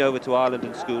public. He's been over to Ireland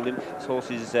and schooled him. This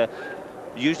horse is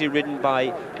usually ridden by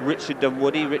Richard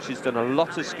Dunwoody. Richard's done a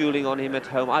lot of schooling on him at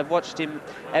home. I've watched him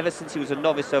ever since he was a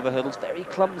novice over hurdles, very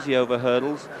clumsy over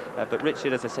hurdles, but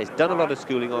Richard, as I say, has done a lot of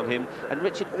schooling on him. And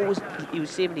Richard always, you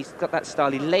see him, and he's got that style,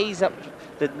 he lays up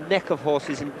the neck of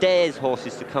horses and dares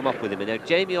horses to come up with him. And now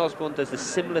Jamie Osborne does a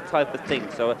similar type of thing,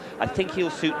 so I think he'll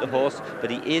suit the horse, but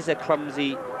he is a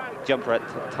clumsy jumper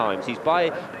at times. He's by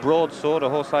Broadsword, a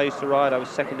horse I used to ride. I was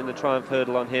second in the Triumph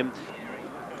Hurdle on him.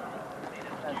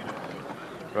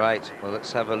 Right, well,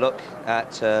 let's have a look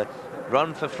at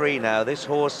Run for Free now. This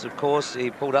horse, of course,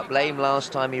 he pulled up lame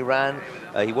last time he ran.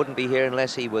 He wouldn't be here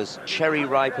unless he was cherry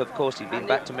ripe, of course. He'd been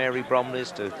back to Mary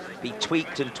Bromley's to be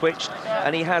tweaked and twitched.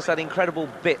 And he has that incredible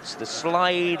bit, the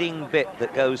sliding bit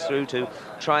that goes through to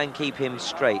try and keep him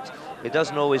straight. It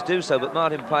doesn't always do so, but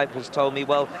Martin Pipe has told me,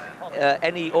 well,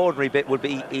 any ordinary bit would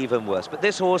be even worse. But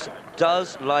this horse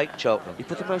does like Cheltenham. He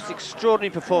put the most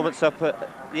extraordinary performance up at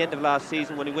the end of last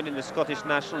season when he won in the Scottish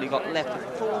National. He got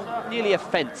left nearly a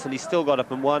fence, and he still got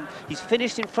up and won. He's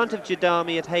finished in front of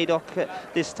Jodami at Haydock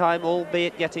this time,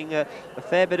 albeit getting a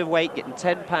fair bit of weight, getting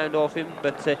 £10 off him.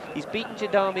 But he's beaten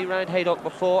Jodami round Haydock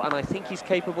before, and I think he's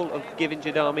capable of giving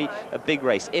Jodami a big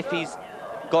race if he's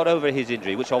got over his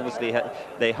injury, which obviously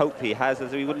they hope he has,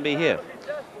 as he wouldn't be here.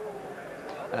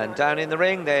 And down in the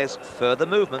ring, there's further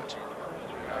movement.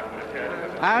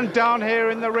 And down here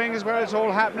in the ring is where it's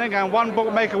all happening. And one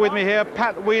bookmaker with me here,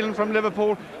 Pat Whelan from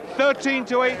Liverpool,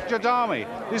 13-8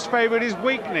 Jodami. His favourite is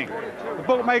weakening. The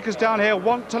bookmakers down here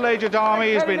want to lay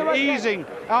Jodami. He's been easing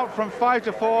out from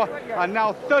 5-4 and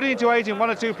now 13-8 in 1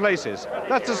 or 2 places.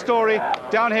 That's the story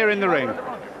down here in the ring.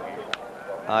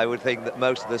 I would think that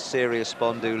most of the serious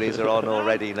spondoolies are on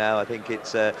already now. I think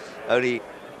it's only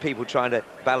people trying to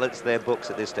balance their books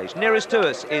at this stage. Nearest to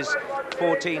us is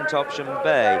 14 Topsham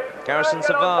Bay. Garrison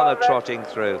Savannah trotting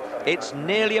through. It's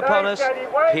nearly upon us.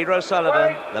 Peter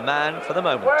O'Sullivan, the man for the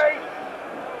moment.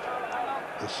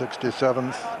 The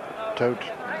 67th Tote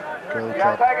Gold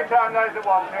Yeah, Cup. take a turn, those that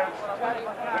want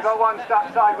to. We've got one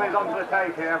stuck sideways onto the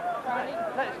tape here.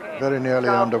 Very nearly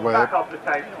Now, underway. back off the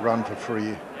tape. Run for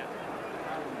free.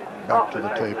 Back to the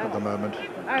tape at the moment.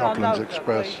 Docklands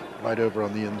Express right over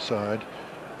on the inside.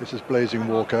 This is Blazing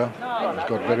Walker. He's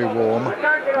got very warm. Don't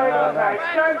get over the tape.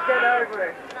 Don't get over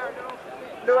it.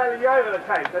 Llewellyn, you're over the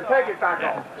tape, so take it back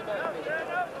off.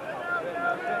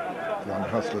 Young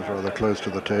Hustler's rather close to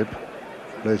the tape.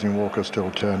 Blazing Walker still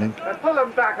turning. And pull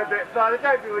them back a bit further.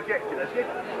 Don't be ridiculous. You've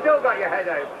still got your head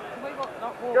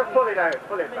open. Just pull it out.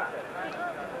 Pull it back.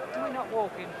 We're not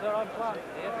walking, sir. I'm planted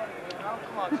here. Oh,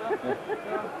 come on, sir.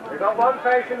 We've got one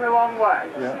facing the wrong way.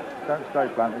 Yeah, don't stay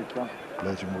planted, son.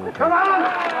 Blazing Walker Come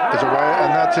on! is away,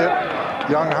 and that's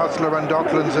it. Young Hustler and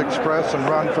Docklands Express and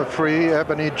Run for Free,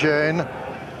 Ebony Jane,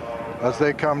 as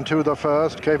they come to the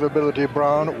first. Capability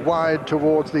Brown wide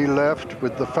towards the left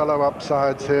with the fellow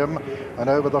upsides him and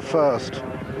over the first.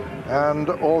 And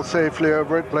all safely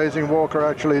over it. Blazing Walker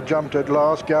actually jumped it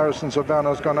last. Garrison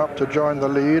Savannah's gone up to join the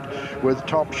lead with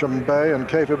Topsham Bay and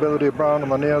Capability Brown on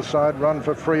the near side. Run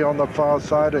for Free on the far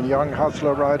side, and Young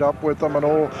Hustler right up with them, and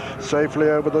all safely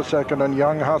over the second. And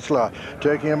Young Hustler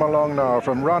taking him along now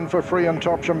from Run for Free and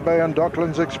Topsham Bay and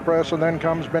Docklands Express, and then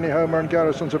comes Benny Homer and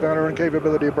Garrison Savannah and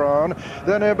Capability Brown.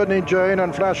 Then Ebony Jane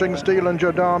and Flashing Steel and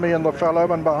Jodami and the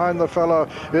fellow, and behind the fellow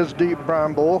is Deep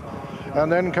Bramble. And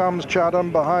then comes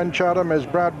Chatham. Behind Chatham is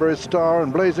Bradbury Star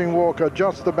and Blazing Walker,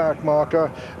 just the back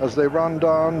marker, as they run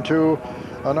down to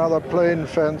another plain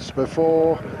fence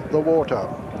before the water.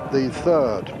 The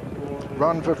third.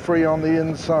 Run for Free on the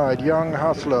inside. Young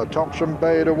Hustler. Topsham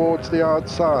Bay towards the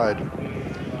outside.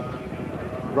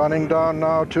 Running down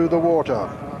now to the water.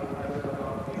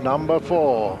 Number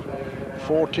 4.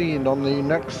 14 on the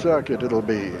next circuit it'll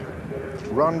be.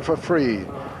 Run for Free.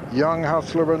 Young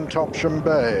Hustler and Topsham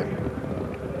Bay.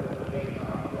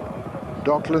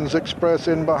 Docklands Express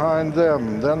in behind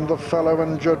them, then the fellow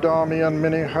and Jodami and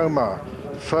Minnie Homer.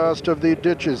 First of the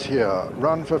ditches here.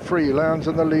 Run for Free lands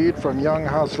in the lead from Young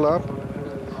Hustler.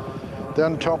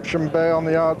 Then Topsham Bay on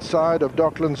the outside of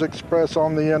Docklands Express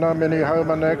on the inner. Minnie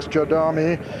Homer next,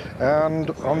 Jodami,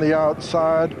 and on the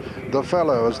outside the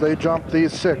fellow as they jump the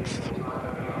 6th.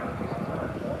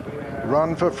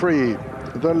 Run for Free,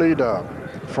 the leader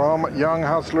from Young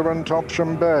Hustler and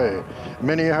Topsham Bay.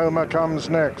 Minnie Homer comes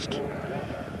next.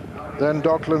 Then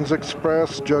Docklands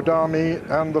Express, Jodami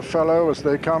and the fellow as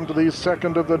they come to the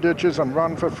second of the ditches, and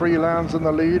Run for Free lands in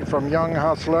the lead from Young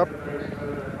Hustler.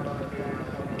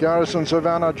 Garrison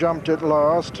Savannah jumped it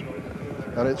last,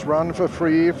 and it's Run for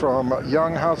Free from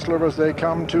Young Hustler as they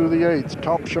come to the 8th.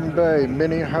 Topsham Bay,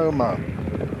 Minnie Homer.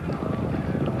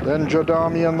 Then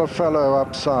Jodami and the fellow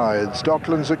upsides.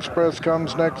 Docklands Express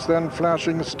comes next, then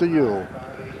Flashing Steel.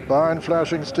 Behind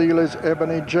Flashing Steel is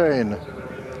Ebony Jane.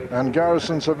 And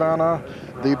Garrison Savannah,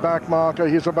 the back marker,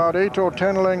 he's about 8 or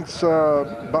 10 lengths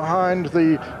behind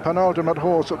the penultimate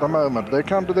horse at the moment. They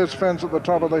come to this fence at the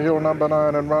top of the hill, number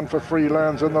 9, and Run for Free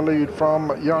lands in the lead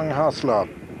from Young Hustler.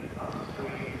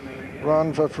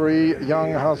 Run for Free,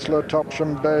 Young Hustler,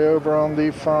 Topsham Bay over on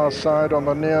the far side. On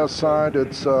the near side,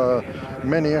 it's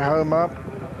Minnie Homer.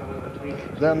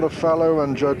 Then the fellow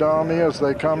and Jodami as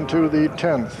they come to the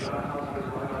 10th.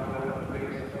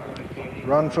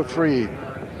 Run for Free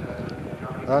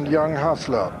and Young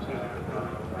Hustler.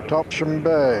 Topsham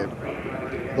Bay,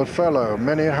 the fellow,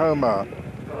 Minnie Homer,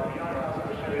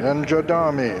 and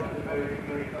Jodami.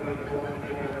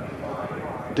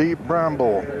 Deep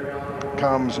Bramble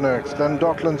comes next. Then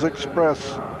Docklands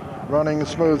Express running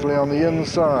smoothly on the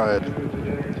inside.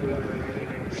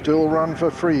 Still Run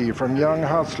for Free from Young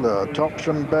Hustler,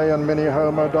 Topsham Bay and Mini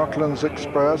Homer, Docklands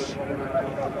Express,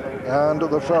 and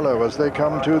the Fellow as they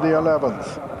come to the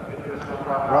 11th.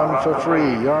 Run for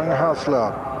Free, Young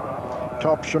Hustler,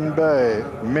 Topsham Bay,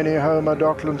 Mini Homer,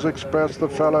 Docklands Express, the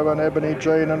Fellow and Ebony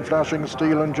Jane and Flashing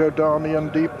Steel and Jodami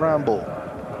and Deep Bramble.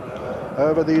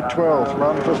 Over the 12th,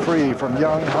 Run for Free from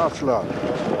Young Hustler.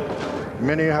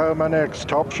 Mini Homer next,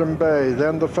 Topsham Bay,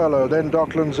 then the Fellow, then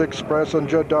Docklands Express and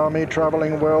Jodami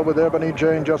travelling well with Ebony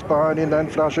Jane just behind him, then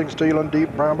Flashing Steel and Deep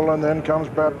Bramble, and then comes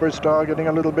Bradbury Star getting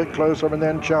a little bit closer, and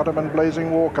then Chatham and Blazing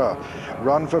Walker.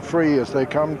 Run for Free as they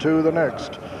come to the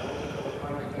next.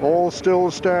 All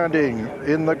still standing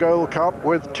in the Gold Cup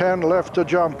with 10 left to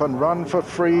jump, and Run for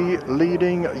Free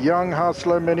leading Young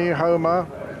Hustler, Mini Homer.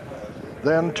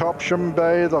 Then Topsham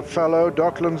Bay, the Fellow,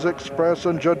 Docklands Express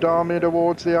and Jodami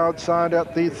towards the outside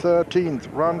at the 13th.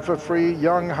 Run for Free,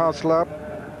 Young Hustler.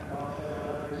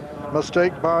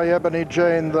 Mistake by Ebony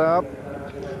Jane there.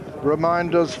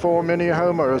 Reminders for Mini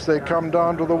Homer as they come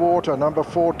down to the water. Number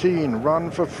 14,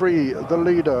 Run for Free, the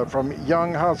leader from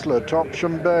Young Hustler,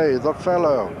 Topsham Bay, the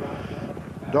Fellow.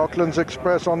 Docklands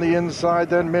Express on the inside,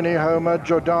 then Mini Homer,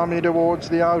 Jodami towards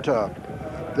the outer.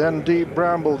 Then Deep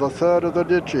Bramble, the third of the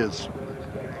ditches.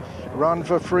 Run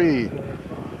for Free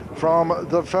from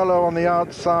the Fellow on the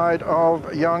outside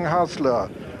of Young Hustler,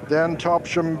 then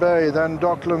Topsham Bay, then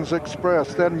Docklands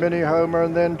Express, then Mini Homer,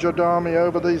 and then Jodami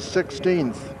over the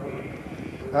 16th.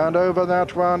 And over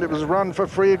that one, it was Run for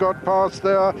Free, got past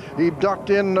there. He ducked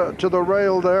in to the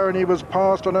rail there, and he was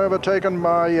passed and overtaken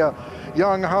by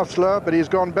Young Hustler, but he's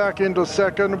gone back into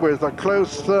second with a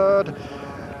close third.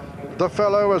 The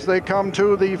Fellow as they come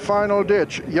to the final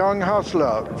ditch. Young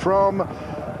Hustler from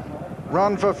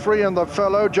Run for Free and the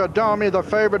Fellow. Jodami, the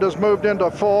favourite, has moved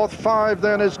into fourth. 5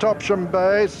 then is Topsham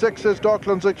Bay. 6 is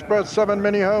Docklands Express. 7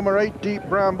 Mini Homer. 8 Deep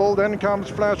Bramble. Then comes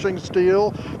Flashing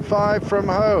Steel. 5 from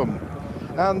home.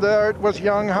 And there it was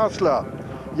Young Hustler.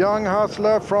 Young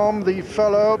Hustler from the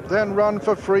Fellow. Then Run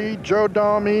for Free.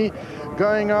 Jodami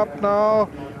going up now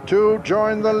to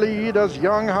join the lead as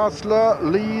Young Hustler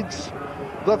leads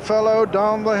the Fellow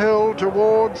down the hill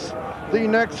towards the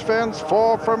next fence.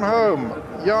 4 from home.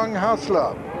 Young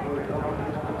Hustler.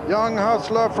 Young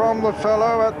Hustler from the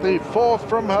Fellow at the 4th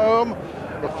from home.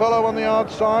 The Fellow on the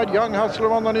outside, Young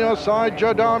Hustler on the near side.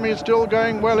 Jodami still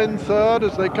going well in third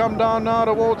as they come down now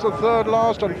towards the third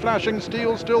last, and Flashing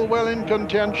Steel still well in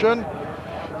contention.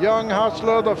 Young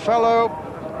Hustler, the Fellow,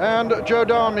 and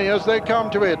Jodami as they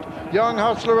come to it. Young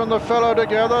Hustler and the Fellow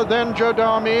together, then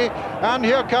Jodami, and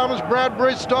here comes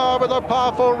Bradbury Star with a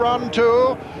powerful run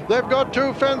too. They've got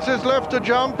 2 fences left to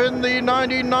jump in the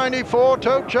 1994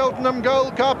 Cheltenham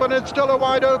Gold Cup, and it's still a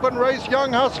wide open race.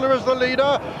 Young Hustler is the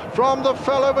leader from the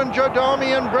Fellow and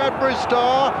Jodami and Bradbury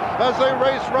Star as they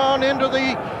race round into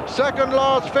the second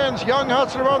last fence. Young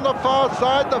Hustler on the far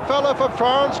side, the Fellow for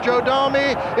France,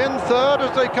 Jodami in third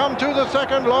as they come to the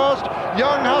second last.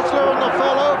 Young Hustler and the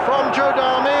Fellow from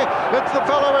Jodami. It's the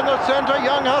Fellow in the centre,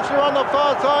 Young Hustler on the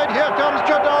far side. Here comes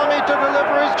Jodami to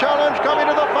deliver his challenge, coming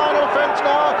to the final fence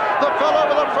now. The Fellow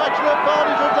with a fractional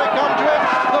advantage as they come to it.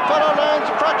 The Fellow lands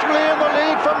fractionally in the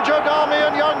lead from Jodami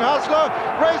and Young Hustler.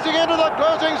 Racing into the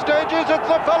closing stages, it's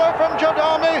the Fellow from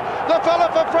Jodami. The Fellow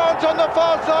for France on the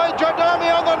far side, Jodami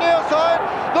on the near side.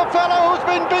 The Fellow who's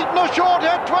been beaten a short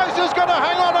head twice is going to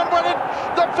hang on and win it.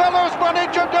 The Fellow's won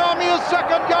it, Jodami is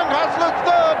second, Young Hustler's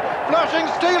third. Flashing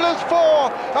Steel is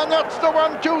 4, and that's the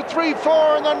 1, 2, 3,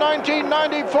 4 in the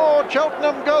 1994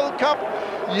 Cheltenham Gold Cup.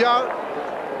 Yeah,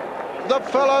 the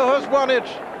Fellow has won it,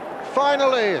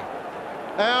 finally.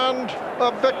 And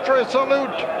a victory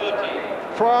salute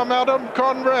from Adam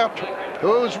Kondrat,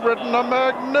 who's ridden a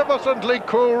magnificently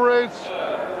cool race.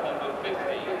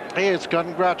 He is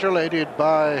congratulated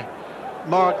by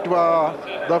Mark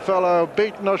Dwyer, the Fellow,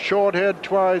 beaten a short head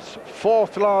twice,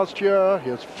 4th last year,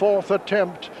 his 4th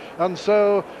attempt, and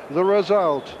so the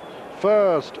result.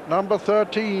 First, number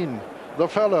 13, the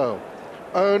Fellow,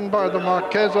 owned by the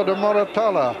Marchesa de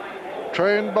Moratalla,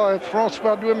 trained by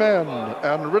François Doumen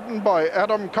and ridden by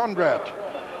Adam Kondrat.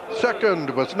 Second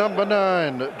was number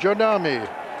 9, Jodami,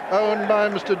 owned by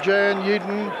Mr. J.N.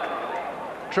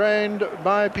 Yeadon, trained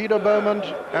by Peter Beaumont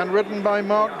and ridden by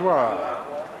Mark Dwyer.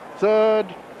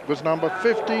 Third was number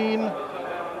 15,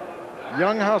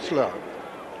 Young Hustler,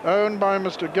 owned by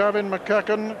Mr. Gavin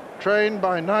McCacken, trained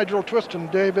by Nigel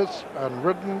Twiston-Davis and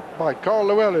ridden by Carl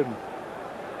Llewellyn.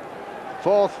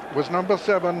 Fourth was number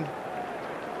 7,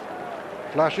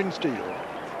 Flashing Steel.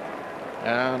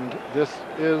 And this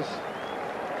is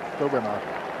the winner.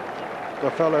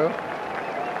 The Fellow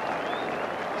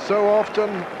so often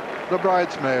the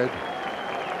bridesmaid,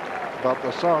 but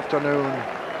this afternoon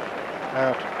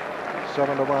at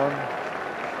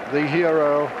 7-1, the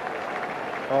hero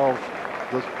of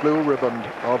the blue ribbon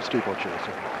of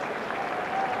steeplechasing.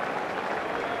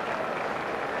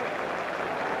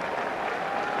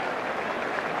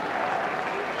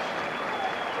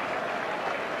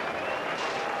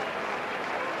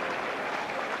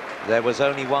 There was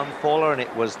only one faller, and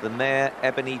it was the mare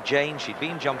Ebony Jane. She'd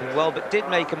been jumping well, but did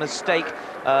make a mistake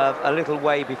a little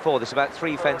way before this, about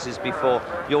 3 fences before.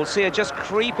 You'll see her just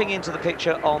creeping into the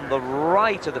picture on the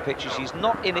right of the picture. She's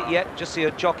not in it yet. Just see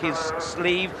her jockey's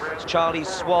sleeve. It's Charlie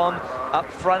Swan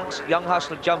up front. Young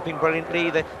Hustler jumping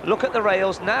brilliantly. Look at the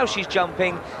rails. Now she's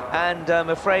jumping, and I'm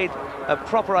afraid a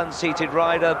proper unseated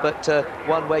rider, but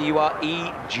one where you are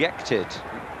ejected.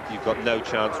 You've got no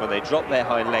chance when they drop their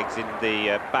hind legs in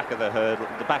the back of the hurdle,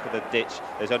 the back of the ditch.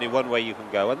 There's only one way you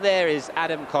can go, and there is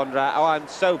Adam Kondrat. Oh, I'm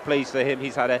so pleased for him.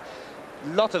 He's had a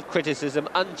lot of criticism,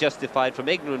 unjustified, from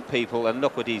ignorant people, and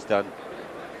look what he's done.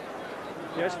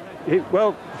 Yes,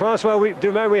 well, François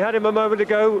Doumen, we had him a moment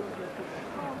ago.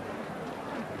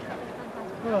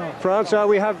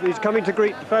 François, he's coming to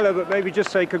greet the fellow, but maybe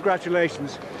just say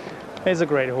congratulations. He's a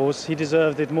great horse. He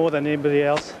deserved it more than anybody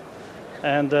else,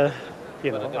 and you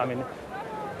know, I mean,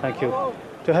 thank you.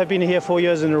 To have been here 4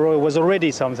 years in a row was already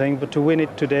something, but to win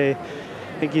it today,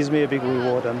 it gives me a big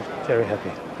reward. I'm very happy.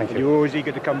 Thank you. You're always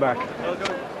eager to come back.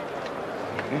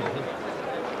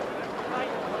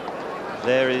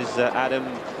 There is Adam.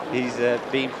 He's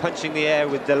been punching the air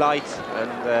with delight,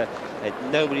 and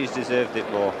nobody's deserved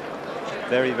it more.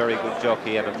 Very, very good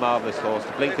jockey and a marvellous horse.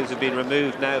 The blinkers have been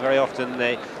removed now. Very often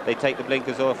they take the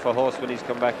blinkers off a horse when he's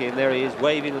come back in. There he is,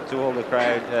 waving to all the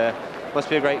crowd. Must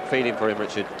be a great feeling for him,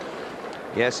 Richard.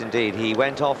 Yes, indeed. He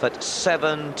went off at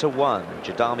 7-1.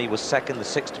 Jodami was second, the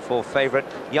 6-4 favourite.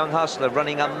 Young Hustler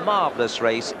running a marvellous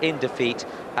race in defeat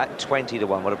at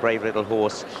 20-1. What a brave little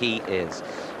horse he is.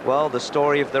 Well, the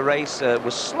story of the race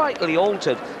was slightly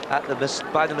altered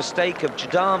by the mistake of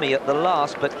Jodami at the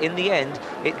last, but in the end,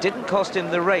 it didn't cost him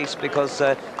the race, because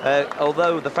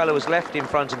although the fellow was left in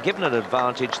front and given an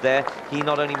advantage there, he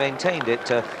not only maintained it,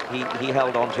 he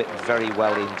held on to it very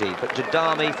well indeed. But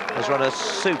Jodami has run a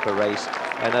super race.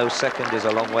 I know second is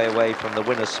a long way away from the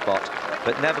winner's spot,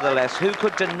 but nevertheless, who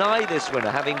could deny this winner,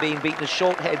 having been beaten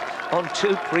short head on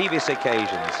 2 previous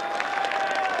occasions?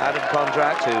 Adam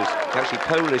Kondrat, who's actually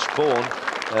Polish-born,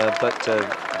 but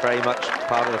very much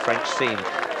part of the French scene.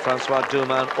 François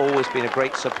Doumen, always been a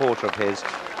great supporter of his,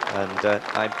 and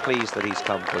I'm pleased that he's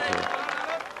come good here.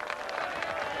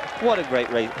 What a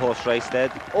great horse race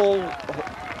there.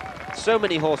 So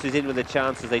many horses in with a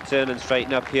chance as they turn and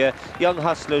straighten up here. Young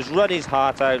Hustler's run his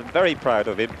heart out. Very proud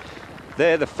of him.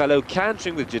 There, the fellow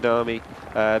cantering with Jodami.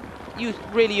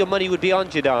 Really, your money would be on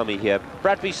Jodami here.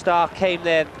 Bradbury Star came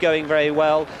there going very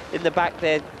well. In the back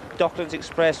there, Docklands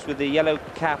Express with the yellow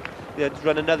cap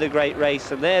run another great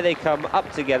race, and there they come up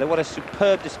together. What a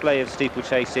superb display of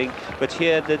steeplechasing. But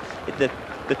here,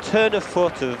 the turn of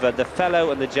foot of the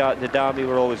fellow and the Jodami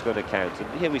were always going to count.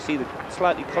 And here we see the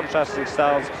slightly contrasting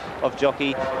styles of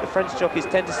jockey. The French jockeys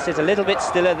tend to sit a little bit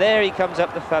stiller. There he comes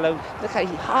up, the fellow. Look how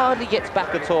he hardly gets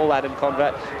back at all, Adam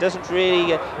Kondrat. Doesn't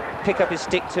really pick up his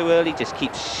stick too early, just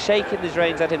keeps shaking his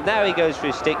reins at him. Now he goes for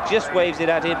his stick, just waves it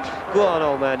at him. Go on,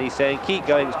 old man, he's saying. Keep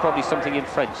going. It's probably something in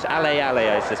French. Allez,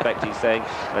 allez, I suspect he's saying.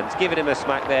 And he's giving him a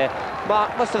smack there.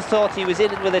 Mark must have thought he was in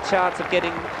with a chance of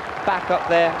getting back up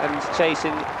there and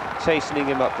chastening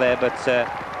him up there, but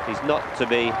he's not to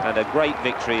be, and a great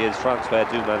victory, as François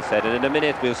Doumen said. And in a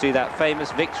minute we'll see that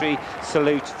famous victory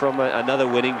salute from another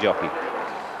winning jockey.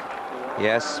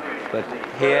 Yes, but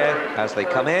here, as they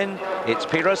come in, it's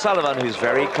Peter O'Sullivan who's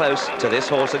very close to this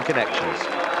horse and connections.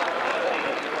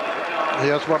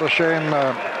 Yes, what a shame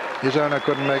his owner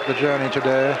couldn't make the journey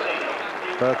today,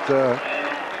 but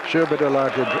she'll be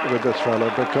delighted with this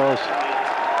fellow, because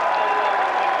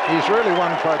he's really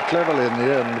won quite cleverly in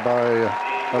the end by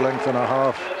a length and a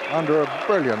half, under a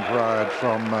brilliant ride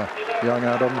from young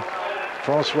Adam.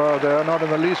 François there, not in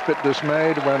the least bit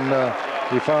dismayed when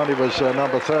he found he was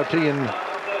number 13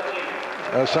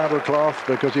 saddlecloth,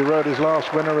 because he rode his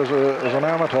last winner as an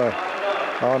amateur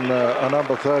on a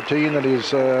number 13, and he's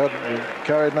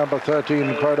carried number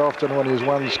 13 quite often when he's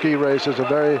won ski races. A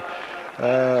very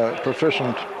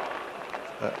proficient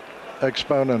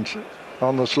exponent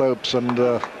on the slopes, and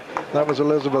that was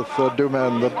Elizabeth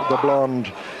Doumen, the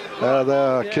blonde,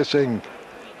 there kissing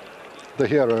the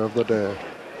hero of the day.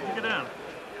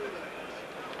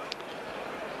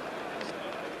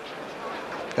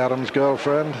 Adam's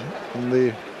girlfriend in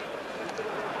the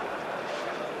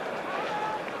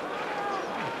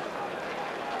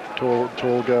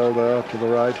tall girl there to the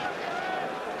right.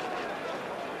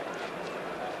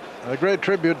 A great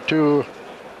tribute to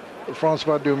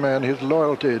François Doumen, his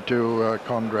loyalty to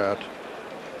Kondrat,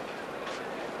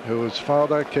 whose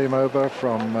father came over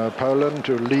from Poland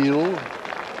to Lille,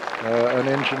 an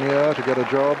engineer, to get a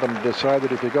job, and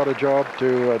decided if he got a job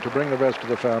to bring the rest of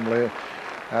the family.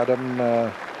 Adam,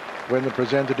 when he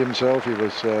presented himself, he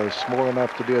was small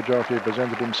enough to be a jockey,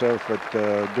 presented himself at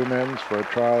Doumen's for a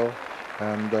trial,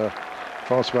 and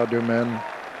François Doumen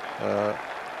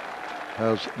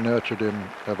has nurtured him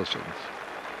ever since.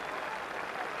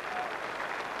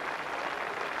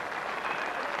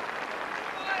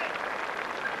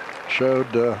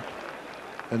 Showed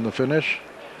in the finish,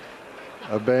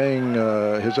 obeying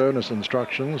his owner's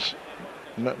instructions.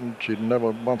 She'd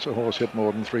never once a horse hit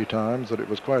more than 3 times, that it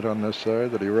was quite unnecessary,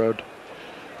 that he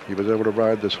was able to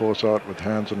ride this horse out with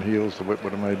hands and heels. The whip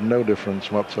would have made no difference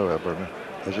whatsoever,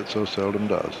 as it so seldom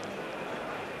does.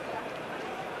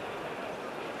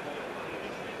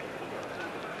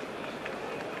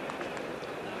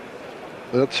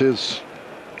 That's his,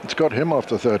 it's got him off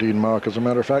the 13 mark, as a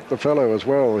matter of fact, the fellow as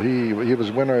well. He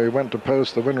was winner, he went to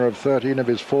post, the winner of 13 of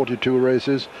his 42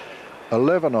 races,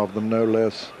 11 of them no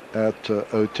less at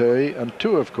Auteuil, and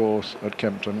 2 of course at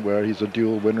Kempton, where he's a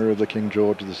dual winner of the King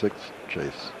George VI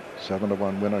Chase.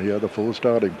 7-to-1 winner here, the full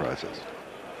starting prices.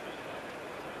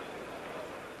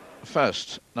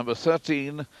 First, number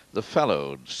 13, The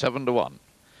Fellow, 7-to-1.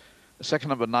 Second,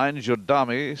 number 9,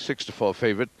 Jodami, 6-to-4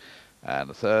 favourite.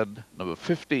 And third, number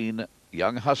 15,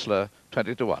 Young Hustler,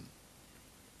 20-to-1.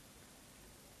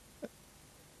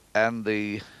 And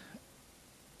the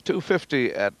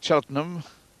 250 at Cheltenham,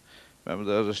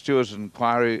 remember there was a steward's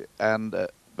inquiry, and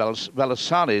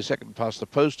Balasani, second past the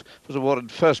post, was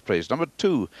awarded first place. Number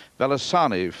 2,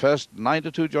 Balasani, first,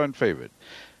 9-to-2 joint favourite.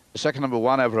 Second, number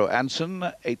 1, Evero Anson,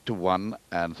 8-to-1.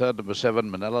 And third, number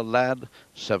 7, Manila Lad,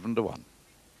 7-to-1.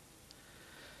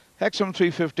 Hexham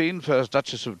 315, first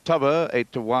Duchess of Tubber,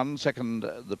 8-to-1. Second,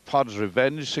 the Pod's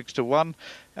Revenge, 6-to-1.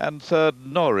 And third,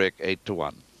 Norick,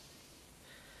 8-to-1.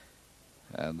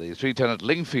 And the 310 at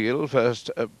Lingfield,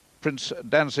 first Prince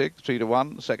Danzig,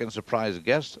 3-to-1. Second, Surprise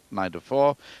Guest,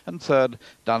 9-to-4. And third,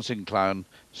 Dancing Clown,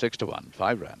 6-to-1.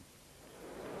 5 rand.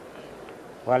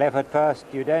 Well, if at first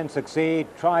you don't succeed,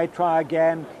 try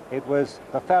again. It was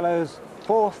the fellow's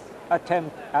 4th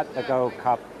attempt at the Gold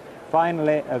Cup.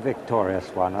 Finally a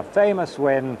victorious one, a famous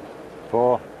win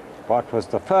for what was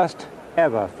the first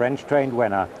ever French-trained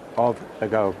winner of the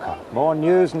Gold Cup. More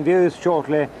news and views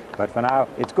shortly, but for now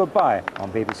it's goodbye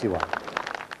on BBC One.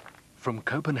 From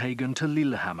Copenhagen to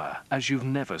Lillehammer, as you've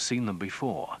never seen them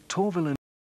before, Torvill and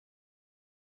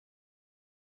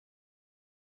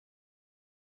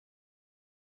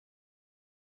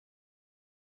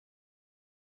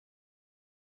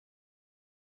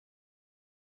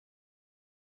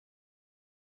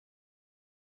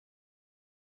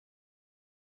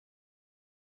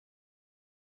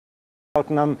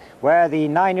Cheltenham, where the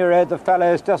 9-year-old, the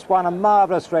fellows, just won a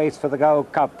marvellous race for the Gold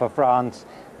Cup for France,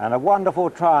 and a wonderful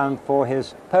triumph for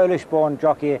his Polish-born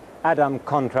jockey Adam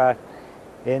Kondrat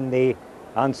in the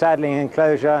unsaddling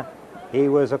enclosure. He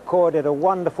was accorded a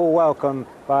wonderful welcome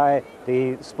by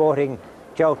the sporting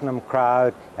Cheltenham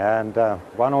crowd, and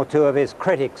 1 or 2 of his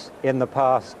critics in the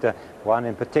past, one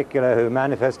in particular who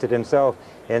manifested himself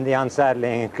in the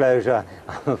unsaddling enclosure,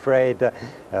 I'm afraid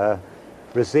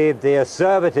received the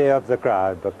acerbity of the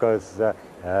crowd, because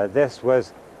this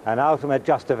was an ultimate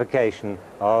justification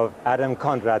of Adam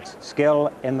Kondrat's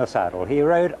skill in the saddle. He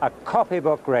rode a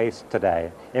copybook race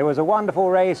today. It was a wonderful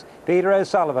race. Peter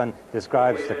O'Sullivan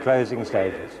describes the closing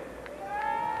stages.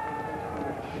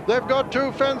 They've got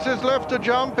 2 fences left to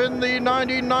jump in the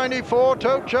 1994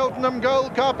 Tote Cheltenham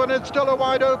Gold Cup, and it's still a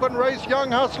wide open race.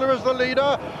 Young Hustler is the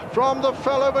leader from the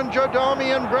Fellow and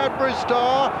Jodami and Bradbury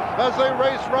Star as they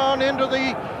race round into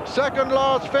the second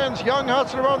last fence. Young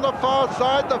Hustler on the far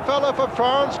side, the Fellow for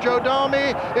France,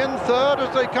 Jodami in third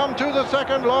as they come to the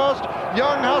second last.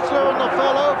 Young Hustler and the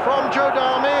Fellow from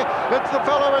Jodami. It's the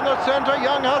Fellow in the center,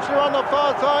 Young Hustler on the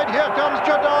far side. Here comes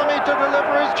Jodami to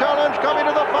deliver his challenge, coming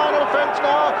to the final fence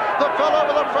now. The Fellow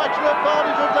with a fractional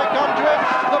advantage as they come to him.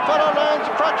 The Fellow lands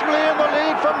fractionally in the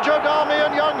lead from Jodami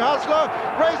and Young Hustler.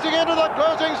 Racing into the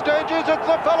closing stages, it's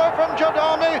the Fellow from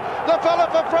Jodami. The Fellow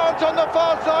for France on the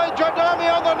far side,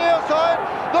 Jodami on the near side.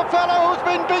 The Fellow who's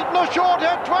been beaten a short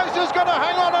head twice is going to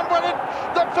hang on and win it.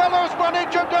 The Fellow's won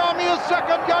it, Jodami is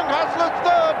second, Young Hustler's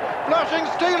third, Flashing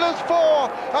Steel is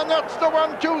 4, and that's the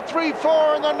 1, 2, 3,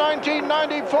 4 in the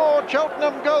 1994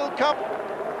 Cheltenham Gold Cup.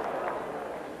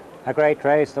 A great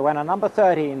race. The winner, number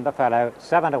 13, the Fellow,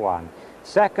 7-to-1.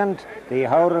 Second, the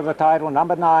holder of the title,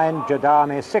 number 9,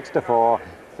 Jodami, 6-4.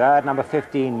 Third, number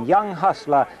 15, Young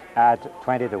Hustler at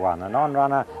 20-1. The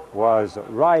non-runner was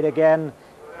Ride Again.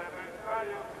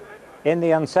 In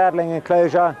the unsaddling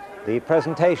enclosure, the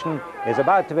presentation is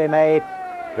about to be made.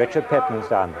 Richard Pitman's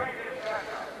done.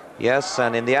 Yes,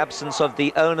 and in the absence of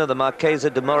the owner, the Marchesa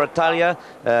de Moratalia,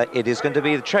 it is going to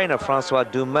be the trainer, François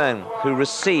Doumen, who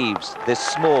receives this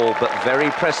small but very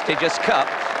prestigious cup.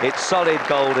 It's solid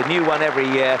gold, a new one every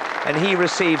year, and he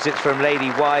receives it from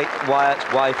Lady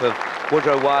Wyatt, wife of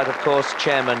Woodrow Wyatt, of course,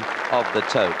 chairman of the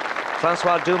tote.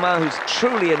 François Doumen, who's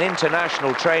truly an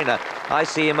international trainer. I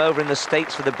see him over in the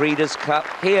States for the Breeders' Cup,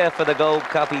 here for the Gold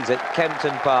Cup. He's at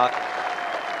Kempton Park,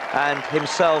 and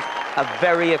himself a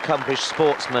very accomplished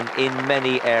sportsman in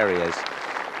many areas.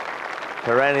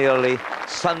 Perennially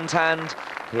suntanned,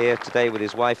 here today with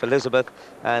his wife Elizabeth,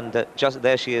 and just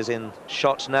there she is in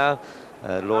shot now,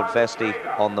 Lord Vestey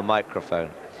on the microphone.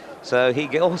 So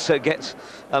he also gets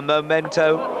a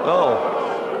memento.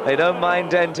 Oh, they don't mind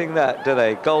denting that, do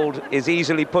they? Gold is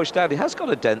easily pushed out. It has got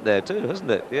a dent there too,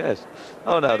 hasn't it? Yes.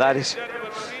 Oh no, that is,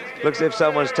 looks as if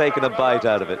someone's taken a bite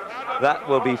out of it. That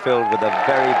will be filled with the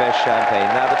very best champagne.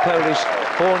 Now the Polish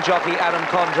horn jockey Adam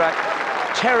Kondrat,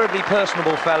 terribly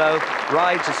personable fellow,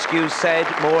 rides, as Skew said,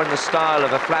 more in the style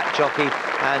of a flat jockey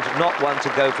and not one to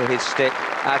go for his stick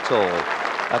at all.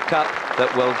 A cup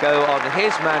that will go on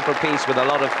his mantelpiece with a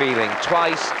lot of feeling.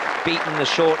 Twice beaten the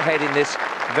short head in this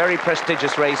very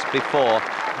prestigious race before,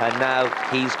 and now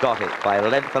he's got it by a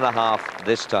length and a half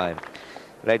this time.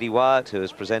 Lady Wyatt, who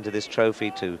has presented this trophy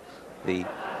to the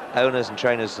owners and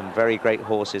trainers, some very great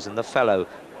horses, and the fellow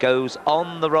goes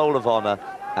on the roll of honour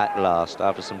at last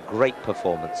after some great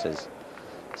performances.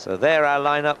 So there our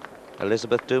lineup: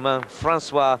 Elizabeth Doumen,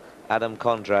 François, Adam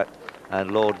Kondrat,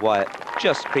 and Lord Wyatt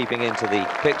just creeping into the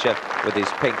picture with his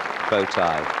pink bow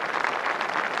tie.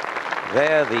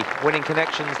 There, the winning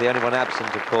connections, the only one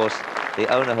absent, of course,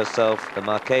 the owner herself, the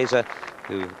Marchesa,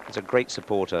 who is a great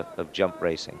supporter of jump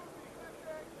racing.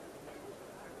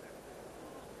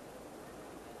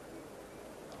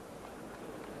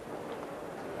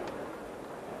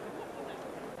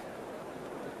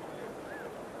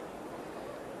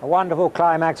 A wonderful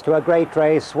climax to a great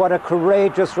race. What a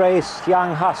courageous race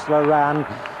Young Hustler ran.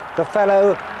 The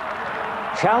fellow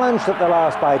challenged at the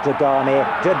last by Jodami.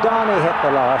 Jodami hit the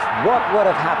last. What would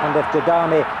have happened if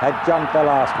Jodami had jumped the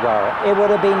last well? It would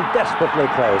have been desperately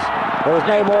close. There was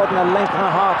no more than a length and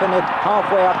a half in it,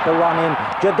 halfway up the run-in.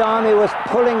 Jodami was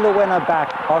pulling the winner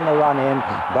back on the run-in,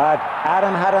 but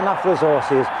Adam had enough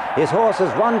resources. His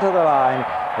horses run to the line.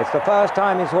 It's the first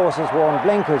time his horses worn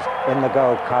blinkers in the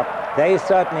Gold Cup. They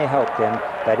certainly helped him,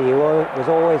 but he was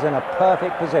always in a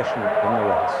perfect position in the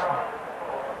race.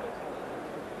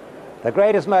 The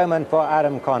greatest moment for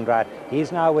Adam Kondrat.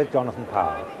 He's now with Jonathan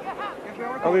Powell.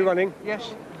 Are we running?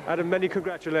 Yes. Adam, many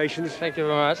congratulations. Thank you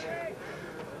very much.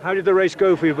 How did the race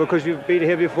go for you? Because you've been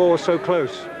here before so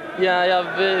close. Yeah, I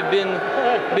have been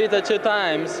beaten 2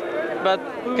 times, but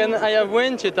I have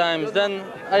won 2 times. Then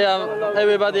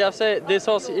everybody have said this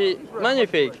horse is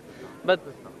magnifique, but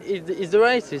it's the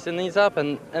races and it's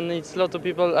happened, and it's a lot of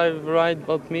people have write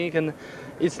about me, and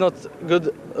it's not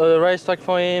good racetrack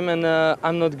for him, and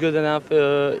I'm not good enough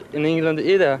in England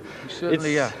either.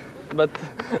 Certainly, yeah. But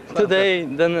today,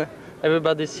 then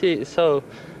everybody sees, so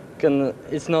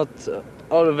it's not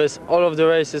always all of the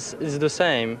races is the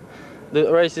same.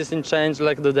 The races can change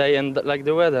like the day and like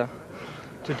the weather.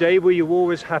 Today, were you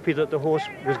always happy that the horse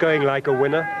was going like a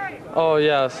winner? Oh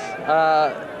yes.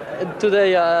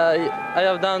 Today I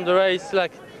have done the race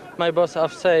like my boss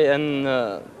have say,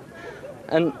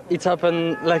 and it's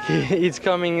happened like it's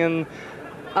coming, and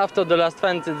after the last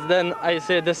fence, then I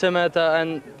say decimeter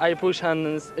and I push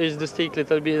and use the stick a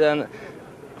little bit, and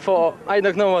I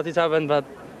don't know what is happened, but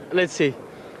let's see.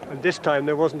 And this time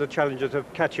there wasn't a challenger to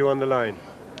catch you on the line.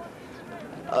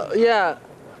 Yeah,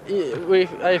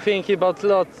 I think about a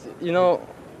lot, you know,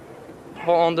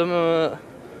 on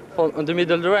the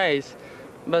middle of the race.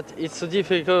 But it's so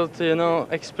difficult to, you know,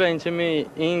 explain to me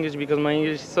English, because my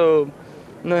English is so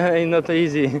not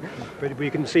easy. But we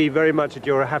can see very much that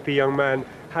you're a happy young man.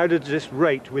 How does this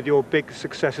rate with your big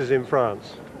successes in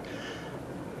France?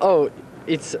 Oh,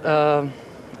 it's I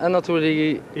not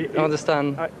really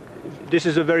understand. This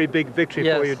is a very big victory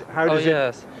for you. How does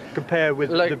it compare with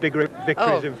the big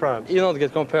victories in France? You don't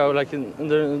get compared like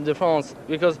in the France,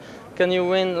 because can you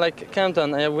win like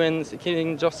Campton? I win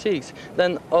killing just 6.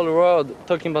 Then all road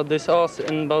talking about this horse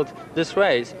and about this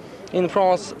race. In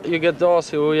France, you get the horse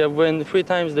who have won 3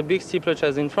 times the big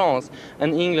steeplechase in France,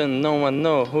 and England, no one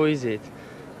know who is it.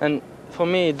 And for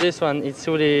me, this one, it's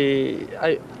really,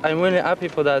 I'm really happy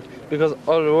for that, because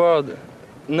all the world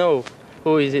know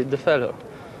who is it, the fellow.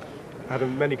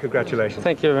 Adam, many congratulations.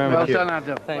 Thank you very much. Well done,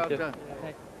 Adam. Thank you. Done.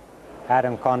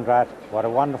 Adam Kondrat, what a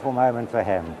wonderful moment for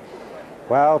him.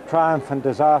 Well, triumph and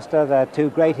disaster, they're two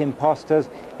great imposters.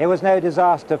 It was no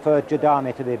disaster for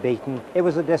Jodami to be beaten. It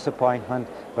was a disappointment,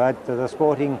 but the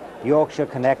sporting Yorkshire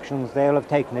connections, they'll have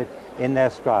taken it in their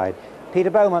stride. Peter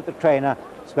Beaumont, the trainer,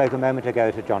 spoke a moment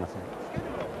ago to Jonathan.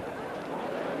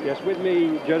 Yes, with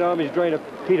me, Jodami's trainer,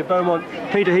 Peter Beaumont.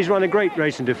 Peter, he's run a great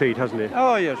race in defeat, hasn't he?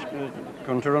 Oh, yes,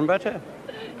 couldn't run better.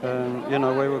 You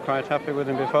know, we were quite happy with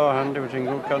him beforehand. He was in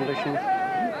good condition.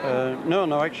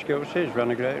 No excuses,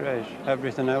 ran a great race.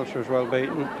 Everything else was well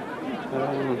beaten.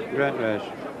 Great race.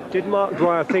 Did Mark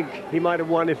Dwyer think he might have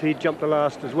won if he'd jumped the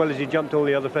last as well as he jumped all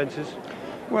the other fences?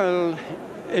 Well,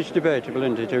 it's debatable,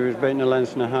 isn't it? He was beaten a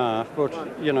length and a half, but,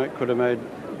 you know, it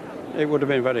would have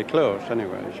been very close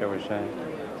anyway, shall we say.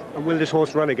 And will this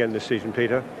horse run again this season,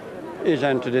 Peter? He's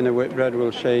entered in a whitbread,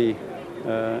 we'll see.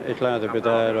 It'll either be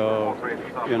there or,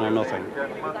 you know, nothing.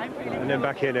 And then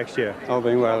back here next year? All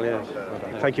being well, yes.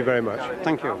 Thank you very much.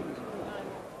 Thank you.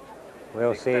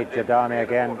 We'll see Jodami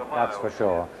again, that's for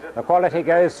sure. The quality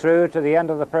goes through to the end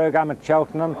of the programme at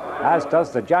Cheltenham, as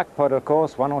does the jackpot, of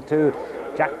course. One or two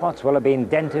jackpots will have been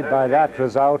dented by that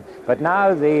result. But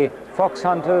now the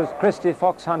Christies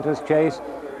Foxhunters Chase,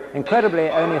 incredibly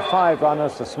only 5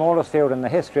 runners, the smallest field in the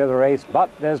history of the race, but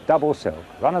there's double silk.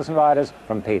 Runners and riders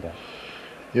from Peter.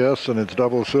 Yes, and it's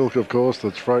double silk, of course,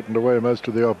 that's frightened away most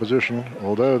of the opposition,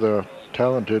 although there are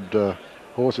talented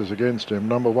horses against him.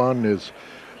 Number 1 is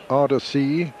Arda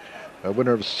C, a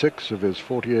winner of 6 of his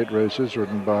 48 races,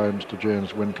 ridden by Mr.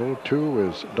 James Wintle. 2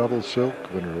 is Double Silk,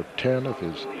 winner of 10 of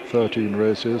his 13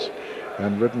 races,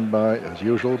 and ridden by, as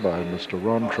usual, by Mr.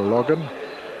 Ron Treloggan.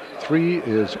 3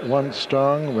 is One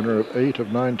Stung, winner of 8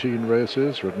 of 19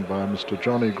 races, ridden by Mr.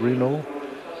 Johnny Greenall.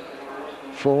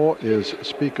 4 is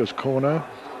Speaker's Corner,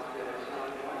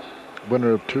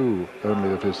 winner of 2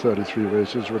 only of his 33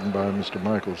 races, ridden by Mr.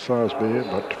 Michael Sarsby.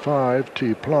 But 5,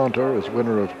 T. Planter, is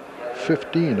winner of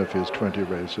 15 of his 20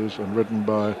 races and ridden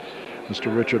by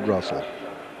Mr. Richard Russell.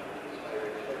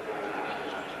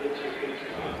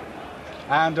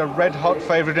 And a red-hot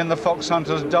favourite in the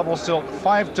Foxhunters, Double Silk,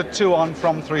 5-2 on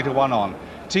from 3-1 on.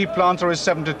 T. Planter is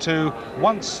 7-2,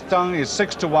 Once Stung is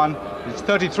 6-1, it's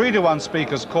 33-1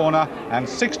 Speaker's Corner, and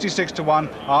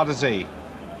 66-1 Arda Z.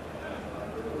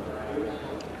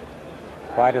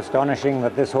 Quite astonishing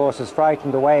that this horse has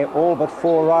frightened away all but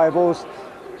 4 rivals.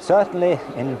 Certainly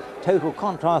in total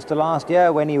contrast to last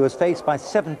year when he was faced by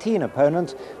 17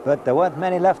 opponents, but there weren't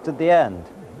many left at the end.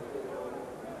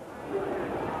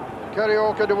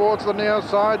 Karaoke towards the near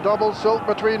side, Double Silk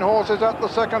between horses at the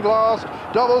second last.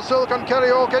 Double Silk and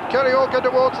Karaoke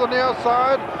towards the near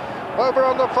side. Over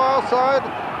on the far side,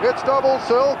 it's Double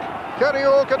Silk.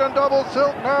 Karaoke and Double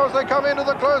Silk now as they come into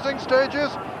the closing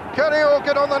stages.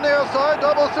 Karaoke on the near side,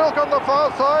 Double Silk on the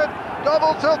far side.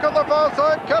 Double Silk on the far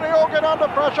side, Karaoke under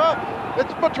pressure.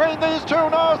 It's between these two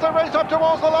now as they race up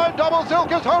towards the line. Double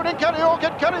Silk is holding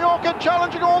Karaoke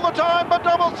challenging all the time, but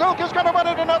Double Silk is going to win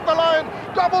it and at the line.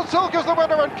 Double Silk is the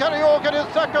winner and Karaoke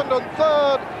is second, and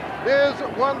third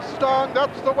is One Stung.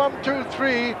 That's the 1, 2,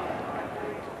 3.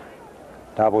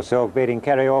 Double Silk beating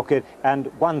Karaoke, and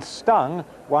One Stung,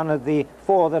 one of the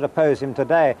 4 that oppose him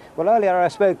today. Well, earlier I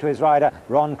spoke to his rider,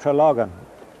 Ron Treloggan.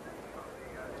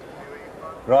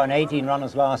 Ron, 18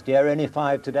 runners last year, only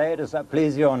 5 today. Does that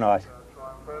please you or not?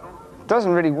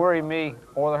 Doesn't really worry me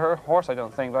or the horse, I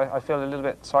don't think, but I feel a little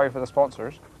bit sorry for the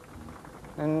sponsors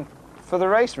and for the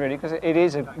race, really, because it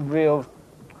is a real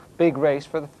big race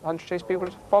for the Hunter Chase people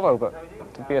to follow,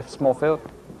 but to be a small field,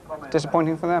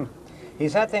 disappointing for them.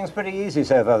 He's had things pretty easy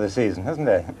so far this season, hasn't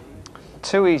he?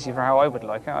 Too easy for how I would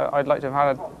like it. I'd like to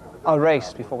have had a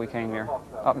race before we came here.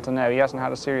 Up until now, he hasn't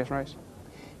had a serious race.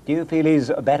 Do you feel he's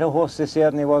a better horse this year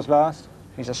than he was last?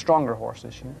 He's a stronger horse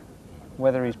this year.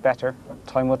 Whether he's better,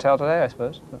 time will tell today, I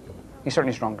suppose. But he's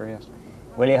certainly stronger, yes.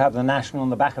 Will you have the National in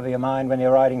the back of your mind when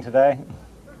you're riding today?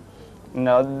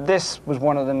 No, this was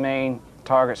one of the main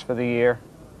targets for the year.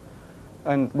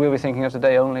 And we'll be thinking of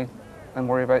today only and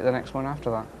worry about the next one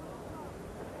after that.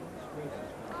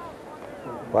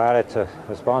 Well, it's a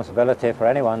responsibility for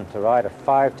anyone to ride a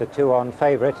 5-2 on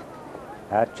favourite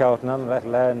at Cheltenham, let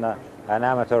alone an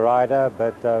amateur rider,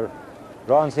 but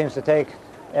Ron seems to take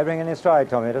everything in his stride,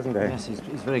 Tommy, doesn't he? Yes, he's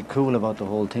very cool about the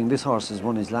whole thing. This horse has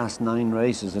won his last 9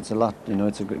 races. It's a lot, you know,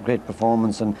 it's a great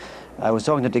performance. And I was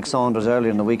talking to Dick Saunders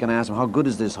earlier in the week and I asked him, how good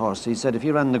is this horse? He said if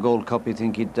he ran the Gold Cup, he'd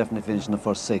think he'd definitely finish in the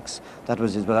first 6. That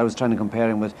was his, but I was trying to compare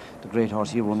him with the great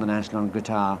horse he won the National on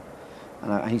Guitar.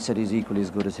 and he said he's equally as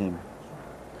good as him.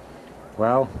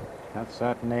 Well, that's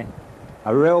certainly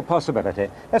a real possibility.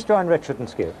 Let's join Richard and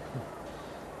Skew.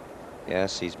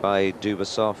 Yes, he's by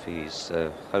Dubasov. He's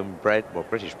homebred, well,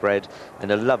 British bred,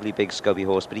 and a lovely big scubby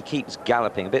horse, but he keeps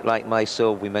galloping, a bit like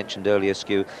Mysilv we mentioned earlier,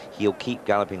 Skew. He'll keep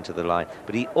galloping to the line,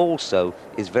 but he also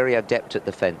is very adept at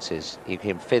the fences. He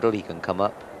can fiddle, he can come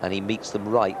up, and he meets them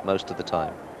right most of the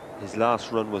time. His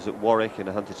last run was at Warwick in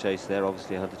a hunter chase there,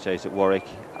 obviously a hunter chase at Warwick,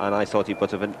 and I thought he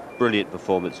put up a brilliant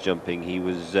performance jumping. He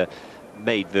was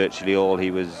made virtually all.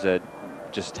 He was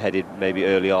just headed maybe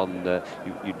early on.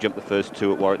 You jumped the first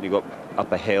 2 at Warwick and you got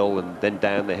up a hill and then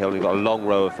down the hill and you got a long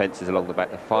row of fences along the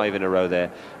back, the 5 in a row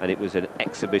there, and it was an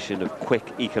exhibition of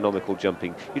quick economical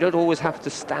jumping. You don't always have to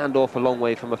stand off a long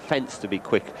way from a fence to be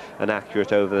quick and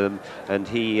accurate over them, and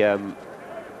he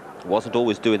wasn't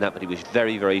always doing that, but he was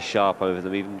very, very sharp over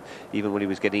them. Even when he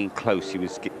was getting close, he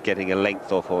was getting a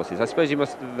length off horses. I suppose you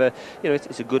must have, you know,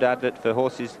 it's a good advert for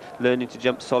horses learning to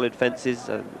jump solid fences.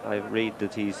 I read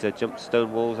that he's jumped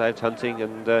stone walls out hunting,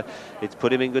 and it's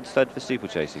put him in good stead for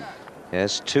steeplechasing.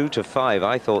 Yes, 2 to 5.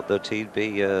 I thought that he'd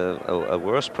be a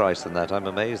worse price than that. I'm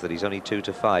amazed that he's only 2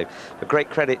 to 5. A great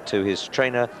credit to his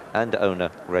trainer and owner,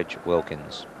 Reg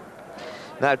Wilkins.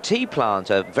 Now, T-Plant,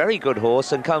 a very good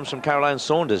horse and comes from Caroline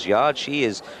Saunders' yard. She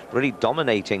is really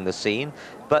dominating the scene.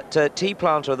 But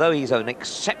T-Plant, although he's an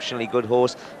exceptionally good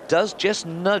horse, does just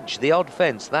nudge the odd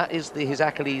fence. That is his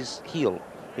Achilles heel.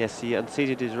 Yes, he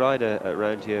unseated his rider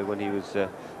around here when he was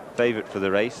favourite for the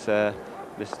race,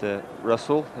 Mr.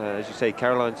 Russell. As you say,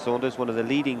 Caroline Saunders, one of the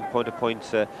leading point-to-point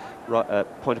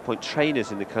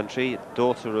trainers in the country,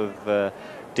 daughter of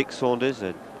Dick Saunders,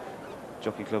 a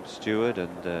Jockey Club steward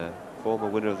and former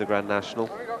winner of the Grand National.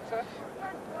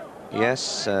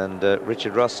 Yes, and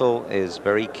Richard Russell is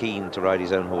very keen to ride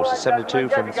his own horses. 72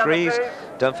 from 3s.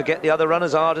 Don't forget the other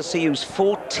runners, Ardacy, who's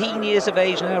 14 years of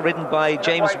age now, ridden by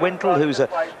James Wintle, who's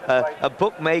a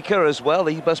bookmaker as well.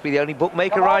 He must be the only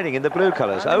bookmaker riding in the blue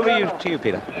colours. Over to you,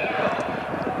 Peter.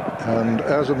 And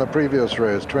as in the previous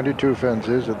race, 22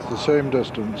 fences, it's the same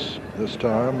distance this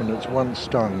time, and it's 1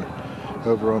 stung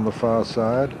over on the far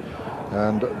side,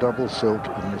 and Double Silk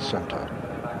in the centre.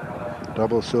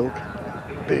 Double Silk,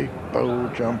 big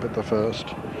bold jump at the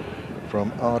first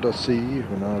from Ardacy,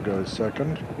 who now goes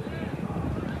second.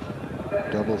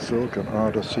 Double Silk and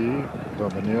Ardacy on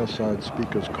the near side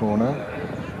speaker's corner.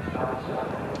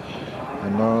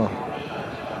 And now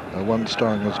 1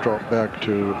 stung has dropped back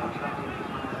to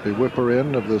the whipper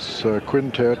in of this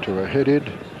quintet, who are headed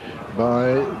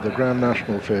by the Grand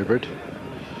National favourite,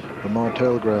 the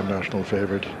Martel Grand National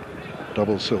favourite,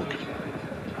 Double Silk,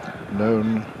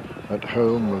 known at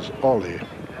home as Ollie,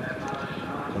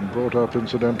 and brought up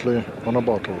incidentally on a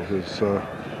bottle. His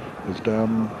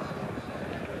dam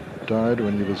died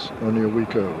when he was only a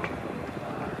week old.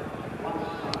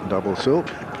 Double Silk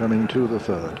coming to the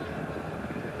 3rd.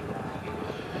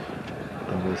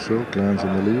 Double Silk lands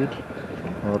in the lead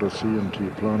from Odyssey and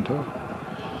T-Planter.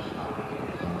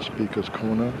 In the speaker's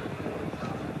corner,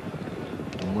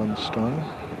 and 1 stung.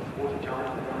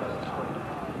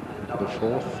 The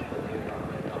 4th.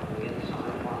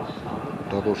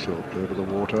 Double Silk over the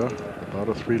water, about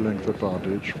a 3-length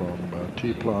advantage from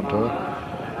T-Planter,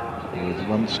 with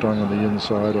 1 stung on the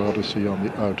inside, Odyssey on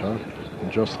the outer,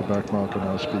 and just the back mark on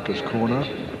our speaker's corner.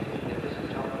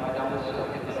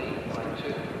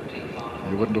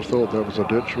 You wouldn't have thought that was a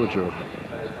ditch, would you?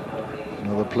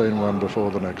 Another plain one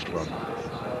before the next one.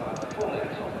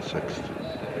 6th.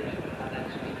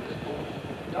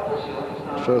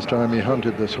 First time he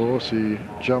hunted this horse, he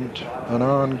jumped an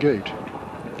iron gate.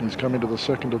 He's coming to the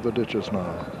 2nd of the ditches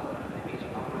now.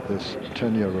 This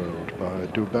 10-year-old by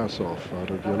Dubasov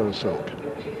out of Yellow Silk.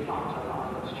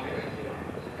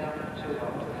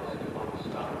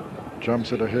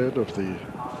 Jumps it ahead of the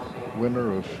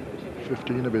winner of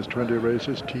 15 of his 20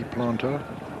 races, T-Planter.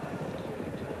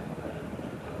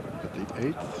 At the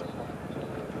 8th,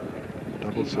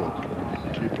 Double Silk,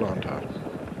 T-Planter.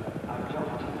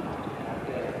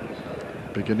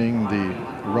 Beginning the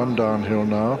run downhill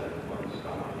now.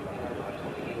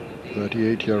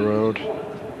 38-year-old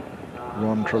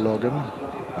Ron Treloggan,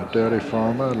 a dairy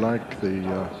farmer, like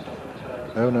the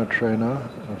owner-trainer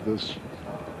of this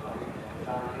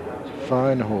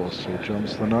fine horse, who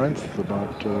jumps the 9th,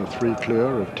 about 3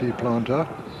 clear of T-Planter.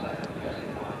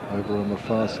 Over on the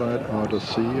far side,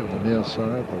 Ardacy on the near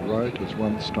side, the right is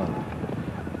 1 stung.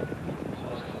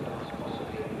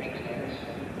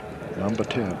 Number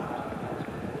 10.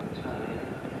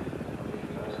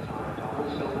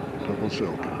 Double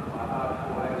Silk.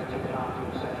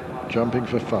 Jumping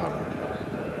for fun.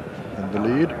 In the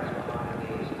lead.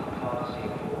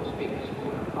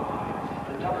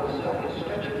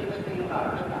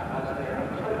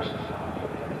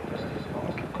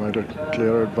 quite a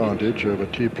clear advantage over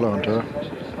T-Planter,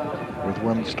 with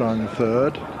One Stung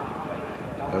third.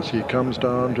 As he comes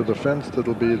down to the fence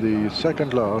that'll be the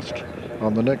second last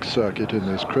on the next circuit in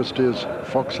this Christies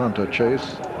Foxhunter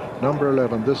Chase. Number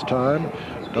 11 this time,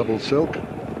 Double Silk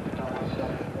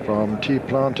from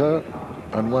T-Planter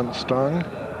and One Stung,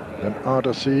 and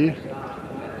Ardacy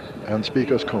and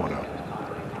Speaker's Corner.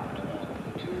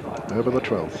 Over the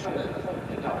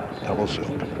 12th, Double Silk.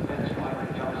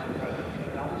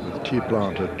 With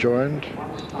T-Planter joined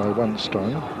by One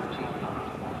Stung.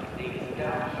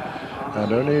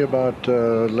 And only about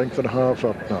a length and a half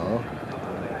up now,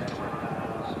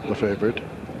 the favourite.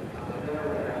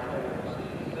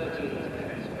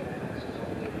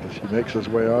 As he makes his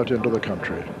way out into the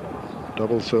country.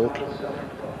 Double Silk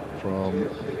from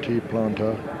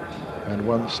T-Planter and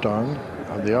One Stung,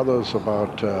 and the others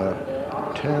about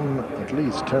at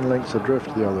least 10 lengths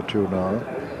adrift, the other two now.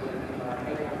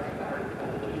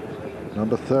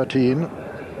 Number 13.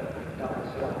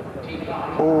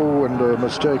 Oh, and a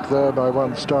mistake there by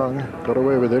One Stung. Got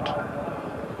away with it.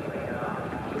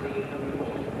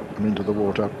 And into the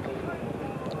water.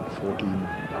 14.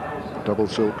 Double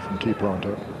Silk from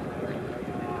T-Planter.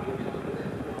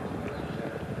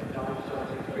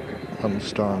 One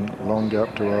Stung, long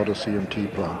gap to Ardacy and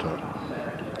T-Planter.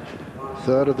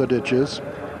 Third of the ditches.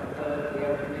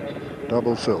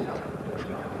 Double Silk.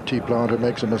 T-Planter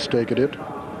makes a mistake at it.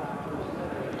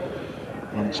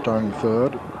 One Stung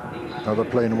third. Another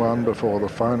plain one before the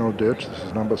final ditch. This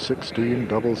is number 16,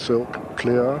 Double Silk,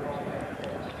 clear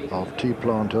of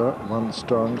T-Planter, One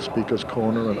Stung, Speaker's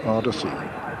Corner, and Ardacy.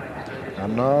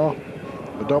 And now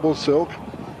the Double Silk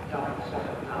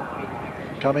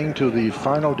coming to the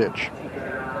final ditch.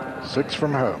 6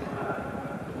 from home.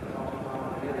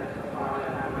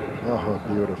 Oh,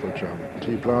 beautiful jump.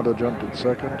 T-Planter jumped at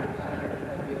second.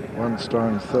 One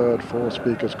Stung third, 4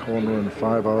 Speaker's Corner, and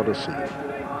 5 Ardacy.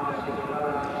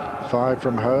 5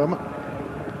 from home.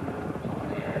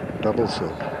 Double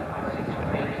Silk.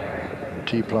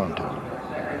 T-Planter.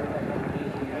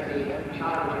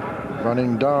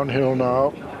 Running downhill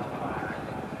now.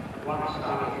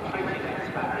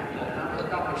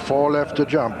 4 left to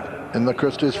jump in the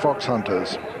Christies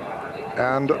Foxhunters.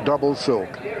 And Double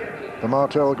Silk, the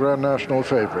Martel Grand National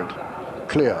favourite.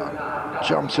 Clear.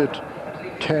 Jumps it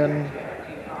 10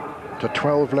 to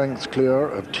 12 lengths clear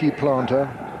of T-Planter.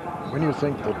 When you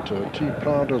think that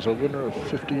T-Planter's a winner of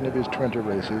 15 of his 20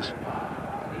 races,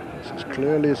 this is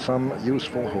clearly some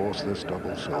useful horse, this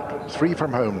Double Silk. 3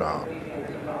 from home now.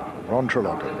 Ron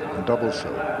Trelawney and Double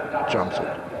Silk jumps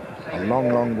it. A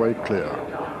long, long way clear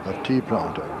of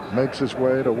T-Planter. Makes his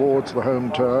way towards the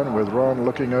home turn with Ron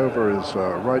looking over his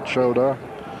right shoulder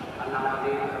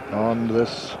on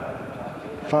this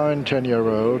fine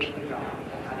 10-year-old,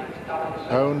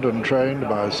 owned and trained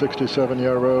by a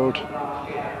 67-year-old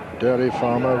dairy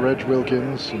farmer, Reg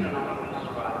Wilkins, and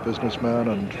businessman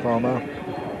and farmer.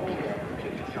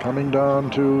 Coming down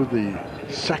to the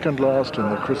second last in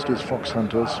the Christies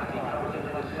Foxhunters.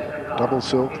 Double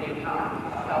Silk.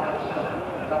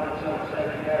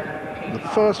 The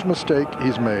first mistake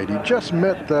he's made, he just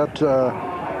met that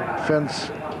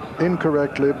fence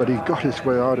incorrectly, but he got his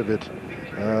way out of it,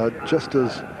 just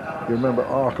as you remember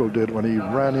Arkle did when he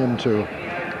ran into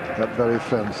that very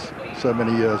fence so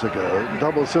many years ago.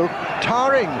 Double Silk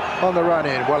towering on the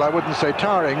run-in. Well, I wouldn't say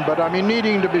towering, but I mean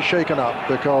needing to be shaken up,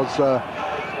 because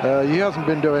he hasn't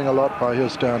been doing a lot by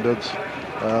his standards,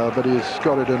 but he's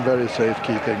got it in very safe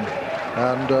keeping.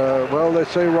 And well, they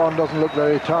say Ron doesn't look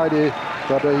very tidy,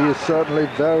 but he is certainly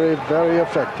very, very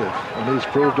effective, and he's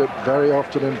proved it very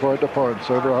often in point-to-points,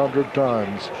 over 100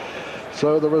 times.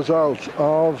 So the result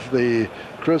of the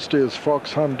Christies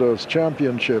Foxhunters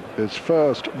Championship is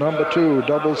first, number 2,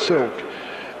 Double Silk,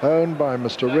 owned by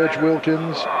Mr. Reg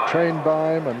Wilkins, trained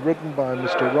by him and ridden by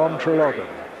Mr. Ron Trelawney.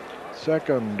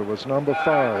 Second was number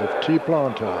 5,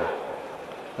 T-Planter,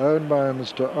 owned by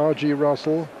Mr. R.G.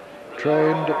 Russell,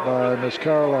 trained by Miss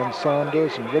Caroline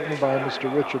Sanders and ridden by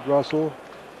Mr. Richard Russell.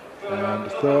 And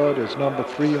third is number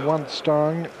 3, One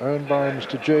Stung, owned by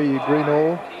Mr. J.E.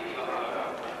 Greenall,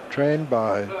 trained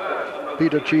by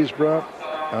Peter Cheeseborough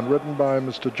and ridden by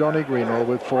Mr. Johnny Greenall,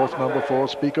 with fourth, number 4,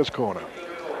 Speaker's Corner.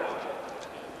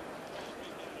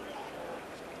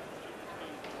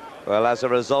 Well, as a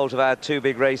result of our 2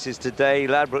 big races today,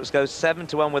 Ladbrokes goes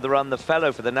 7-1 with the run, the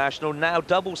fellow for the National. Now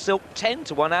Double Silk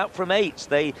 10-1 out from 8.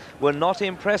 They were not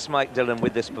impressed, Mike Dillon,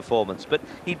 with this performance, but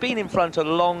he'd been in front a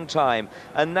long time,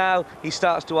 and now he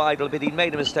starts to idle a bit. He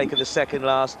made a mistake at the second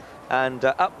last, and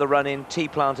up the run-in,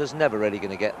 T-Planter's never really going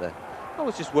to get there. I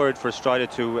was just worried for a strider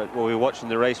too. When we were watching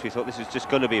the race, we thought this was just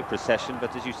going to be a procession,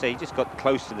 but as you say, he just got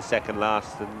close to the second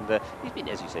last, and he's been,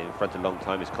 as you say, in front a long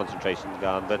time. His concentration's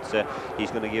gone, but he's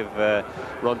going to give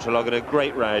Ron Treloggan a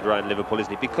great ride around Liverpool,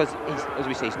 isn't he? Because he's, as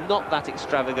we say, he's not that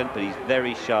extravagant, but he's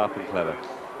very sharp and clever.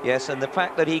 Yes, and the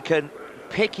fact that he can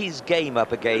pick his game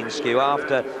up again, Skew,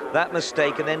 after that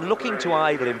mistake, and then looking to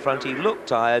idle in front, he looked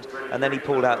tired, and then he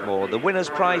pulled out more. The winner's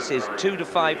price is 2 to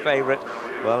 5 favourite.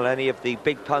 Well, any of the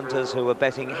big punters who were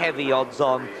betting heavy odds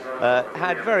on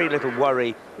had very little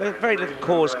worry, very little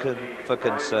cause for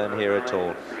concern here at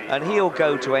all. And he'll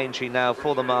go to Aintree now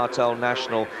for the Martel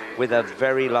National with a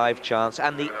very live chance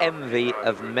and the envy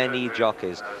of many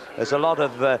jockeys. There's a lot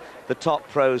of the top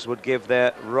pros would give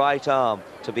their right arm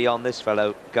to be on this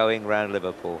fellow going round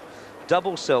Liverpool.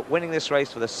 Double Silk winning this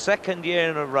race for the second year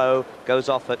in a row goes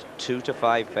off at 2 to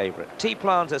 5 favourite.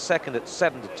 T-Planter second at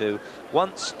 7 to 2.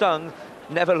 Once Stung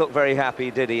never looked very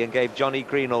happy, did he, and gave Johnny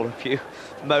Greenall a few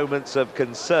moments of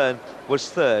concern, was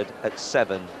third at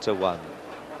 7 to 1.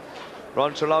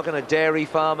 Ron Treloggan, a dairy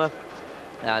farmer,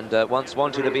 and once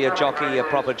wanted to be a jockey, a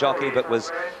proper jockey, but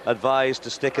was advised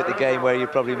to stick at the game where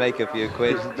you'd probably make a few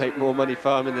quid. Make more money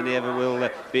farming than he ever will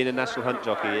being a national hunt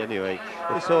jockey anyway.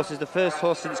 This horse is the first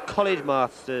horse since College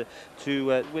Master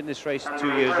to win this race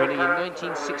 2 years running. In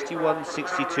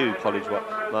 1961-62, College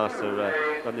Master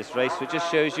ran this race. So it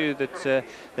just shows you that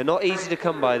they're not easy to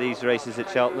come by, these races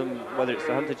at Cheltenham, whether it's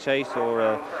the Hunter Chase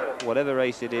or whatever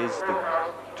race it is.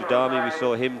 The Jodami, we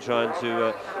saw him trying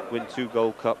to win 2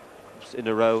 Gold Cup in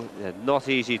a row. They're not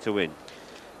easy to win.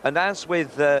 And as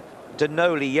with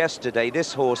Denoli yesterday,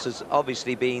 this horse has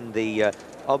obviously been the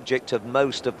object of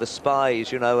most of the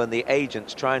spies, you know, and the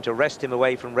agents trying to wrest him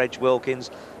away from Reg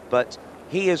Wilkins, but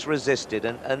he has resisted,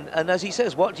 and as he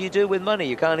says, what do you do with money?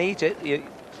 You can't eat it.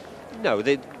 No,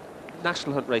 the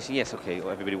national hunt racing, yes, okay,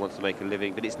 everybody wants to make a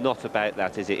living, but it's not about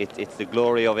that, is it? It's the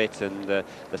glory of it and the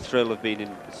thrill of being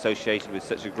associated with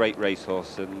such a great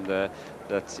racehorse, and that,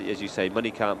 as you say,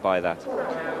 money can't buy that.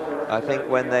 I think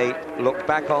when they look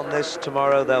back on this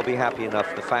tomorrow, they'll be happy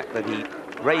enough. The fact that he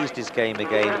raised his game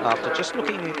again after just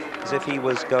looking as if he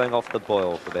was going off the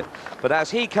boil for a bit. But as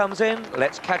he comes in,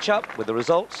 let's catch up with the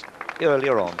results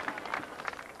earlier on.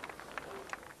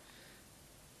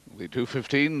 The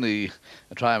 2:15, the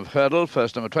Triumph Hurdle.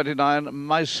 First number 29,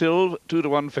 Mysilv, 2 to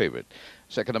 1 favourite.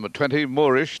 Second number 20,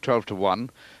 Moorish, 12 to 1.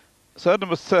 Third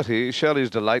number 30, Shirley's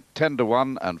Delight, 10 to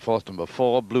 1. And fourth number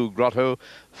 4, Blue Grotto,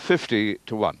 50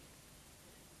 to 1.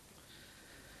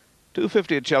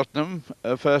 250 at Cheltenham.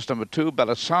 First number 2,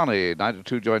 Balasani, 9 to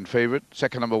 2 joint favourite.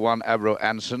 Second number 1, Abro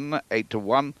Anson, 8 to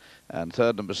 1. And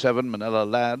third number 7, Manila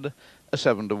Lad,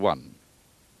 7 to 1.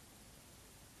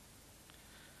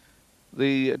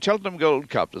 The Cheltenham Gold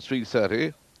Cup, the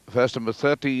 3:30. First number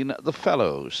 13, The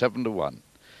Fellow, 7 to 1.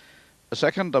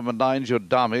 Second number 9,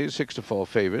 Jodami, 6 to 4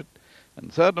 favourite.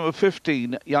 And third number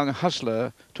 15, Young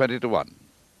Hustler, 20 to 1.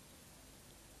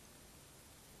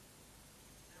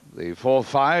 The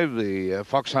 4-5, the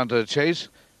Foxhunter Chase.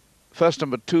 First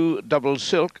number 2, Double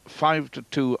Silk, 5 to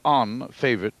 2 on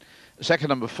favourite. Second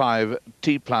number 5,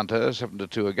 T-Planter, 7 to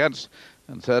 2 against.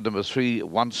 And third number 3,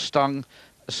 Once Stung,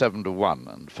 7 to 1,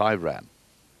 and 5 ran.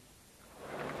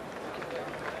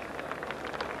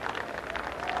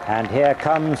 And here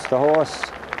comes the horse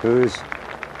who's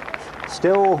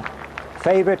still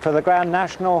favourite for the Grand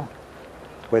National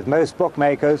with most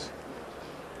bookmakers.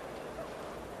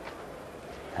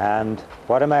 And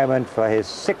what a moment for his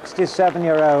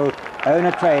 67-year-old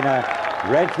owner-trainer,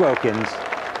 Reg Wilkins,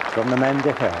 from the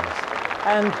Mendip Hills,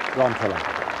 and Ron Treloggan.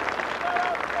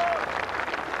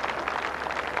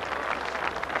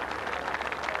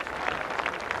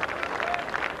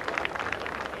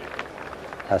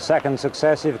 A second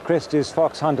successive Christies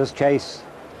Foxhunters Chase,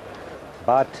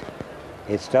 but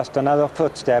it's just another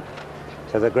footstep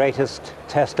to the greatest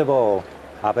test of all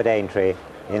up at Aintree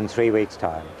in 3 weeks'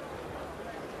 time.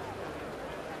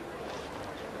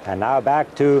 And now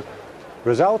back to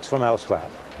results from elsewhere.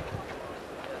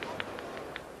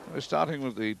 We're starting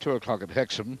with the 2 o'clock at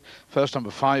Hexham. First number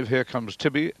 5, Here Comes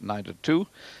Tibby, 9 to 2.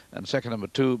 And second number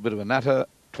 2, Bit of a Natter,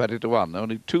 20 to 1.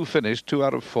 Only 2 finished, 2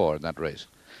 out of 4 in that race.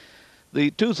 The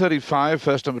 2:35,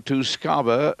 first number 2,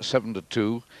 Scarber, 7 to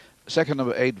 2. Second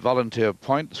number 8, Volunteer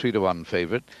Point, 3 to 1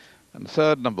 favourite. And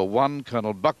third number 1,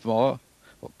 Colonel Buckmore,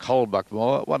 or Cole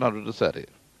Buckmore, 100 to 30.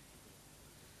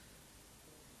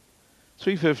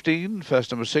 3:15,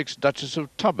 first number 6, Duchess of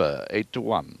Tubber, 8 to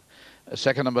 1.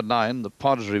 Second number 9, The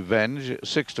Pod's Revenge,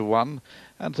 6 to 1.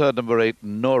 And third number 8,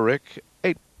 Norick,